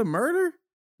 is that a murder?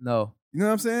 No. You know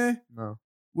what I'm saying? No.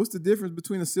 What's the difference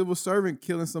between a civil servant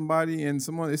killing somebody and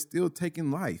someone that's still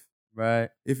taking life? Right.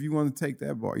 If you want to take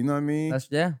that bar, you know what I mean? That's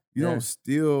yeah. You yeah. don't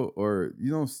steal or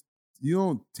you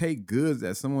don't take goods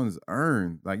that someone has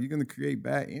earned. Like you're gonna create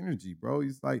bad energy, bro.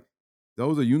 It's like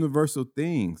those are universal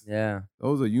things. Yeah.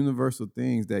 Those are universal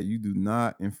things that you do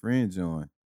not infringe on.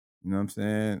 You know what I'm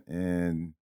saying?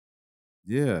 And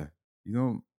yeah, you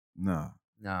don't Nah.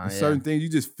 There's Yeah. certain things you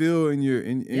just feel in your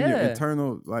your Yeah.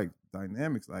 internal like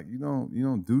dynamics. Like you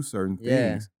don't do certain Yeah.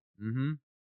 things. Mm-hmm.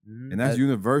 Mm-hmm. And that's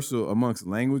universal amongst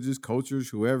languages, cultures,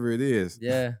 whoever it is.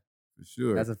 Yeah. For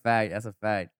sure. That's a fact. That's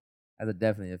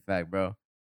definitely a fact, bro. All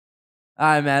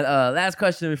right, man. Last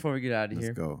question before we get out of Let's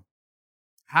here. go.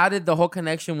 How did the whole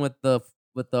connection with the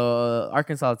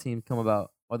Arkansas team come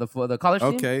about, or the college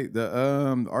team? Okay, the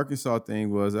Arkansas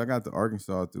thing was I got to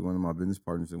Arkansas through one of my business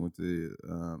partners that went to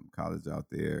college out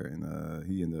there, and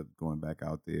he ended up going back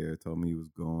out there. Told me he was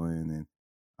going, and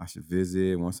I should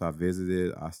visit. Once I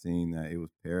visited, I seen that it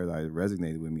was paradise. It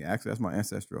resonated with me. Actually, that's my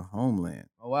ancestral homeland.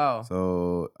 Oh wow.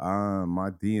 So my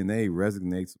DNA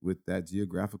resonates with that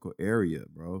geographical area,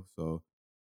 bro. So,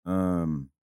 and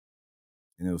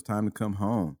it was time to come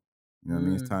home. You know what I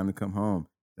mean? It's time to come home.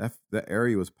 That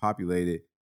area was populated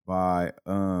by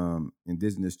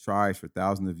indigenous tribes for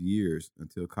thousands of years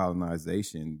until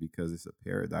colonization because it's a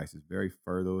paradise. It's very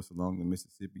fertile. It's along the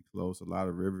Mississippi coast. A lot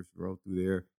of rivers roll through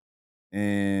there.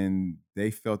 And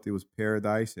they felt it was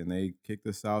paradise, and they kicked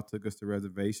us out, took us to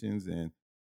reservations, and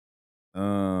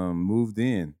moved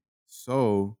in.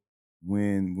 So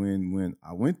when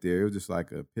I went there, it was just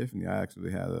like an epiphany. I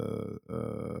actually had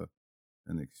an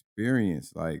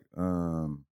experience like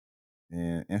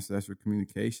and ancestral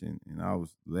communication, and I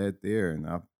was led there, and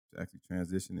I actually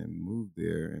transitioned and moved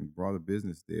there and brought a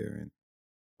business there. And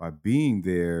by being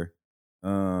there,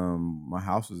 my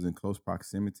house was in close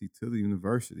proximity to the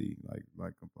university,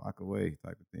 like a block away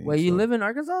type of thing. Wait, you So live in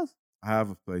Arkansas? I have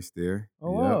a place there.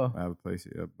 Oh, Yep, wow. I have a place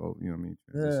here. Both, you know what I mean?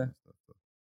 Transition and stuff.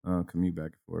 So, commute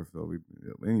back and forth. So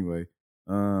anyway,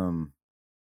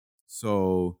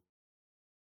 So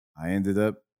I ended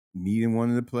up meeting one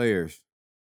of the players.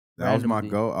 That was my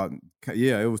Randomly. goal.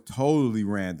 Yeah, it was totally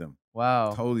random.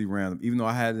 Wow. Totally random. Even though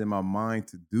I had it in my mind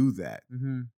to do that.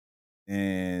 Mm-hmm.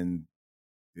 And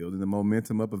building the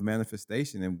momentum up of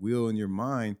manifestation and will in your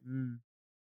mind,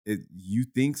 you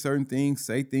think certain things,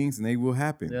 say things, and they will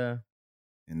happen. Yeah.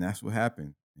 And that's what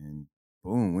happened. And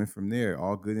boom, went from there.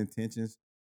 All good intentions.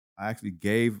 I actually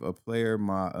gave a player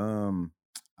my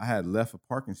I had left a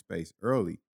parking space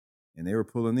early, and they were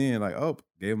pulling in like, oh,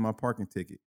 gave them my parking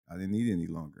ticket. I didn't need it any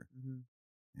longer.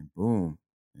 And boom,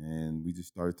 and we just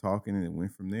started talking, and it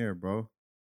went from there, bro.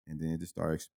 And then it just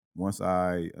started. Once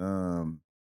I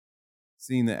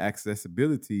seen the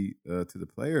accessibility to the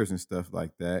players and stuff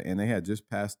like that, and they had just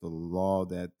passed the law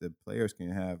that the players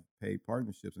can have paid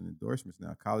partnerships and endorsements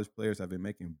now. College players have been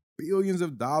making billions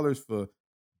of dollars for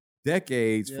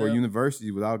decades for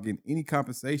universities without getting any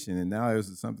compensation, and now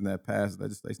there's something that passed,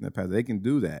 legislation that passed. They can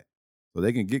do that, so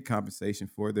they can get compensation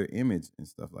for their image and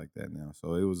stuff like that now.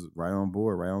 So it was right on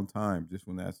board, right on time, just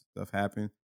when that stuff happened,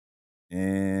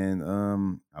 and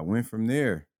I went from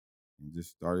there. And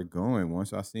just started going.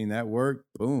 Once I seen that work,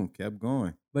 boom, kept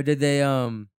going. But did they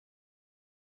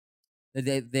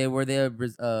were they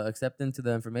accepting to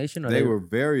the information? Or They were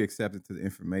very accepting to the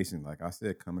information. Like I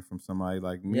said, coming from somebody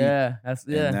like me. Yeah, that's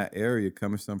in that area,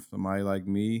 coming from somebody like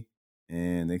me,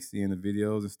 and they seeing the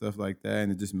videos and stuff like that,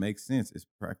 and it just makes sense. It's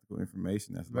practical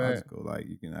information that's logical. Like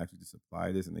you can actually just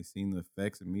apply this, and they seen the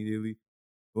effects immediately.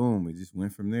 Boom, it just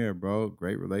went from there, bro.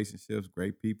 Great relationships,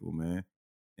 great people, man,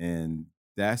 and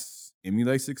that's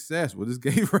emulate success. What is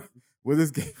Gatorade? What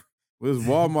is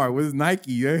Walmart? What is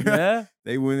Nike? Yeah.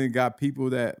 They went and got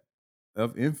people that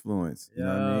of influence. You know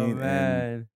what I mean?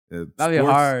 Man. And That'd be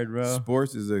hard, bro.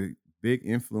 Sports is a big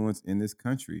influence in this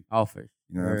country. Oh, for You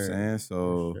know what I'm saying?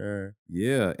 So sure.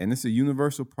 yeah, and it's a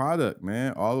universal product,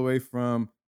 man. All the way from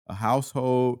a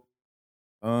household,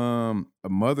 a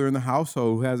mother in the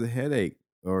household who has a headache,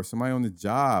 or somebody on the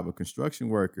job, a construction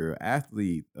worker,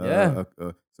 athlete,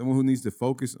 someone who needs to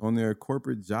focus on their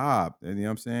corporate job. And you know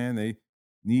what I'm saying? They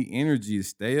need energy to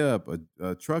stay up,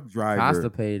 a truck driver.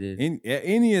 Constipated.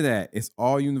 Any of that. It's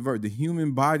all universal. The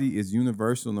human body is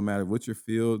universal no matter what your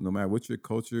field, no matter what your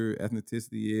culture,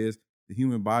 ethnicity is. The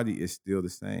human body is still the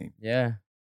same. Yeah.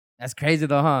 That's crazy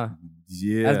though, huh?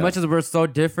 Yeah. As much as we're so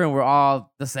different, we're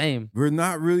all the same. We're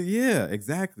not really, yeah,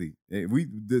 exactly.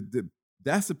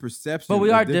 That's a perception. But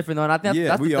we are different though, and I think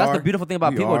that's the beautiful thing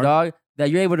about people, dog. That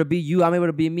you're able to be you, I'm able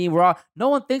to be me. No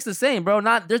one thinks the same, bro.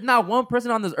 There's not one person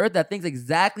on this earth that thinks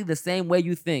exactly the same way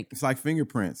you think. It's like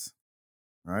fingerprints,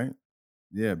 right?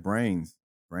 Yeah, brains.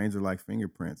 Brains are like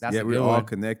fingerprints. That's we're all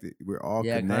connected. We're all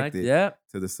connected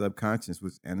to the subconscious,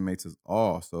 which animates us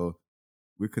all. So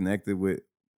we're connected with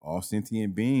all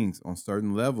sentient beings on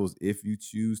certain levels. If you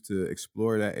choose to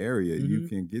explore that area, you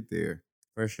can get there.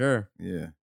 For sure. Yeah.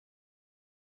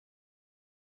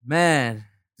 Man.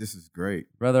 This is great.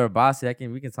 Brother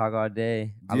Abasi, we can talk all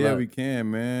day. We can,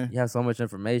 man. You have so much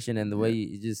information, and the way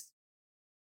you just,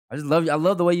 I just love you. I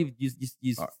love the way you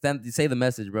say the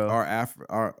message, bro.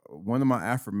 One of my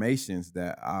affirmations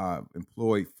that I've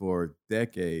employed for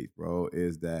decades, bro,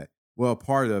 is that, well,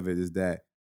 part of it is that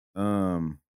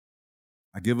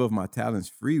I give up my talents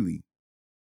freely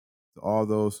to all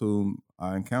those whom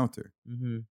I encounter. Mm-hmm.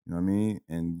 You know what I mean?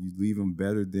 And you leave them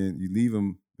better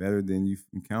than you've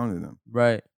encountered them.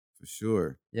 Right. For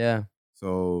sure. Yeah.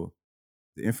 So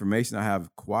the information I have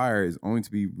acquired is only to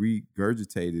be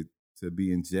regurgitated, to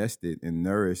be ingested and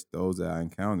nourished those that I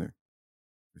encounter.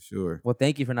 For sure. Well,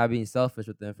 thank you for not being selfish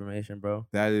with the information, bro.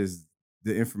 The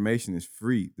information is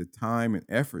free. The time and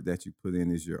effort that you put in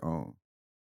is your own.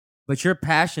 But you're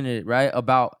passionate, right,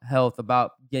 about health,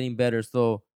 about getting better.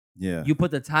 So yeah, you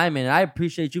put the time in. And I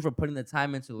appreciate you for putting the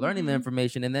time into learning the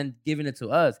information and then giving it to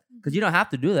us, because you don't have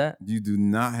to do that. You do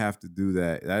not have to do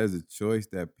that. That is a choice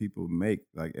that people make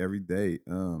like every day.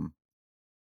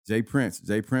 Jay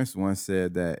Prince once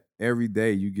said that every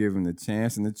day you give him the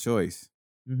chance and the choice.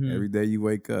 Mm-hmm. Every day you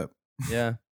wake up.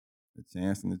 Yeah. The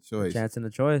chance and the choice. The chance and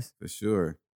the choice. For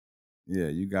sure. Yeah,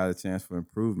 you got a chance for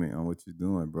improvement on what you're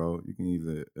doing, bro. You can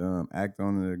either act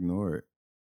on it or ignore it.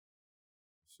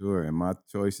 Sure, and my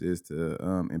choice is to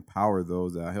empower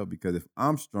those that I help, because if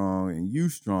I'm strong and you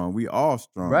strong, we all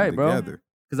strong together.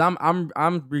 Because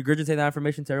I'm regurgitating that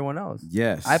information to everyone else.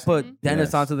 Yes, I put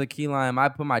Dennis onto the key lime. I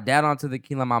put my dad onto the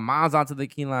key lime. My mom's onto the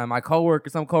key lime. My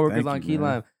some coworkers on key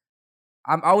lime.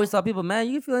 I always tell people, man,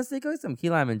 you feeling sick? Go get some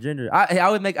key lime and ginger. I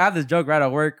have this joke right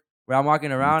at work where I'm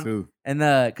walking around, and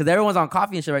because everyone's on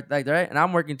coffee and shit, right? And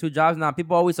I'm working 2 jobs now.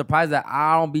 People always surprised that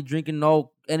I don't be drinking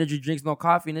no energy drinks, no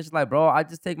coffee, and it's just like, bro, I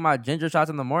just take my ginger shots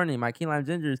in the morning, my key lime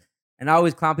gingers, And I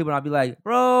always clown people and I'll be like,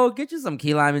 bro, get you some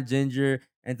key lime and ginger.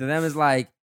 And to them, it's like,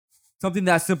 something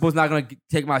that simple is not going to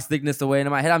take my sickness away. And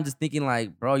in my head, I'm just thinking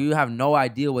like, bro, you have no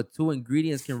idea what 2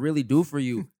 ingredients can really do for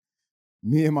you.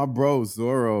 Me and my bro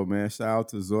Zorro, man. Shout out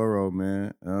to Zorro,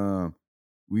 man.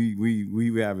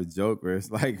 We have a joke where it's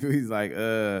like he's like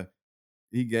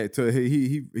he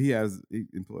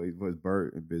employees for his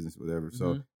bird business, whatever.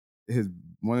 So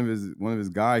one of his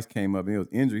guys came up and he was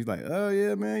injured. He's like, oh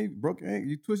yeah, man, you broke your ankle,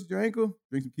 you twisted your ankle,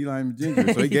 drink some key lime and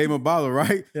ginger. So he gave him a bottle,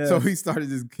 right? Yeah. So he started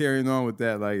just carrying on with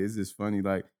that. Like it's just funny.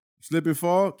 Like you slip and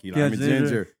fall, key lime and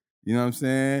ginger. You know what I'm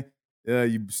saying?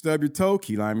 You stub your toe,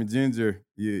 key lime and ginger.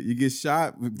 You get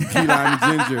shot with key lime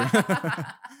and ginger.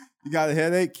 You got a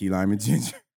headache, key lime and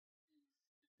ginger.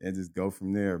 And just go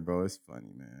from there, bro. It's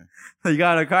funny, man. You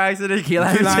got in a car accident, key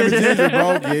lime and ginger,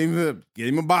 bro. Get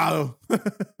him a bottle.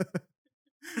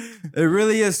 It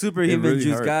really is superhuman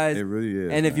juice, hurt. guys. It really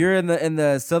is. And if you're in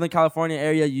the Southern California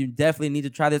area, you definitely need to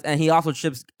try this. And he also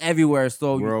ships everywhere,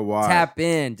 so worldwide. Tap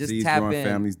in. Just tap in.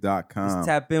 SeedsGrowingFamilies.com. Just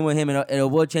tap in with him, and it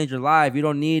will change your life. You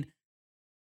don't need.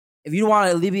 If you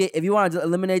want to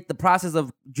eliminate the process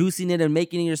of juicing it and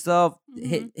making it yourself,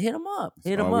 hit him up.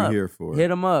 Hit him up. We're here for. Hit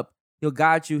him up. He'll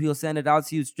guide you. He'll send it out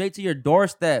to you straight to your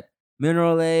doorstep.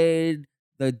 Mineral Aid,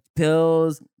 the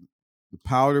pills. The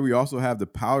powder. We also have the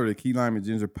powder, the key lime and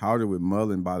ginger powder with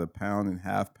mullein by the pound and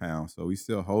half pound. So we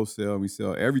sell wholesale. We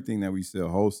sell everything that we sell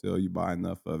wholesale. You buy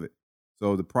enough of it.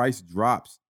 So the price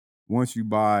drops once you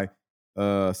buy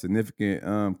a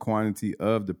significant quantity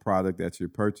of the product that you're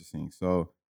purchasing.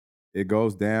 So it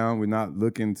goes down. We're not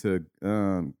looking to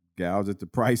gouge at the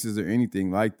prices or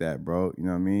anything like that, bro. You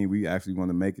know what I mean? We actually want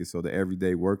to make it so the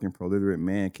everyday working proliterate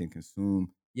man can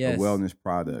consume a wellness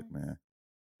product, man.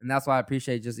 And that's why I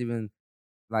appreciate just even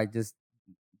like just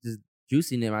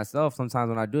juicing it myself sometimes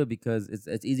when I do it, because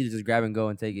it's easy to just grab and go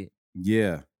and take it.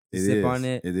 Yeah, sip on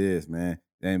it. It is, man.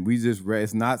 And we just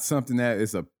it's not something that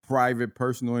is a private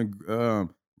personal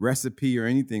recipe or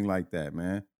anything like that,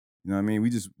 man. You know what I mean? We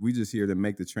just here to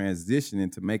make the transition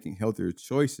into making healthier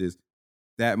choices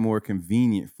that more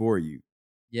convenient for you.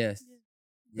 Yes.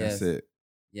 That's it.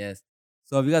 Yes.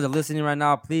 So if you guys are listening right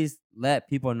now, please let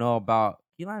people know about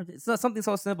key lime. It's not something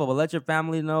so simple, but let your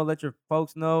family know, let your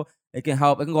folks know. It can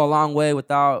help. It can go a long way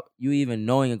without you even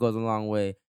knowing it goes a long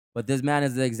way. But this man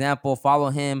is the example. Follow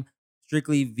him.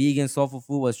 Strictly vegan soulful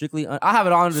food was strictly. I'll have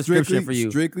it all in the description for you.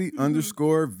 Strictly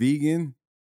 _vegan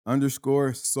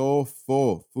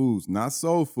 _soulful foods, not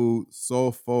soul food,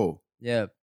 soulful. Yeah,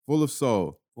 full of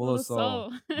soul. Full of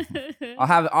soul. I'll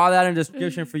have all that in the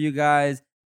description for you guys.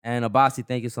 And Abasi,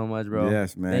 thank you so much, bro.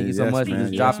 Yes, man. Thank you so much for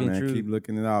just dropping truth. Keep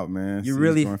looking it out, man. You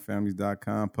really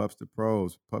SeedsGrowingFamilies.com. Pups to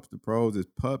Pros. Pups to Pros is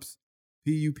pups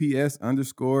PUPS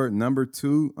 _2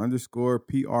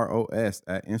 _PROS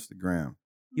at Instagram.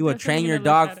 He would train your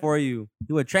dog for you.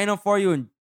 He would train him for you and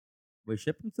would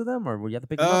ship them to them, or would you have to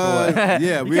pick them up?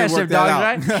 Yeah, we can't ship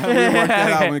dogs, right? We work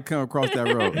that out when it comes across that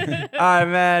road. All right,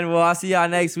 man. Well, I'll see y'all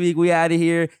next week. We out of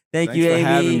here. Thanks for Amy.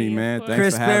 Having me, man.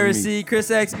 Thanks for having me. Chris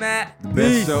X, Matt. The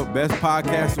best show, best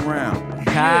podcast around.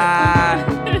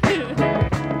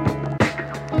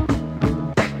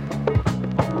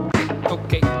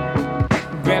 Okay.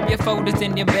 Grab your folders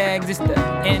and your bags. It's the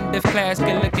end of class.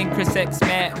 Good looking Chris X,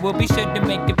 Matt. We'll be sure to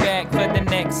make it back for the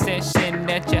next session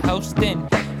that you're hosting.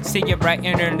 See you bright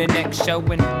and early next show.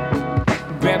 And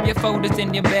grab your folders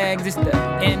and your bags. It's the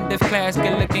end of class.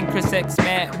 Good looking Chris X,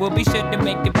 Matt. We'll be sure to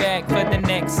make it back for the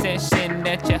next session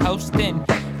that you're hosting.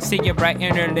 See you bright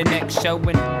and early next show.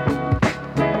 And